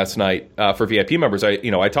Hotline last night for VIP members,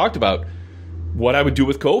 I talked about what I would do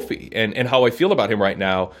with Kofi and how I feel about him right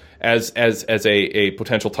now as a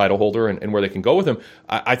potential title holder and where they can go with him.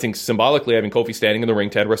 I think symbolically having Kofi standing in the ring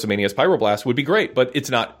to end WrestleMania's Pyroblast would be great, but it's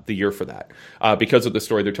not the year for that because of the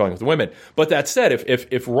story they're telling with the women. But that said,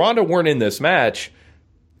 if Ronda weren't in this match,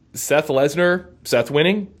 Seth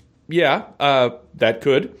winning, yeah, that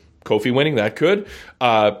could. Kofi winning, that could.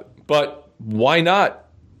 But why not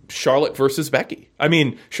Charlotte versus Becky? I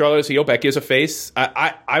mean, Charlotte is a heel, Becky is a face.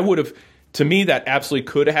 I would have... To me, that absolutely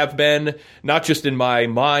could have been, not just in my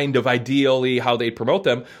mind of ideally how they promote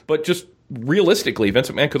them, but just realistically, Vince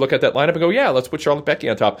McMahon could look at that lineup and go, yeah, let's put Charlotte Becky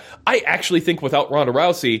on top. I actually think without Ronda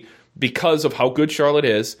Rousey, because of how good Charlotte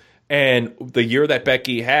is and the year that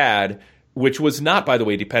Becky had, which was not, by the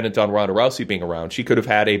way, dependent on Ronda Rousey being around, she could have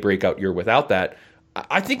had a breakout year without that.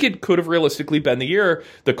 I think it could have realistically been the year,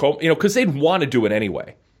 because they'd want to do it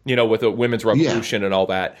anyway, with the women's revolution and all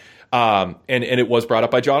that. And it was brought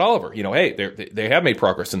up by John Oliver. Hey, they have made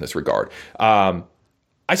progress in this regard. I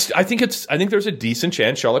think there's a decent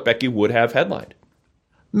chance Charlotte Becky would have headlined.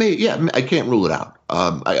 I can't rule it out.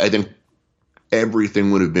 I think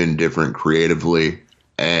everything would have been different creatively,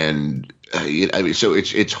 and so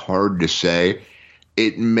it's hard to say.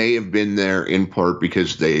 It may have been there in part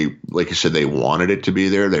because they, like I said, they wanted it to be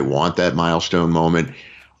there. They want that milestone moment.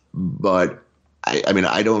 But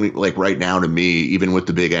I don't like right now. To me, even with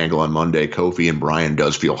the big angle on Monday, Kofi and Bryan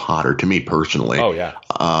does feel hotter to me personally. Oh yeah.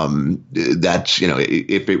 That's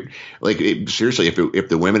if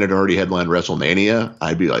the women had already headlined WrestleMania,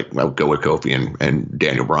 I'd be like, I'll go with Kofi and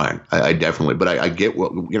Daniel Bryan. I definitely, but I get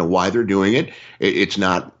why they're doing it. It's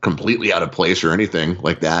not completely out of place or anything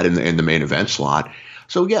like that in the main event slot.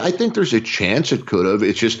 So yeah, I think there's a chance it could have.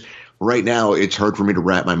 It's just right now it's hard for me to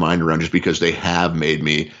wrap my mind around just because they have made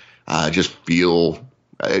me just feel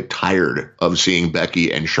tired of seeing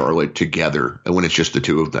Becky and Charlotte together when it's just the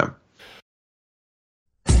two of them.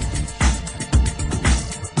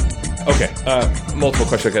 Okay, multiple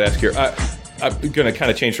questions I could ask here. I'm going to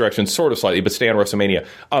kind of change directions sort of slightly, but stay on WrestleMania.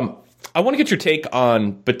 I want to get your take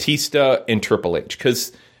on Batista and Triple H,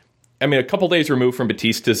 because, a couple days removed from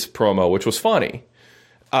Batista's promo, which was funny,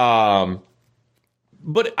 but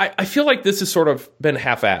I feel like this has sort of been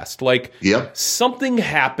half-assed. Like, something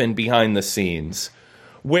happened behind the scenes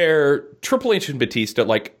where Triple H and Batista,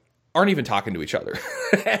 aren't even talking to each other.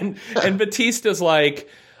 and Batista's like,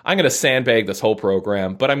 I'm going to sandbag this whole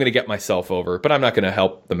program, but I'm going to get myself over, but I'm not going to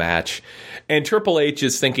help the match. And Triple H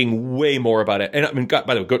is thinking way more about it. And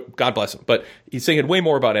by the way, God bless him, but he's thinking way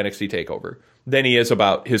more about NXT TakeOver than he is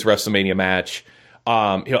about his WrestleMania match.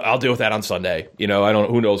 I'll deal with that on Sunday.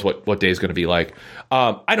 Who knows what day is going to be like.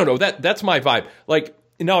 I don't know. That's my vibe.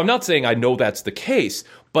 I'm not saying I know that's the case,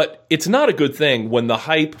 but it's not a good thing when the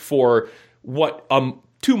hype for what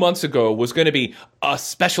 2 months ago was going to be a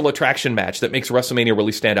special attraction match that makes WrestleMania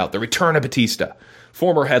really stand out. The return of Batista,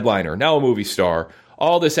 former headliner, now a movie star,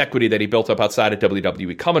 all this equity that he built up outside of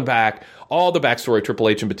WWE coming back, all the backstory, Triple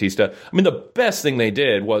H and Batista. The best thing they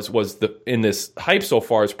did was in this hype so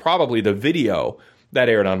far is probably the video that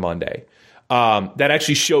aired on Monday. That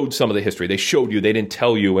actually showed some of the history. They showed you, they didn't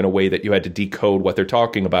tell you in a way that you had to decode what they're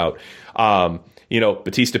talking about.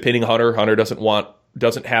 Batista pinning Hunter. Hunter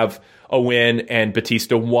doesn't have a win, and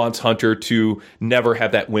Batista wants Hunter to never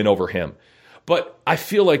have that win over him. But I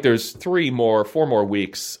feel like there's 4 more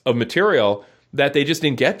weeks of material that they just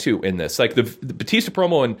didn't get to in this. Like the Batista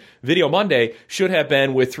promo and video Monday should have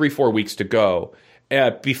been with 3-4 weeks to go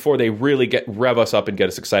before they really rev us up and get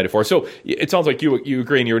us excited for it. So it sounds like you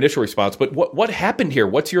agree in your initial response, but what happened here?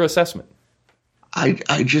 What's your assessment? I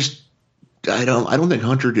don't think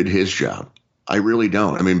Hunter did his job. I really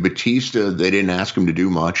don't. Batista, they didn't ask him to do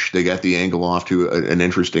much. They got the angle off to an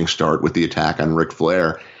interesting start with the attack on Ric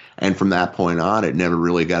Flair. And from that point on, it never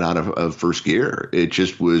really got out of first gear. It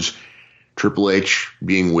just was Triple H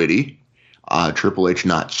being witty, Triple H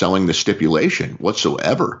not selling the stipulation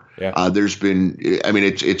whatsoever. Yeah. There's been,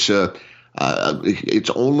 it's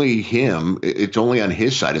only him. It's only on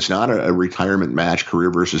his side. It's not a retirement match,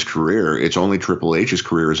 career versus career. It's only Triple H's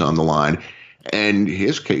career is on the line. And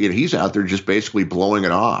he's out there just basically blowing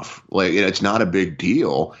it off. It's not a big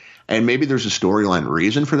deal. And maybe there's a storyline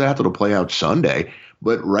reason for that that'll play out Sunday.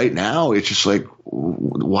 But right now, it's just like,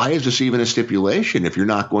 why is this even a stipulation if you're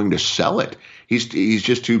not going to sell it? He's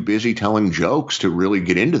just too busy telling jokes to really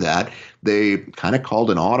get into that. They kind of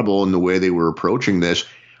called an audible in the way they were approaching this.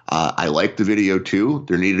 I like the video, too.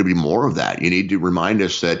 There needed to be more of that. You need to remind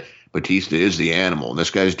us that Batista is the animal, and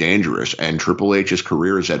this guy's dangerous, and Triple H's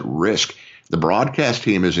career is at risk. The broadcast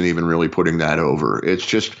team isn't even really putting that over. It's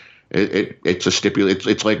just it's a stipulation.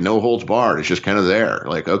 It's like no holds barred. It's just kind of there.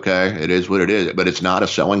 Like, okay, it is what it is, but it's not a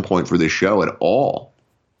selling point for this show at all.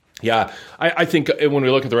 Yeah, I think when we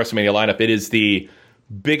look at the WrestleMania lineup, it is the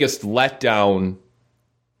biggest letdown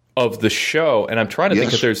of the show, and I'm trying to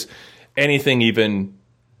think if there's anything even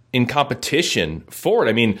in competition for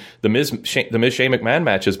it. The Miz Shane McMahon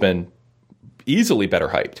match has been easily better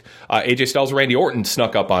hyped. AJ Styles, Randy Orton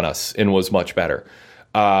snuck up on us and was much better.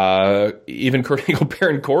 Even Kurt Angle,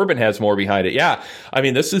 Baron Corbin has more behind it. Yeah,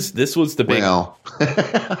 this was the big. Well,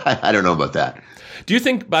 I don't know about that. Do you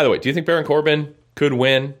think Baron Corbin could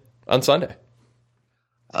win on Sunday?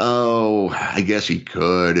 Oh, I guess he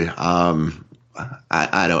could.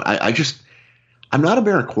 I'm not a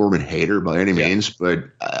Baron Corbin hater by any means, but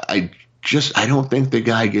I don't think the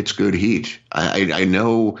guy gets good heat. I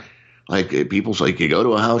know. People's like, you go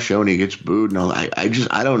to a house show and he gets booed. No, I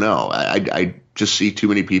don't know. I just see too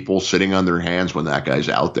many people sitting on their hands when that guy's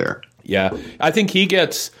out there. Yeah, I think he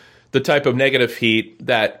gets the type of negative heat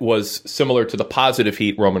that was similar to the positive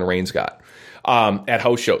heat Roman Reigns got at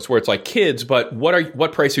house shows, where it's like, kids, but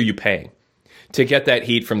what price are you paying to get that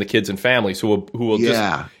heat from the kids and families who will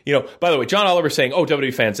just, by the way, John Oliver's saying, oh,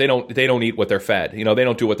 WWE fans, they don't eat what they're fed. They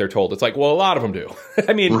don't do what they're told. It's like, well, a lot of them do.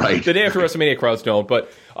 I mean, right. The day after WrestleMania crowds don't, but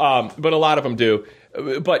a lot of them do.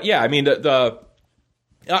 But yeah, I mean,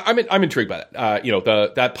 I'm intrigued by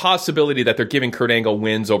that. That possibility that they're giving Kurt Angle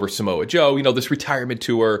wins over Samoa Joe, this retirement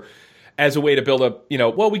tour as a way to build up,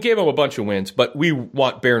 we gave him a bunch of wins, but we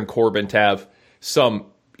want Baron Corbin to have some,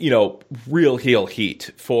 real heel heat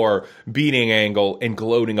for beating Angle and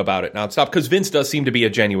gloating about it nonstop. Because Vince does seem to be a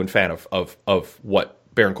genuine fan of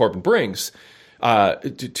what Baron Corbin brings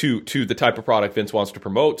to the type of product Vince wants to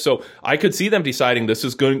promote. So I could see them deciding this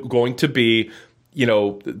is going to be,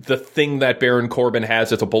 the thing that Baron Corbin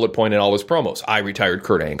has as a bullet point in all his promos. I retired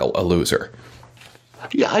Kurt Angle, a loser.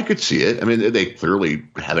 Yeah, I could see it. I mean, they clearly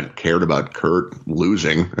haven't cared about Kurt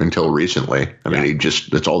losing until recently. I mean,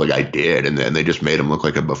 that's all the guy did. And then they just made him look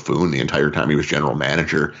like a buffoon the entire time he was general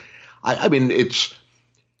manager. I mean,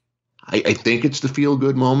 I think it's the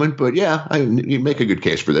feel-good moment, but yeah, you make a good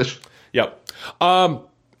case for this. Yep.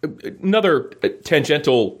 Another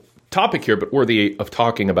tangential topic here, but worthy of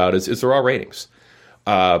talking about is the Raw ratings.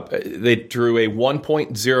 They drew a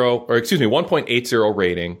 1.80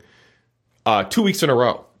 rating 2 weeks in a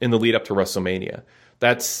row in the lead up to WrestleMania.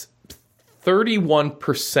 That's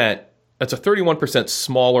 31%. That's a 31%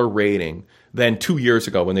 smaller rating than 2 years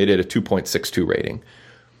ago when they did a 2.62 rating.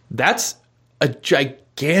 That's a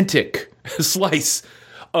gigantic slice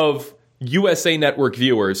of USA Network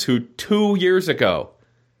viewers who 2 years ago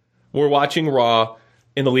were watching Raw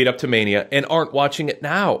in the lead up to Mania and aren't watching it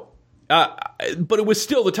now. But it was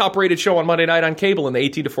still the top-rated show on Monday night on cable in the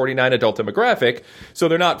 18 to 49 adult demographic, so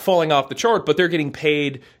they're not falling off the chart, but they're getting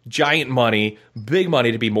paid giant money, big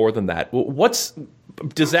money to be more than that.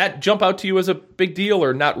 Does that jump out to you as a big deal,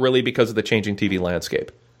 or not really because of the changing TV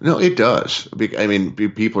landscape? No, it does. I mean,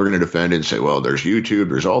 people are going to defend it and say, well, there's YouTube,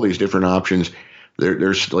 there's all these different options.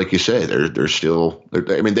 There's, like you say, there's still,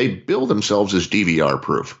 I mean, they bill themselves as DVR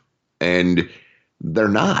proof, and they're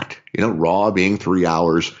not. Raw being 3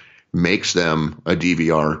 hours makes them a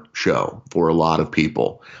DVR show for a lot of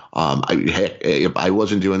people. If I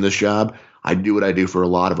wasn't doing this job, I'd do what I do for a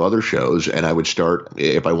lot of other shows, and I would start,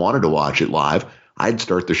 if I wanted to watch it live, I'd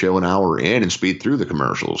start the show an hour in and speed through the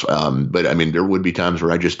commercials. But I mean, there would be times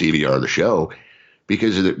where I just DVR the show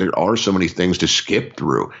because there are so many things to skip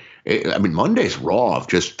through. I mean, Monday's Raw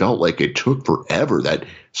just felt like it took forever. That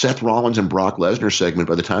Seth Rollins and Brock Lesnar segment,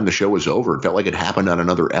 by the time the show was over, it felt like it happened on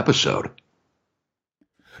another episode.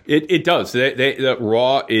 It does. The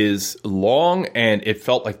Raw is long, and it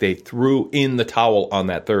felt like they threw in the towel on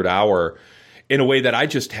that third hour in a way that I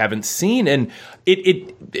just haven't seen. And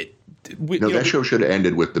that show should have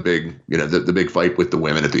ended with the big, the big fight with the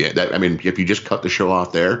women at the end. I mean, if you just cut the show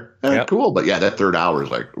off there, cool. But yeah, that third hour is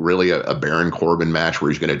like really a Baron Corbin match where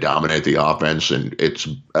he's going to dominate the offense, and it's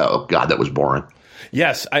that was boring.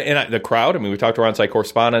 Yes, the crowd. I mean, we talked to our on-site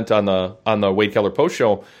correspondent on the Wade Keller post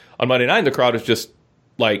show on Monday night. And the crowd is just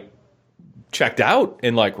like checked out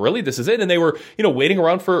and like, really, this is it. And they were, waiting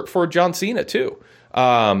around for John Cena too,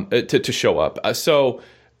 to show up. That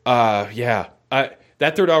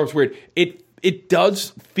third hour is weird. It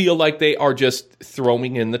does feel like they are just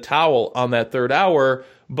throwing in the towel on that third hour,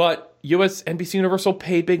 but NBC Universal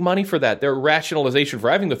paid big money for that. Their rationalization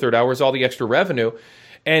for having the third hour is all the extra revenue.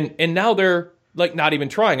 And now they're like not even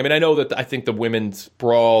trying. I mean, I know that I think the women's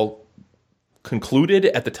brawl concluded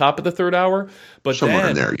at the top of the third hour, but somewhere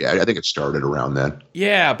in there, I think it started around then.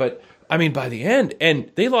 Yeah, but I mean, by the end,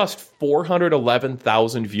 and they lost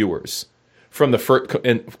 411,000 viewers from the first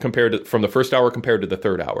from the first hour compared to the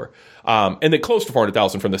third hour, and they close to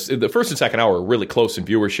 400,000 from the first and second hour are really close in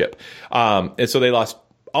viewership, and so they lost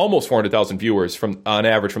almost 400,000 viewers on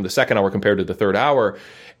average from the second hour compared to the third hour,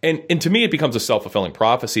 and to me, it becomes a self-fulfilling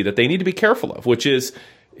prophecy that they need to be careful of, which is,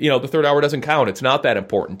 the third hour doesn't count. It's not that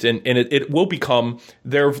important. And it will become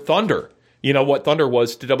their Thunder. What Thunder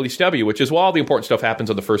was to WCW, which is, well, all the important stuff happens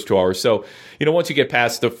in the first 2 hours. So, once you get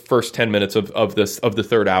past the first 10 minutes of the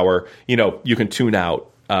third hour, you can tune out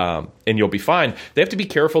and you'll be fine. They have to be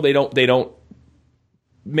careful. They don't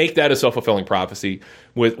make that a self-fulfilling prophecy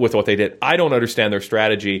with what they did. I don't understand their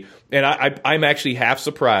strategy. And I'm actually half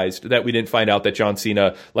surprised that we didn't find out that John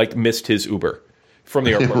Cena missed his Uber from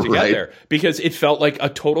the airport to get there, because it felt like a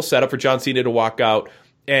total setup for John Cena to walk out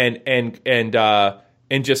and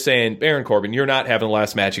just saying, Baron Corbin, you're not having the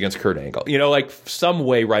last match against Kurt Angle. Some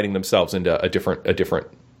way writing themselves into a different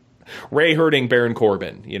Ray hurting Baron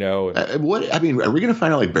Corbin, you know. What I mean, are we going to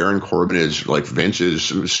find out like Baron Corbin is like Vince's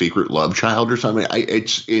secret love child or something?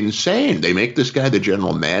 It's insane. They make this guy the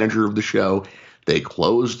general manager of the show. They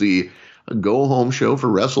close the go home show for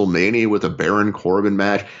WrestleMania with a Baron Corbin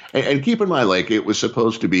match. And keep in mind, like, it was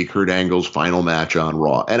supposed to be Kurt Angle's final match on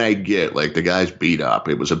Raw. And I get, like, the guy's beat up.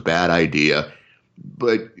 It was a bad idea.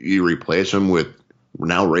 But you replace him with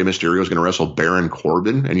now Rey Mysterio is going to wrestle Baron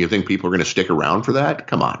Corbin, and you think people are going to stick around for that?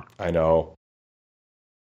 Come on. I know.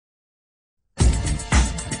 The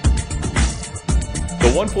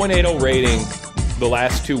 1.80 rating the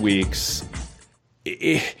last 2 weeks,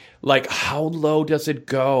 like, how low does it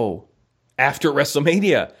go after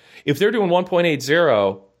WrestleMania? If they're doing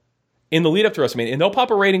 1.80 in the lead up to WrestleMania, and they'll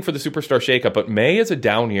pop a rating for the Superstar Shakeup, but May is a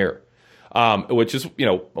down year. Which is, you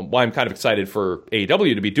know, why I'm kind of excited for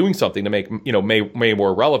AEW to be doing something to make, you know, May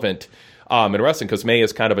more relevant in wrestling, because May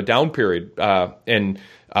is kind of a down period.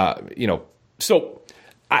 You know, so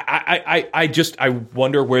I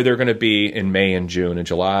wonder where they're going to be in May and June and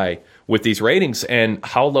July with these ratings, and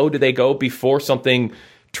how low do they go before something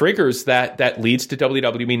triggers that leads to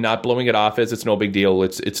WWE not blowing it off as it's no big deal.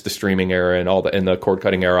 It's the streaming era and the cord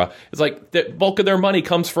cutting era. It's like the bulk of their money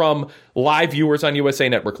comes from live viewers on USA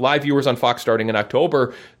Network, live viewers on Fox starting in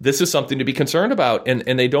October. This is something to be concerned about,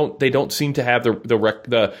 and they don't seem to have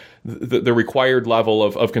the required level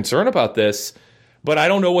of concern about this. But I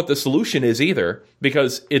don't know what the solution is either,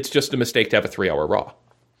 because it's just a mistake to have a 3-hour Raw.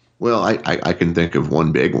 Well, I can think of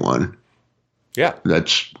one big one. Yeah,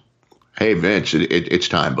 that's. Hey, Vince, it's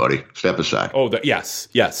time, buddy. Step aside. Oh, yes.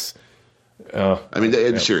 I mean,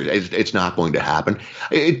 it's serious. It's not going to happen.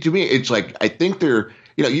 To me, it's like, I think they're,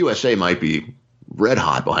 you know, USA might be red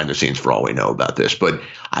hot behind the scenes for all we know about this, but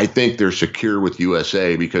I think they're secure with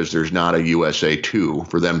USA because there's not a USA 2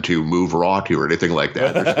 for them to move Raw to or anything like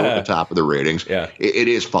that. They're still at the top of the ratings. Yeah. It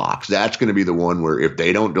is Fox. That's going to be the one where if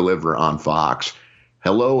they don't deliver on Fox,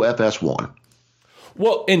 hello, FS1.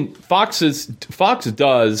 Well, and Fox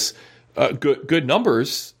does good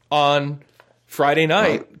numbers on Friday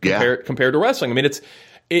night compared to wrestling. I mean, it's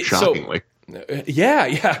shockingly. So,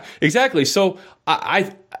 yeah, exactly. So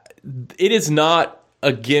it is not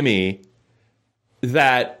a gimme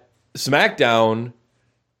that SmackDown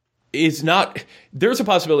is not. There's a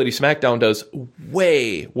possibility SmackDown does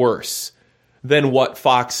way worse than what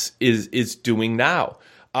Fox is doing now.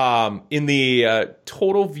 In the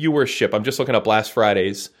total viewership, I'm just looking up last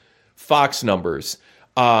Friday's Fox numbers.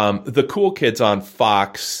 The Cool Kids on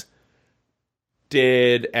Fox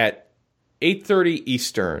did at 8:30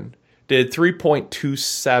 Eastern did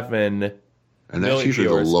 3.27, and that's usually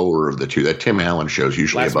viewers. The lower of the two. That Tim Allen show is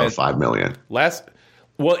usually above 5 million.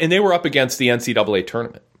 And they were up against the NCAA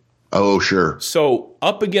tournament. Oh, sure. So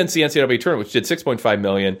up against the NCAA tournament, which did 6.5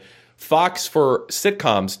 million, Fox for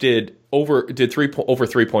sitcoms did over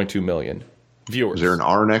 3.2 million viewers. Is there an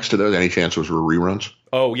R next to those? Any chance those were reruns?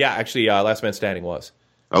 Oh yeah, actually, Last Man Standing was.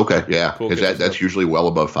 Okay, yeah, because that's usually well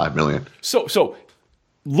above 5 million. So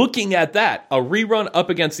looking at that, a rerun up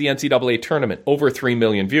against the NCAA tournament, over 3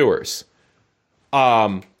 million viewers.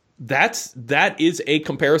 That is a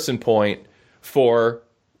comparison point for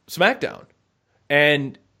SmackDown,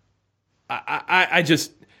 and I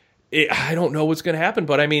don't know what's going to happen.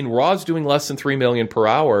 But I mean, Raw's doing less than 3 million per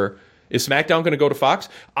hour. Is SmackDown going to go to Fox?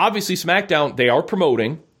 Obviously, SmackDown, they are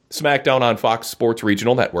promoting SmackDown on Fox Sports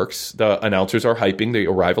Regional Networks. The announcers are hyping the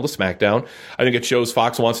arrival of SmackDown. I think it shows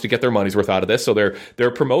Fox wants to get their money's worth out of this, so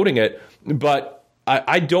they're promoting it. But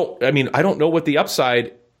I don't know what the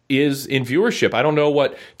upside is in viewership. I don't know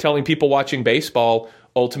what telling people watching baseball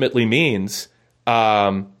ultimately means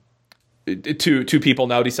to people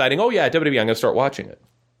now deciding, oh yeah, WWE, I'm going to start watching it.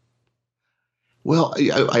 Well,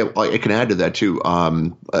 I can add to that, too.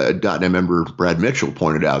 .NET member Brad Mitchell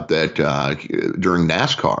pointed out that during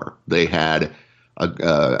NASCAR, they had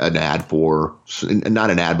an ad for – not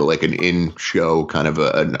an ad, but like an in-show kind of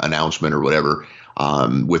an announcement or whatever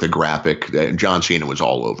with a graphic. John Cena was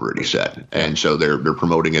all over it, he said. And so they're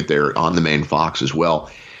promoting it there on the main Fox as well.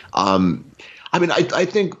 I mean, I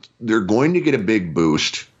think they're going to get a big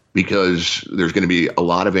boost because there's going to be a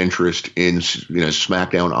lot of interest in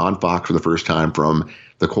SmackDown on Fox for the first time from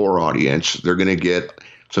the core audience. They're going to get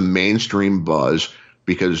some mainstream buzz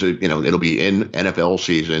because it'll be in NFL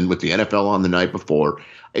season with the NFL on the night before.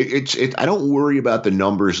 I don't worry about the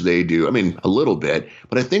numbers they do. I mean, a little bit,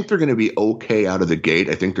 but I think they're going to be okay out of the gate.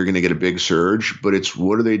 I think they're going to get a big surge, but it's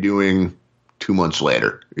what are they doing 2 months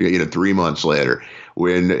later, 3 months later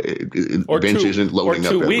when Vince isn't loading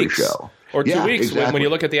up every show. Or 2 weeks exactly. when you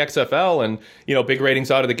look at the XFL and, big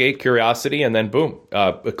ratings out of the gate, curiosity, and then boom,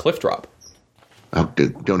 a cliff drop.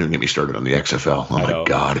 Don't even get me started on the XFL. Oh, my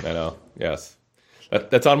God. I know. Yes.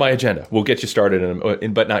 That's on my agenda. We'll get you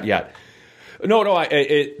started, but not yet. No.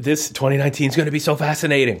 This 2019 is going to be so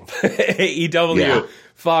fascinating. AEW,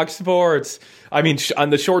 Fox Sports. I mean,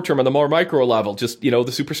 on the short term, on the more micro level, just, the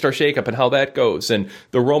Superstar shakeup and how that goes, and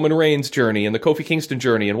the Roman Reigns journey and the Kofi Kingston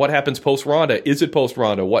journey, and what happens post Ronda. Is it post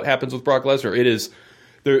Ronda? What happens with Brock Lesnar? It is.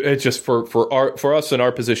 It's just for us in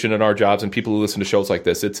our position and our jobs and people who listen to shows like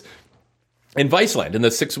this. It's in Viceland in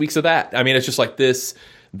the 6 weeks of that. I mean, it's just like this.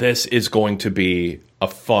 This is going to be a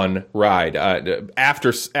fun ride.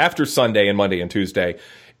 After Sunday and Monday and Tuesday,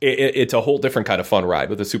 it's a whole different kind of fun ride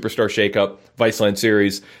with the Superstar Shakeup, Viceland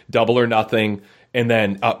Series, Double or Nothing, and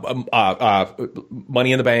then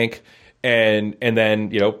Money in the Bank, and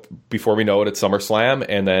then before we know it, it's SummerSlam,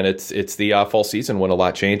 and then it's the fall season when a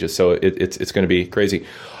lot changes. So it's going to be crazy.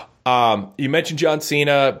 You mentioned John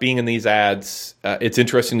Cena being in these ads. It's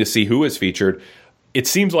interesting to see who is featured. It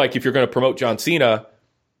seems like if you're going to promote John Cena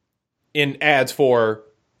in ads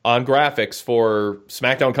on graphics for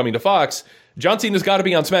SmackDown coming to Fox, John Cena's got to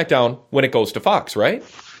be on SmackDown when it goes to Fox, right?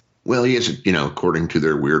 Well, he is, according to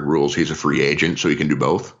their weird rules, he's a free agent, so he can do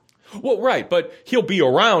both. Well, right, but he'll be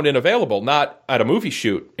around and available, not at a movie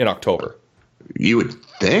shoot in October. You would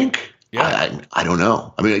think? Yeah. I don't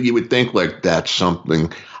know. I mean, you would think like that's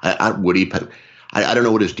something. Would he? I don't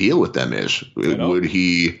know what his deal with them is. Would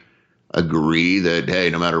he agree that, hey,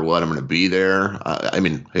 no matter what, I'm going to be there? I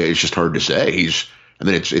mean, it's just hard to say. It's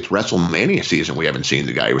WrestleMania season. We haven't seen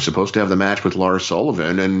the guy. He was supposed to have the match with Lars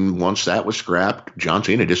Sullivan, and once that was scrapped, John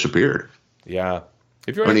Cena disappeared. Yeah.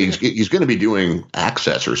 He's going to be doing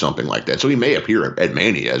Access or something like that, so he may appear at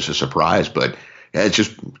Mania as a surprise, but it's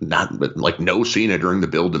just not like no Cena during the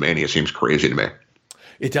build to Mania seems crazy to me.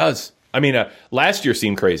 It does. I mean, last year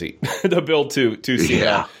seemed crazy, the build to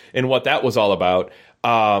Cena and what that was all about.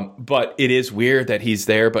 But it is weird that he's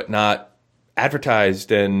there but not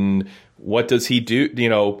advertised. And what does he do?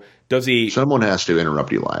 Does he? Someone has to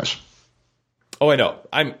interrupt Elias. Oh, I know.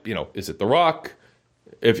 Is it The Rock?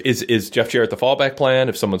 Is Jeff Jarrett the fallback plan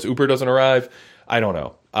if someone's Uber doesn't arrive? I don't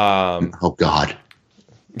know. Oh God.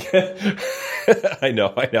 I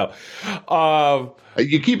know.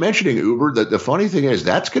 You keep mentioning Uber. The funny thing is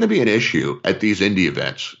that's going to be an issue at these indie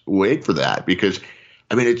events. Wait for that, because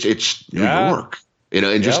I mean it's New York,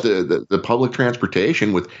 and just the public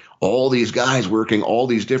transportation with all these guys working all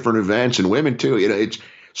these different events and women too. It's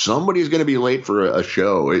somebody's going to be late for a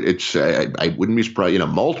show. I wouldn't be surprised.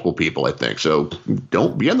 Multiple people, I think. So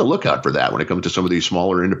don't be on the lookout for that when it comes to some of these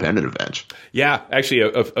smaller independent events. Yeah, actually,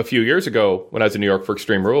 a few years ago when I was in New York for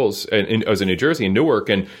Extreme Rules, and I was in New Jersey in Newark,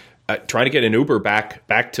 and trying to get an Uber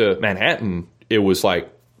back to Manhattan, it was like,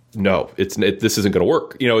 no, this isn't going to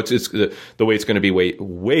work. It's the way it's going to be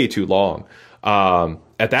way too long.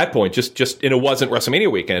 At that point, and it wasn't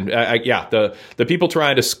WrestleMania weekend. The people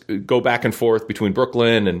trying to go back and forth between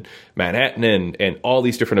Brooklyn and Manhattan and all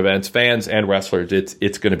these different events, fans and wrestlers,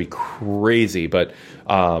 it's going to be crazy. But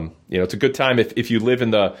it's a good time if you live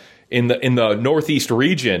in the Northeast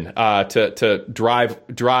region to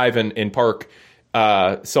drive and park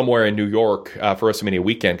somewhere in New York for WrestleMania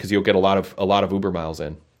weekend, because you'll get a lot of Uber miles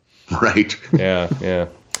in. Right. Yeah.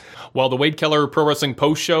 Well, the Wade Keller Pro Wrestling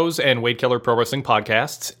post shows and Wade Keller Pro Wrestling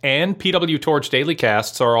podcasts and PW Torch Daily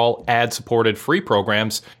Casts are all ad-supported free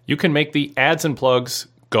programs. You can make the ads and plugs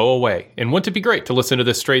go away. And wouldn't it be great to listen to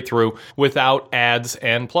this straight through without ads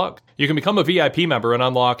and plugs? You can become a VIP member and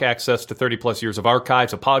unlock access to 30-plus years of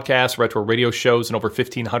archives of podcasts, retro radio shows, and over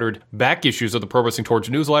 1,500 back issues of the Pro Wrestling Torch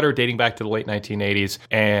newsletter dating back to the late 1980s,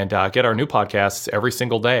 and get our new podcasts every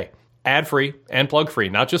single day. Ad-free and plug-free,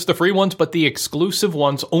 not just the free ones, but the exclusive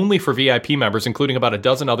ones only for VIP members, including about a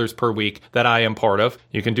dozen others per week that I am part of.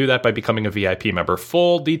 You can do that by becoming a VIP member.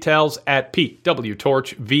 Full details at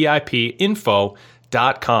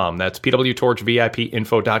pwtorchvipinfo.com. That's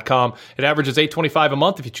pwtorchvipinfo.com. It averages $8.25 a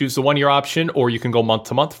month if you choose the one-year option, or you can go month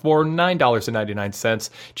to month for $9.99.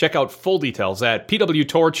 Check out full details at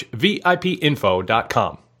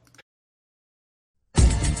pwtorchvipinfo.com.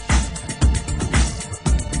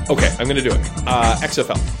 Okay, I'm going to do it.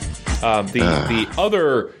 XFL. The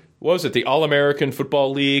other, what was it? The All-American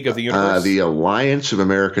Football League of the Universe? The Alliance of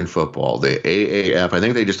American Football, the AAF. I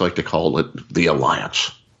think they just like to call it the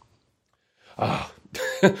Alliance.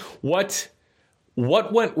 What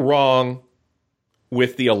went wrong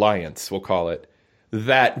with the Alliance, we'll call it,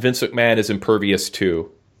 that Vince McMahon is impervious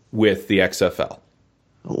to with the XFL?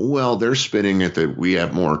 Well, they're spinning it that we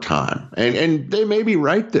have more time. And they may be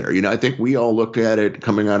right there. I think we all looked at it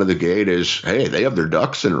coming out of the gate as, hey, they have their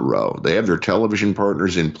ducks in a row. They have their television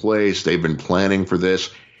partners in place. They've been planning for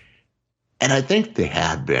this. And I think they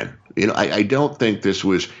had been. I don't think this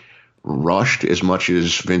was rushed as much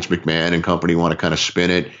as Vince McMahon and company want to kind of spin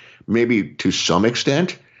it, maybe to some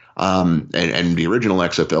extent. And the original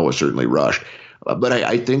XFL was certainly rushed. But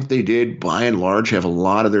I think they did, by and large, have a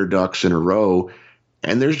lot of their ducks in a row.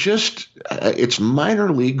 And there's just it's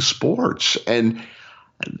minor league sports. And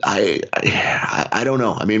I don't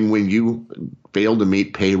know. I mean, when you fail to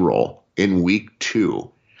meet payroll in week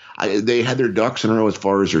 2, they had their ducks in a row as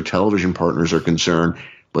far as their television partners are concerned,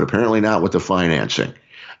 but apparently not with the financing.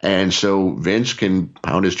 And so Vince can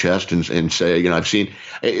pound his chest and say, I've seen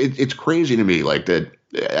it's crazy to me like that.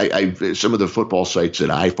 Some of the football sites that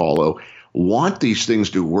I follow want these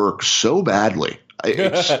things to work so badly.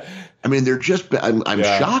 They're just I'm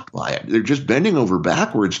shocked by it. They're just bending over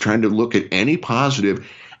backwards trying to look at any positive.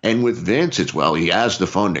 And with Vince, it's, he has the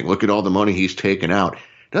funding. Look at all the money he's taken out.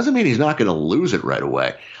 Doesn't mean he's not going to lose it right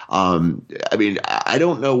away. I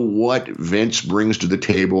don't know what Vince brings to the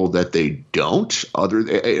table that they don't.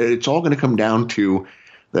 It's all going to come down to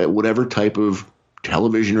that whatever type of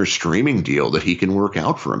television or streaming deal that he can work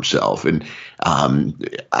out for himself. And like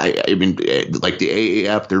the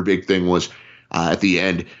AAF, their big thing was at the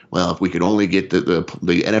end, if we could only get the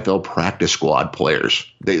NFL practice squad players.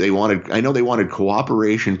 They wanted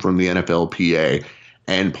cooperation from the NFLPA.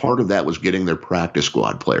 And part of that was getting their practice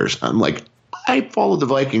squad players. I'm like, I followed the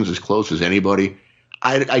Vikings as close as anybody.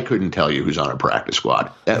 I couldn't tell you who's on a practice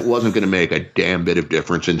squad. That wasn't going to make a damn bit of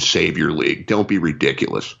difference and save your league. Don't be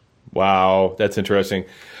ridiculous. Wow, that's interesting.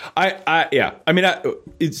 So when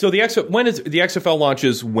is the XFL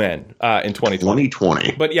launches when in 2020?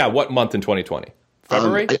 2020. But what month in 2020?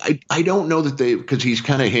 February? I don't know that because he's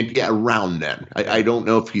kind of hinted around then. I don't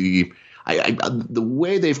know if he. The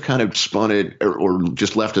way they've kind of spun it or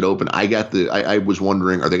just left it open, I was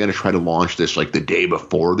wondering, are they going to try to launch this like the day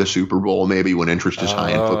before the Super Bowl, maybe when interest is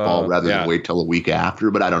high in football, rather than wait till a week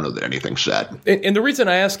after? But I don't know that anything's set. And the reason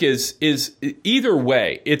I ask is either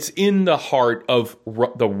way, it's in the heart of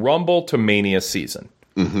the Rumble to Mania season.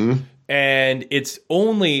 Mm-hmm. And it's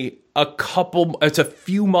only it's a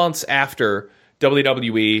few months after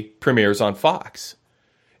WWE premieres on Fox.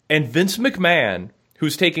 And Vince McMahon,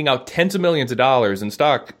 who's taking out tens of millions of dollars in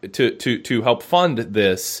stock to help fund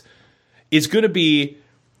this, he's going to be.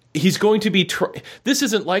 This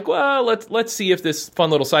isn't like, let's see if this fun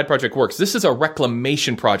little side project works. This is a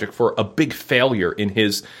reclamation project for a big failure in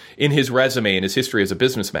his resume and his history as a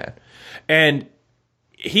businessman. And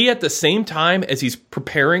he, at the same time as he's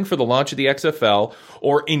preparing for the launch of the XFL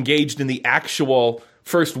or engaged in the actual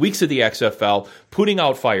first weeks of the XFL, putting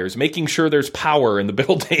out fires, making sure there's power in the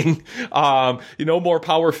building, no more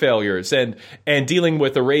power failures, and dealing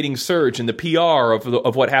with the ratings surge and the PR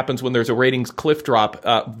of what happens when there's a ratings cliff drop,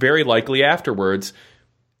 very likely afterwards.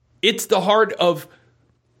 It's the heart of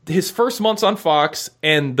his first months on Fox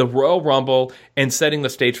and the Royal Rumble and setting the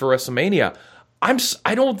stage for WrestleMania.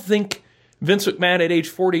 I don't think Vince McMahon at age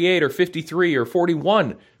 48 or 53 or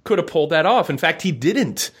 41 could have pulled that off. In fact, he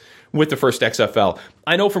didn't with the first XFL.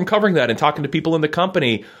 I know from covering that and talking to people in the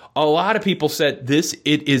company, a lot of people said it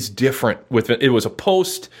is different. It was a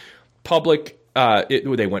post-public,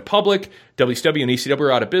 they went public, WCW and ECW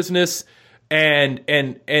are out of business, and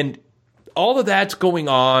all of that's going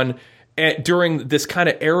on during this kind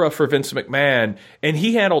of era for Vince McMahon, and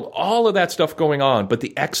he handled all of that stuff going on, but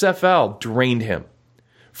the XFL drained him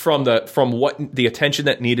from what the attention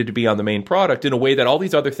that needed to be on the main product in a way that all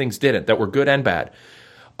these other things didn't, that were good and bad.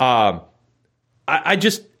 I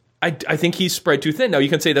think he's spread too thin. Now, you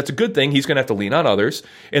can say that's a good thing. He's going to have to lean on others,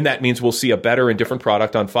 and that means we'll see a better and different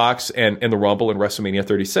product on Fox and the Rumble and WrestleMania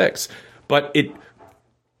 36. But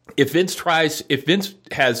if Vince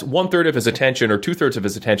has 1/3 of his attention or 2/3 of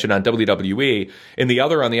his attention on WWE and the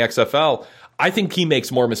other on the XFL, I think he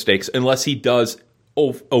makes more mistakes unless he does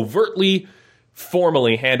overtly,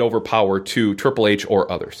 formally hand over power to Triple H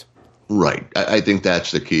or others. Right. I think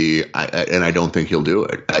that's the key, and I don't think he'll do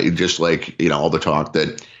it. Just like, all the talk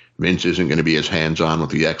that Vince isn't going to be as hands-on with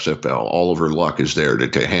the XFL. Oliver Luck is there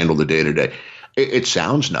to handle the day-to-day. It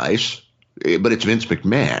sounds nice, but it's Vince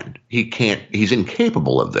McMahon. He's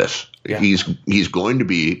incapable of this. Yeah. He's going to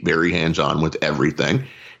be very hands-on with everything.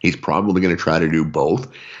 He's probably going to try to do both.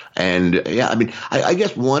 And, I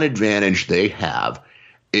guess one advantage they have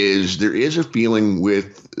is there is a feeling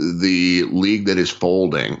with the league that is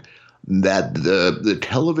folding that the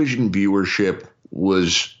television viewership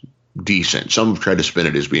was decent. Some have tried to spin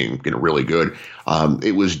it as being really good.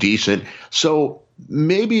 It was decent. So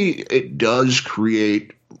maybe it does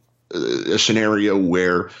create a scenario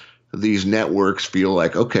where these networks feel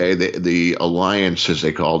like, okay, the alliance, as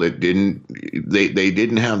they called it, they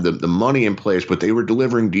didn't have the money in place, but they were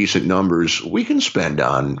delivering decent numbers. We can spend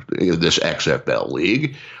on this XFL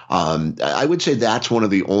league. I would say that's one of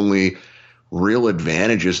the only real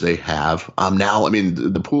advantages they have. Now, I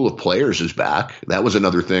mean, the pool of players is back. That was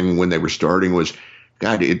another thing when they were starting was,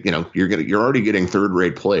 God, you're already getting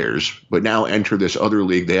third-rate players, but now enter this other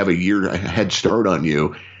league. They have a year head start on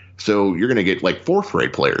you. So you're going to get like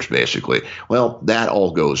fourth-rate players, basically. Well, that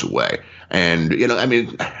all goes away. And, I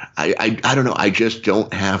mean, I don't know. I just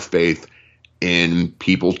don't have faith in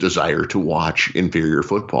people's desire to watch inferior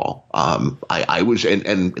football. I was,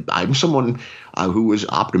 and I'm someone who was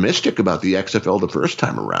optimistic about the XFL the first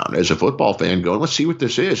time around as a football fan going, let's see what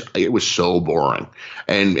this is. It was so boring.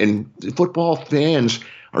 And football fans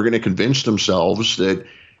are going to convince themselves that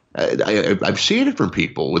I've seen it from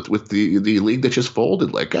people with the league that just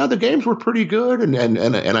folded. Like, the games were pretty good,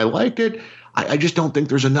 and I liked it. I just don't think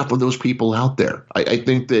there's enough of those people out there. I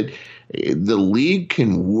think that the league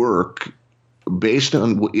can work based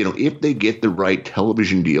on, if they get the right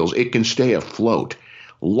television deals, it can stay afloat.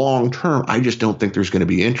 Long term, I just don't think there's going to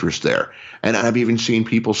be interest there. And I've even seen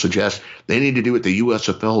people suggest they need to do what the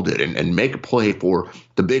USFL did and make a play for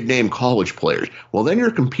the big name college players. Well, then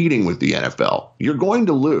you're competing with the NFL. You're going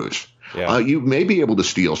to lose. Yeah. You may be able to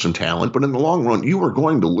steal some talent, but in the long run, you are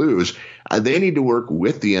going to lose. They need to work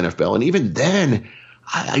with the NFL. And even then,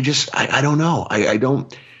 I don't know. I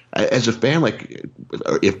don't. As a fan, like,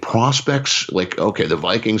 if prospects, like, okay, the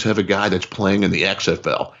Vikings have a guy that's playing in the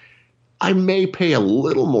XFL, I may pay a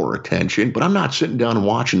little more attention, but I'm not sitting down and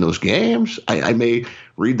watching those games. I may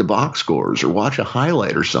read the box scores or watch a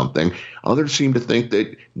highlight or something. Others seem to think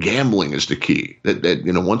that gambling is the key, that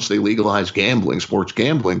once they legalize gambling, sports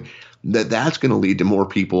gambling, that's going to lead to more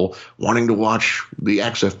people wanting to watch the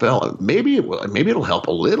XFL. Maybe it'll help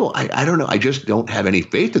a little. I don't know. I just don't have any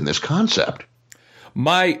faith in this concept.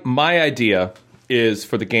 My idea is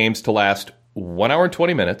for the games to last 1 hour and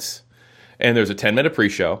 20 minutes, and there's a 10-minute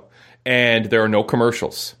pre-show, and there are no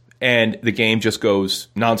commercials, and the game just goes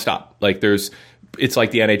nonstop. Like it's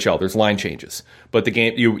like the NHL. There's line changes, but the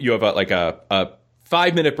game you have a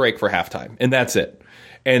 5-minute break for halftime, and that's it.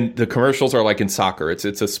 And the commercials are like in soccer. It's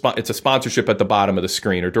a sponsorship at the bottom of the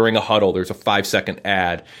screen, or during a huddle, there's a 5-second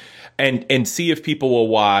ad. And see if people will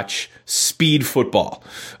watch speed football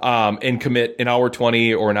and commit an hour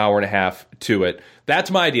 20 or an hour and a half to it. That's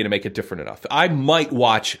my idea to make it different enough. I might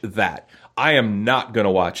watch that. I am not going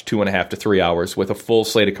to watch 2.5 to 3 hours with a full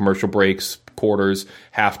slate of commercial breaks, quarters,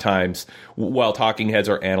 half times, while talking heads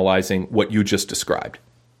are analyzing what you just described.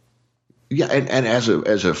 Yeah, and as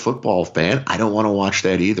a football fan, I don't want to watch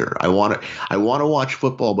that either. I want to watch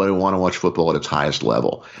football, but I want to watch football at its highest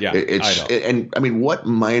level. Yeah, I mean, what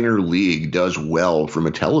minor league does well from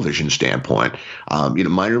a television standpoint?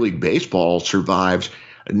 Minor league baseball survives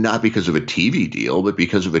not because of a TV deal, but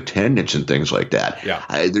because of attendance and things like that. Yeah.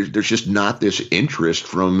 There's just not this interest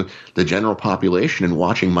from the general population in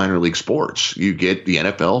watching minor league sports. You get the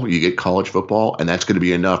NFL, you get college football, and that's going to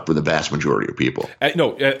be enough for the vast majority of people.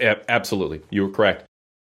 No, absolutely. You were correct.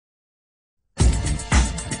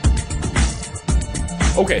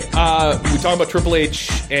 Okay, we talked about Triple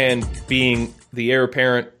H and being the heir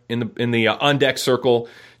apparent in the on deck circle,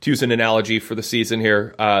 to use an analogy for the season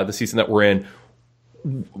here, the season that we're in.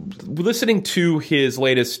 Listening to his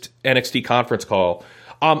latest NXT conference call,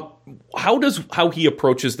 how he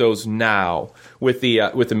approaches those now with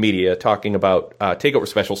the media, talking about takeover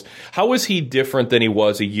specials. How is he different than he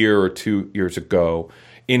was a year or 2 years ago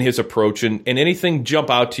in his approach, and anything jump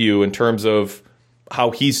out to you in terms of how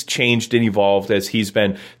he's changed and evolved as he's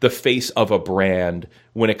been the face of a brand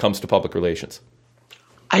when it comes to public relations?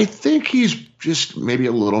 I think he's just maybe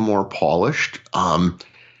a little more polished.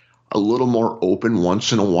 A little more open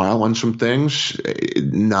once in a while on some things.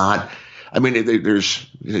 It's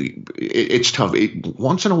tough.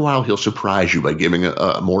 Once in a while, he'll surprise you by giving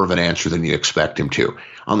a more of an answer than you expect him to.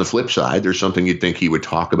 On the flip side, there's something you'd think he would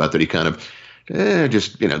talk about that he kind of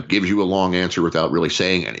just gives you a long answer without really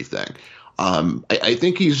saying anything. I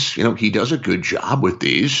think he does a good job with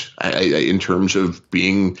these in terms of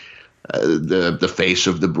being the face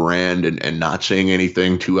of the brand and not saying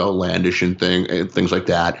anything too outlandish and things like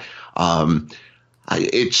that. I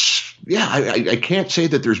can't say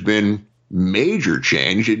that there's been major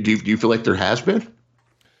change. Do you feel like there has been?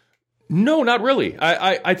 No, not really.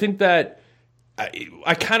 I think that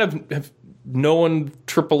I kind of have known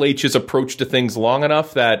Triple H's approach to things long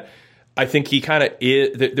enough that I think he kind of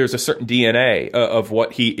is. There's a certain DNA of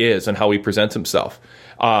what he is and how he presents himself.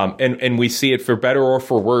 And we see it for better or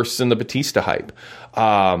for worse in the Batista hype.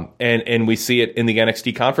 And we see it in the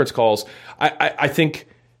NXT conference calls. I think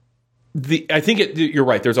you're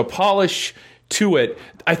right. There's a polish to it.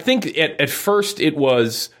 I think at first he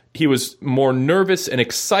was more nervous and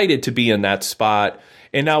excited to be in that spot.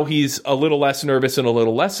 And now he's a little less nervous and a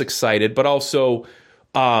little less excited, but also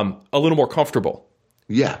a little more comfortable.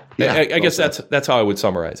 Yeah. I guess that's how I would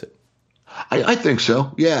summarize it. I think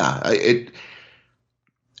so. Yeah.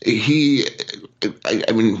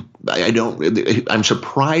 I'm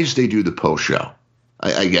surprised they do the post show.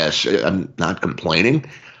 I guess I'm not complaining,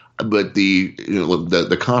 but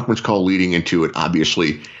the conference call leading into it,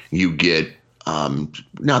 obviously you get,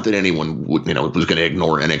 not that anyone was going to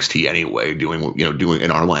ignore NXT anyway, doing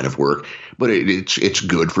in our line of work, but it's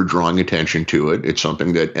good for drawing attention to it. It's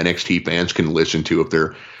something that NXT fans can listen to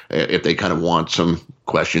if they kind of want some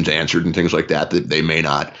questions answered and things like that they may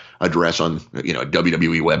not address on a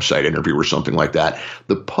WWE website interview or something like that.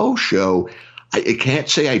 The post show, I can't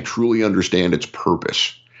say I truly understand its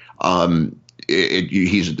purpose.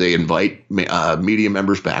 They invite media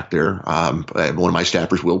members back there. One of my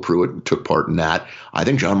staffers, Will Pruitt, took part in that. I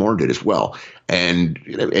think John Moore did as well.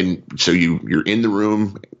 And so you're in the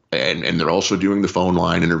room, and they're also doing the phone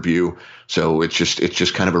line interview. So it's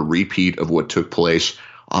just kind of a repeat of what took place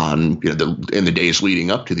on in the days leading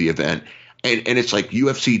up to the event. And it's like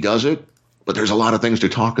UFC does it, but there's a lot of things to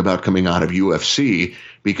talk about coming out of UFC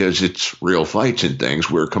because it's real fights and things.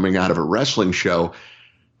 Where coming out of a wrestling show,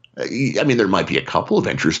 I mean, there might be a couple of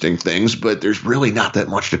interesting things, but there's really not that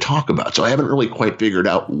much to talk about. So I haven't really quite figured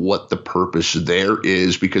out what the purpose there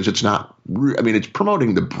is, because it's not, I mean, it's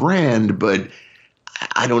promoting the brand, but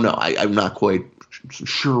I don't know. I'm not quite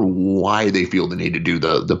sure why they feel the need to do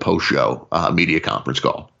the post-show media conference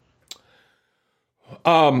call.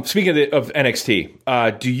 Speaking of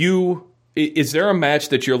NXT, is there a match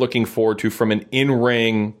that you're looking forward to from an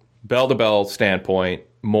in-ring, bell-to-bell standpoint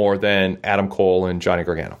more than Adam Cole and Johnny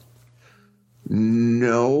Gargano?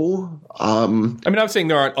 No. I mean, I'm saying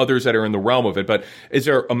there aren't others that are in the realm of it, but is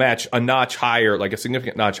there a match a notch higher, like a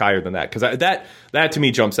significant notch higher than that? Because that to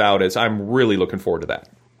me jumps out as I'm really looking forward to that.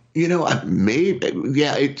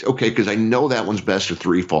 It's okay, because I know that one's best of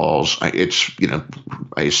three falls. I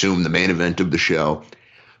assume the main event of the show.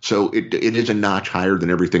 So it is a notch higher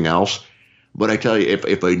than everything else. But I tell you,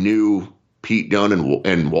 if I knew Pete Dunne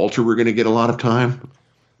and Walter were going to get a lot of time,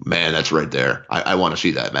 man, that's right there. I want to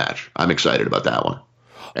see that match. I'm excited about that one.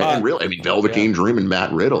 And really, I mean, Velveteen Dream and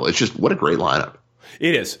Matt Riddle. It's just, what a great lineup.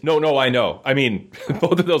 It is. No, I know. I mean,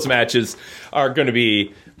 both of those matches are going to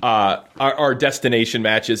be our destination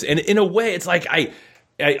matches. And in a way, it's like I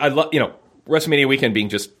love, WrestleMania weekend being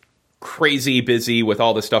just crazy busy with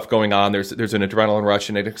all this stuff going on. There's an adrenaline rush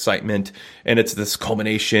and an excitement, and it's this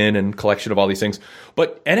culmination and collection of all these things.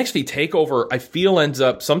 But NXT TakeOver, I feel, ends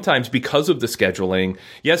up sometimes, because of the scheduling,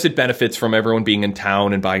 yes, it benefits from everyone being in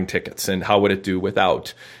town and buying tickets. And how would it do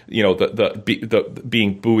without the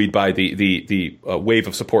being buoyed by the wave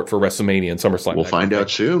of support for WrestleMania and SummerSlam? We'll find out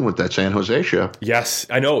soon with that San Jose show. Yes,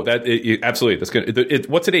 I know that absolutely. That's good.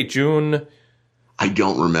 What's the date? June. I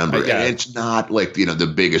don't remember. And it's not like,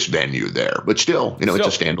 the biggest venue there, but still,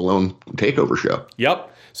 it's a standalone TakeOver show.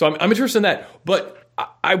 Yep. So I'm interested in that, but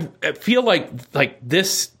I feel like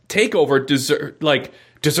this TakeOver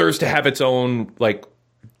deserves to have its own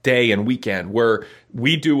day and weekend where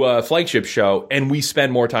we do a flagship show and we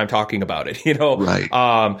spend more time talking about it, Right.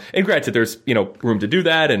 And granted, there's, room to do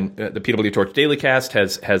that. And the PW Torch Daily Cast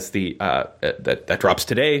has the, that drops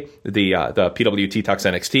today, the PWT Talks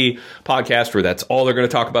NXT podcast, where that's all they're going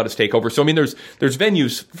to talk about is TakeOver. So, I mean, there's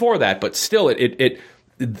venues for that, but still it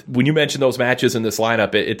when you mention those matches in this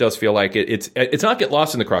lineup, it does feel like it's not get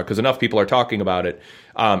lost in the crowd, because enough people are talking about it,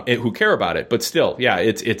 who care about it, but still,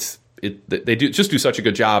 yeah, they do such a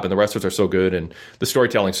good job, and the wrestlers are so good, and the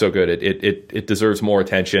storytelling's so good. It deserves more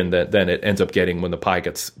attention than it ends up getting when the pie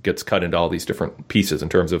gets cut into all these different pieces in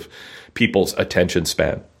terms of people's attention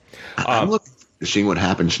span. I'm looking to seeing what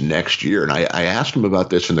happens next year, and I asked him about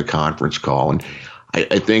this in the conference call, and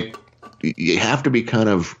I think you have to be kind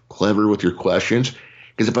of clever with your questions.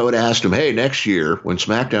 Because if I would have asked him, hey, next year when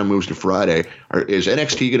SmackDown moves to Friday, is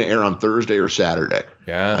NXT going to air on Thursday or Saturday?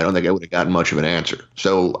 Yeah. I don't think I would have gotten much of an answer.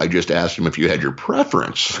 So I just asked him if you had your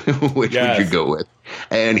preference, which would you go with?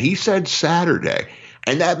 And he said Saturday.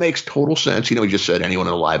 And that makes total sense. He just said anyone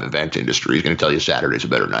in the live event industry is going to tell you Saturday's a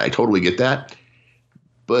better night. I totally get that.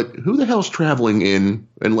 But who the hell's traveling in,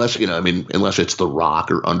 unless it's The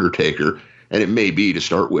Rock or Undertaker, and it may be to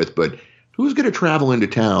start with, but who's going to travel into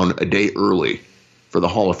town a day early for the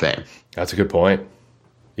Hall of Fame? That's a good point.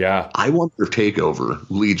 Yeah. I wonder if TakeOver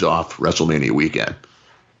leads off WrestleMania weekend.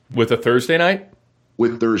 With a Thursday night?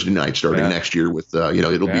 With Thursday night starting next year with,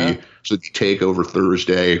 it'll be so TakeOver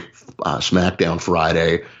Thursday, SmackDown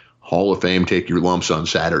Friday, Hall of Fame, take your lumps on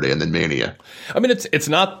Saturday, and then Mania. I mean, it's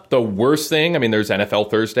not the worst thing. I mean, there's NFL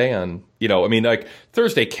Thursday on,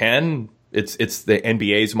 Thursday it's the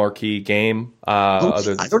NBA's marquee game. I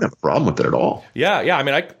don't have a problem with it at all. Yeah. I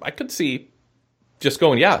mean, I could see just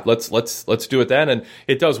going, let's do it then, and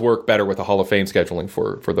it does work better with the Hall of Fame scheduling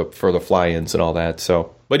for the fly-ins and all that.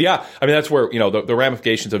 So, but yeah, I mean, that's where the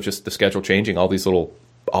ramifications of just the schedule changing, all these little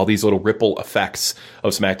ripple effects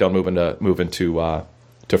of SmackDown moving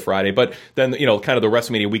to Friday. But then kind of the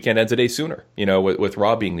WrestleMania weekend ends a day sooner. With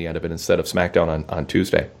Raw being the end of it instead of SmackDown on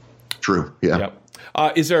Tuesday. True. Yeah. Yep.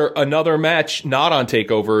 Is there another match not on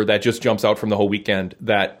TakeOver that just jumps out from the whole weekend,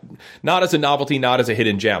 that not as a novelty, not as a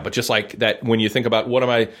hidden gem, but just like that when you think about what am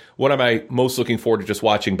I most looking forward to just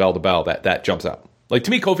watching bell to bell, that jumps out? Like,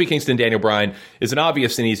 to me, Kofi Kingston, Daniel Bryan is an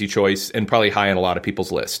obvious and easy choice and probably high on a lot of people's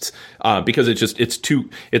lists because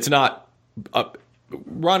it's not.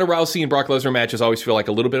 Ronda Rousey and Brock Lesnar matches always feel like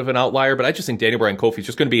a little bit of an outlier, but I just think Daniel Bryan and Kofi is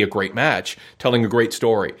just going to be a great match, telling a great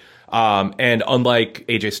story. And unlike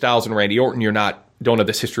AJ Styles and Randy Orton, don't have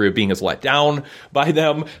this history of being as let down by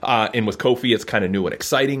them. And with Kofi, it's kind of new and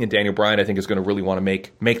exciting. And Daniel Bryan, I think, is going to really want to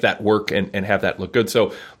make that work and have that look good.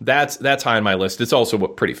 So that's high on my list. It's also a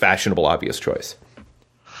pretty fashionable, obvious choice.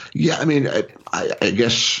 Yeah, I mean, I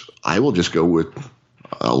guess I will just go with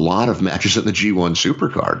a lot of matches in the G1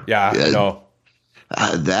 Supercard. Yeah, I know.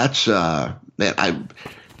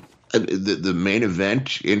 The main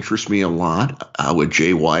event interests me a lot with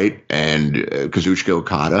Jay White and Kazuchika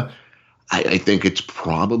Okada. I think it's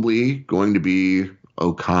probably going to be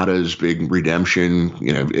Okada's big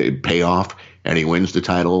redemption, payoff, and he wins the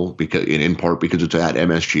title in part because it's at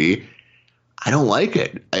MSG. I don't like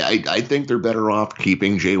it. I think they're better off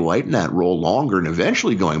keeping Jay White in that role longer and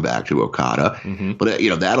eventually going back to Okada. Mm-hmm. But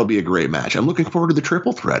that'll be a great match. I'm looking forward to the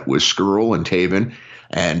triple threat with Skrull and Taven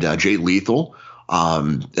and Jay Lethal. I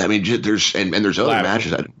mean, there's other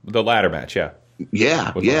matches. The ladder match, yeah.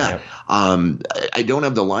 Yeah. I don't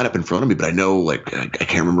have the lineup in front of me, but I know, I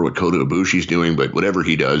can't remember what Kota Ibushi's doing, but whatever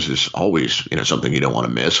he does is always, something you don't want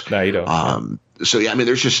to miss. No, you don't. So, yeah, I mean,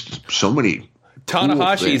 there's just so many.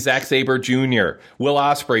 Tanahashi, cool Zack Sabre Jr., Will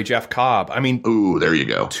Ospreay, Jeff Cobb. I mean, ooh, there you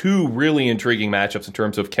go. Two really intriguing matchups in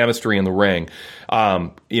terms of chemistry in the ring.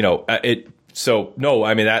 So no,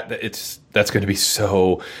 I mean that's going to be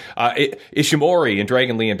so. Ishimori and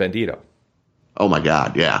Dragon Lee and Bandito. Oh my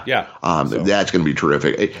God, yeah. That's going to be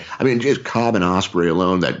terrific. I mean, just Cobb and Ospreay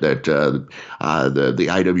alone. The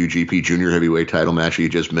IWGP Junior Heavyweight Title match you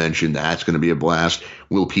just mentioned. That's going to be a blast.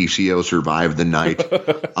 Will PCO survive the night?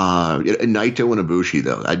 Naito and Ibushi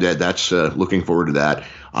though. That's looking forward to that.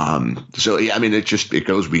 So yeah, I mean, it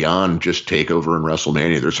goes beyond just TakeOver and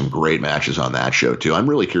WrestleMania. There's some great matches on that show too. I'm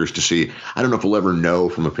really curious to see. I don't know if we'll ever know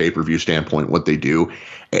from a pay-per-view standpoint what they do,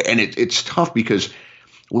 and it's tough because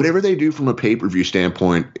whatever they do from a pay-per-view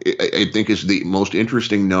standpoint, I think is the most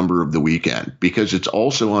interesting number of the weekend because it's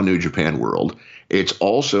also on New Japan World. It's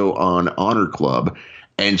also on Honor Club.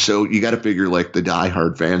 And so you got to figure the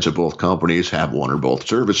diehard fans of both companies have one or both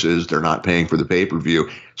services. They're not paying for the pay-per-view.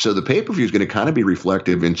 So the pay-per-view is going to kind of be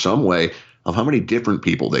reflective in some way of how many different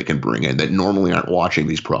people they can bring in that normally aren't watching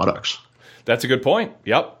these products. That's a good point.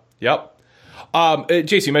 Yep.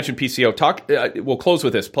 JC, you mentioned PCO. We'll close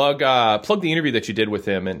with this. Plug the interview that you did with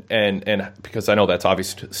him, and because I know that's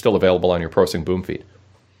obviously still available on your Pro Wrestling Boom feed.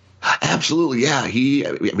 Absolutely, yeah.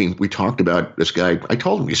 We talked about this guy. I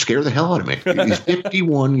told him, you scare the hell out of me. He's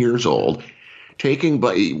 51 years old,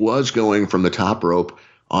 but he was going from the top rope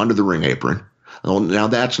onto the ring apron. Well, now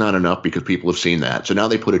that's not enough because people have seen that. So now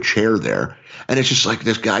they put a chair there, and it's just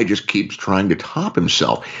this guy just keeps trying to top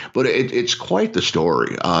himself. But it's quite the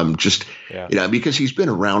story. Because he's been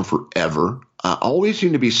around forever. Always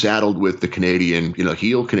seemed to be saddled with the Canadian,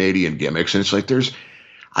 heel Canadian gimmicks, and it's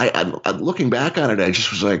I'm looking back on it. I just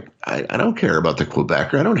was I don't care about the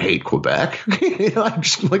Quebecer. I don't hate Quebec. I'm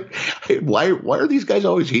just why are these guys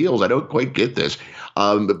always heels? I don't quite get this.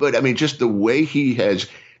 But I mean, just the way he has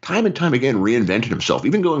time and time again reinvented himself,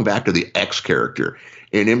 even going back to the X character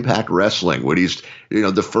in Impact Wrestling, when he's,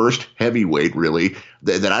 the first heavyweight really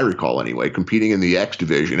that I recall anyway, competing in the X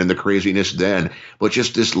division and the craziness then, but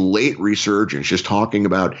just this late resurgence, just talking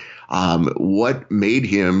about what made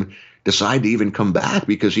him decide to even come back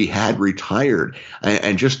because he had retired,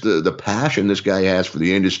 and just the passion this guy has for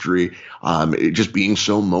the industry, just being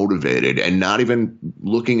so motivated and not even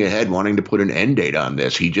looking ahead, wanting to put an end date on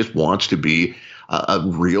this. He just wants to be a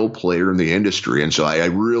real player in the industry. And so I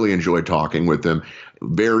really enjoyed talking with him.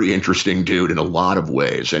 Very interesting dude in a lot of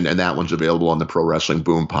ways. And that one's available on the Pro Wrestling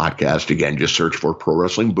Boom podcast. Again, just search for Pro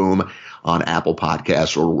Wrestling Boom on Apple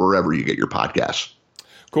Podcasts or wherever you get your podcasts.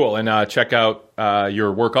 Cool. And check out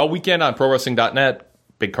your work all weekend on ProWrestling.net.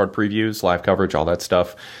 Big card previews, live coverage, all that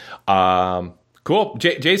stuff. Cool.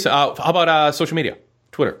 Jason, how about social media?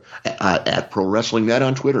 Twitter. At Pro Wrestling Net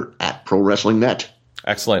on Twitter. At Pro Wrestling Net.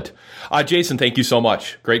 Excellent. Jason, thank you so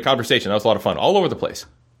much. Great conversation. That was a lot of fun. All over the place.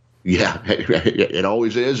 Yeah, it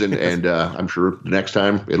always is. And I'm sure the next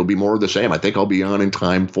time it'll be more of the same. I think I'll be on in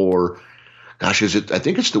time for, I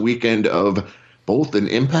think it's the weekend of both an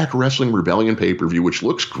Impact Wrestling Rebellion pay-per-view, which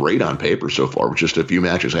looks great on paper so far, with just a few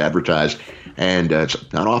matches advertised. And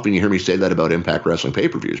it's not often you hear me say that about Impact Wrestling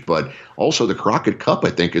pay-per-views, but also the Crockett Cup, I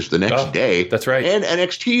think, is the next day. That's right. And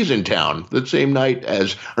NXT's in town the same night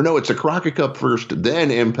it's the Crockett Cup first, then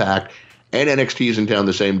Impact, and NXT's in town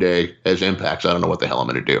the same day as Impact. So I don't know what the hell I'm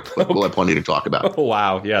going to do, but we'll have plenty to talk about. Oh,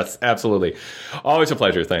 wow. Yes, absolutely. Always a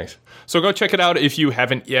pleasure. Thanks. So go check it out if you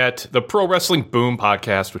haven't yet. The Pro Wrestling Boom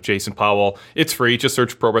podcast with Jason Powell. It's free. Just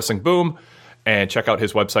search Pro Wrestling Boom and check out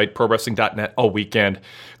his website, ProWrestling.net, all weekend.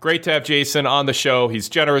 Great to have Jason on the show. He's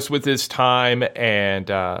generous with his time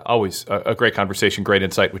and always a great conversation, great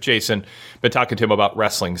insight with Jason. Been talking to him about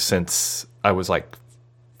wrestling since I was like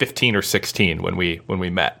 15 or 16 when we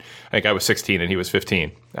met. I think I was 16 and he was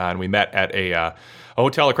 15. And we met at a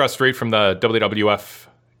hotel across the street from the WWF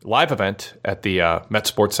live event at the Met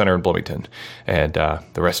Sports Center in Bloomington. And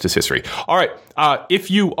the rest is history. All right. If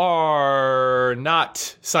you are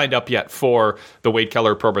not signed up yet for the Wade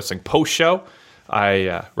Keller Pro Wrestling Post Show,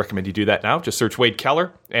 I recommend you do that now. Just search Wade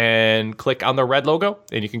Keller and click on the red logo,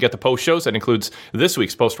 and you can get the post shows. That includes this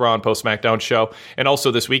week's Post Raw and Post SmackDown show, and also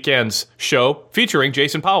this weekend's show featuring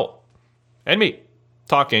Jason Powell and me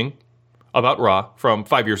talking about Raw from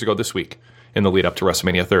 5 years ago this week in the lead up to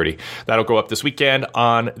WrestleMania 30. That'll go up this weekend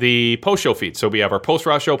on the post show feed. So we have our Post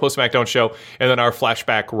Raw show, Post SmackDown show, and then our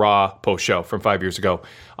Flashback Raw post show from 5 years ago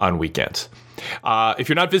on weekends. If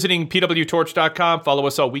you're not visiting pwtorch.com, follow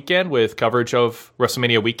us all weekend with coverage of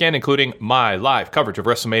WrestleMania weekend, including my live coverage of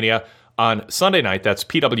WrestleMania on Sunday night. That's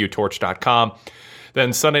pwtorch.com.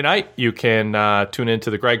 Then Sunday night, you can tune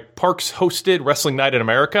into the Greg Parks hosted Wrestling Night in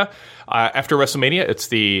America. After WrestleMania, it's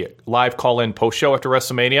the live call-in post show after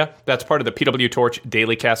WrestleMania. That's part of the PW Torch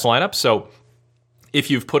Daily Cast lineup. So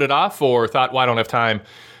if you've put it off or thought, well, I don't have time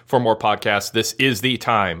for more podcasts, this is the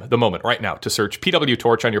time, the moment right now to search PW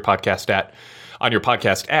Torch on your podcast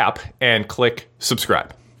app and click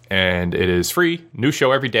subscribe. And it is free, new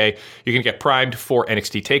show every day. You can get primed for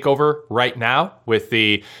NXT TakeOver right now with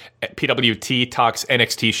the PWT Talks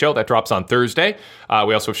NXT show that drops on Thursday.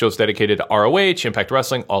 We also have shows dedicated to ROH, Impact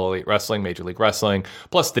Wrestling, All Elite Wrestling, Major League Wrestling,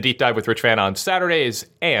 plus the Deep Dive with Rich Fan on Saturdays,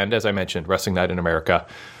 and as I mentioned, Wrestling Night in America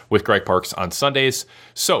with Greg Parks on Sundays.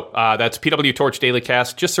 So that's PW Torch Daily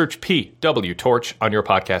Cast. Just search PW Torch on your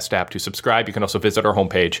podcast app to subscribe. You can also visit our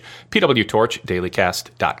homepage,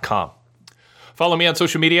 pwtorchdailycast.com. Follow me on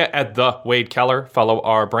social media at The Wade Keller. Follow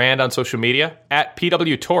our brand on social media at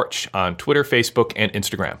PW Torch on Twitter, Facebook, and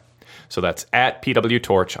Instagram. So that's at PW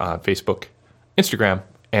Torch on Facebook, Instagram,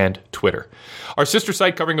 and Twitter. Our sister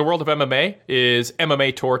site covering the world of MMA is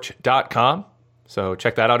MMAtorch.com. So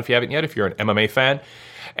check that out if you haven't yet, if you're an MMA fan.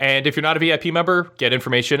 And if you're not a VIP member, get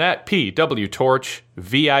information at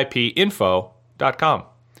pwtorchvipinfo.com.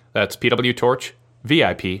 That's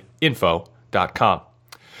pwtorchvipinfo.com.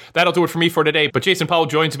 That'll do it for me for today, but Jason Powell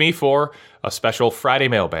joins me for a special Friday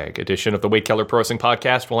mailbag edition of the Wade Keller Pro Wrestling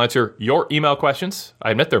Podcast. We'll answer your email questions.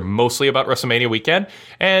 I admit they're mostly about WrestleMania weekend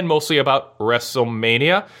and mostly about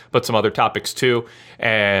WrestleMania, but some other topics too.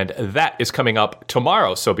 And that is coming up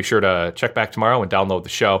tomorrow, so be sure to check back tomorrow and download the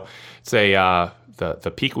show. It's the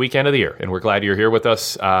peak weekend of the year, and we're glad you're here with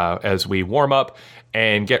us as we warm up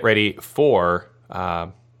and get ready for a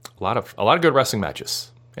lot of good wrestling matches.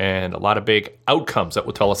 And a lot of big outcomes that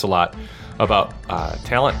will tell us a lot about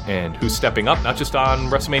talent and who's stepping up, not just on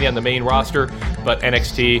WrestleMania and the main roster, but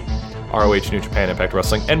NXT, ROH, New Japan, Impact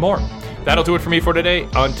Wrestling, and more. That'll do it for me for today.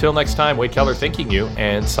 Until next time, Wade Keller thanking you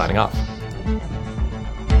and signing off.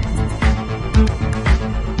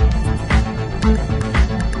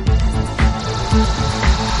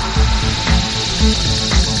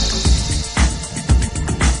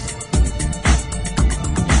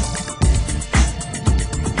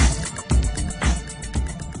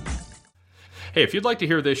 Hey, if you'd like to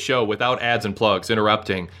hear this show without ads and plugs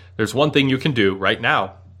interrupting, there's one thing you can do right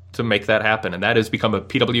now to make that happen, and that is become a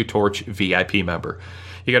PW Torch VIP member.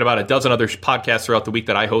 You get about a dozen other podcasts throughout the week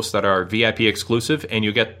that I host that are VIP exclusive, and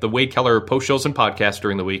you get the Wade Keller post shows and podcasts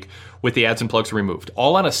during the week with the ads and plugs removed,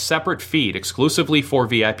 all on a separate feed exclusively for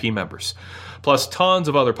VIP members. Plus tons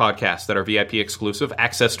of other podcasts that are VIP exclusive,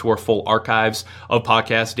 access to our full archives of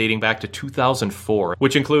podcasts dating back to 2004,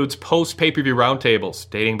 which includes post-pay-per-view roundtables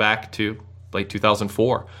dating back to late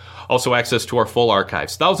 2004. Also access to our full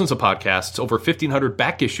archives, thousands of podcasts, over 1,500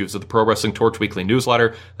 back issues of the Pro Wrestling Torch weekly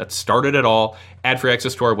newsletter that started it all, ad-free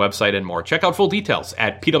access to our website, and more. Check out full details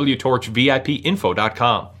at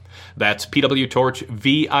pwtorchvipinfo.com. That's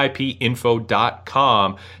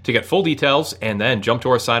pwtorchvipinfo.com to get full details, and then jump to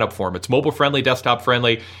our sign-up form. It's mobile-friendly,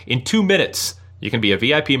 desktop-friendly. In 2 minutes, you can be a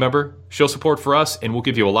VIP member, show support for us, and we'll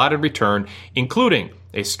give you a lot in return, including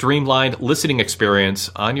a streamlined listening experience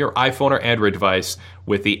on your iPhone or Android device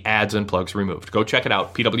with the ads and plugs removed. Go check it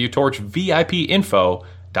out,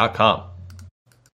 pwtorchvipinfo.com.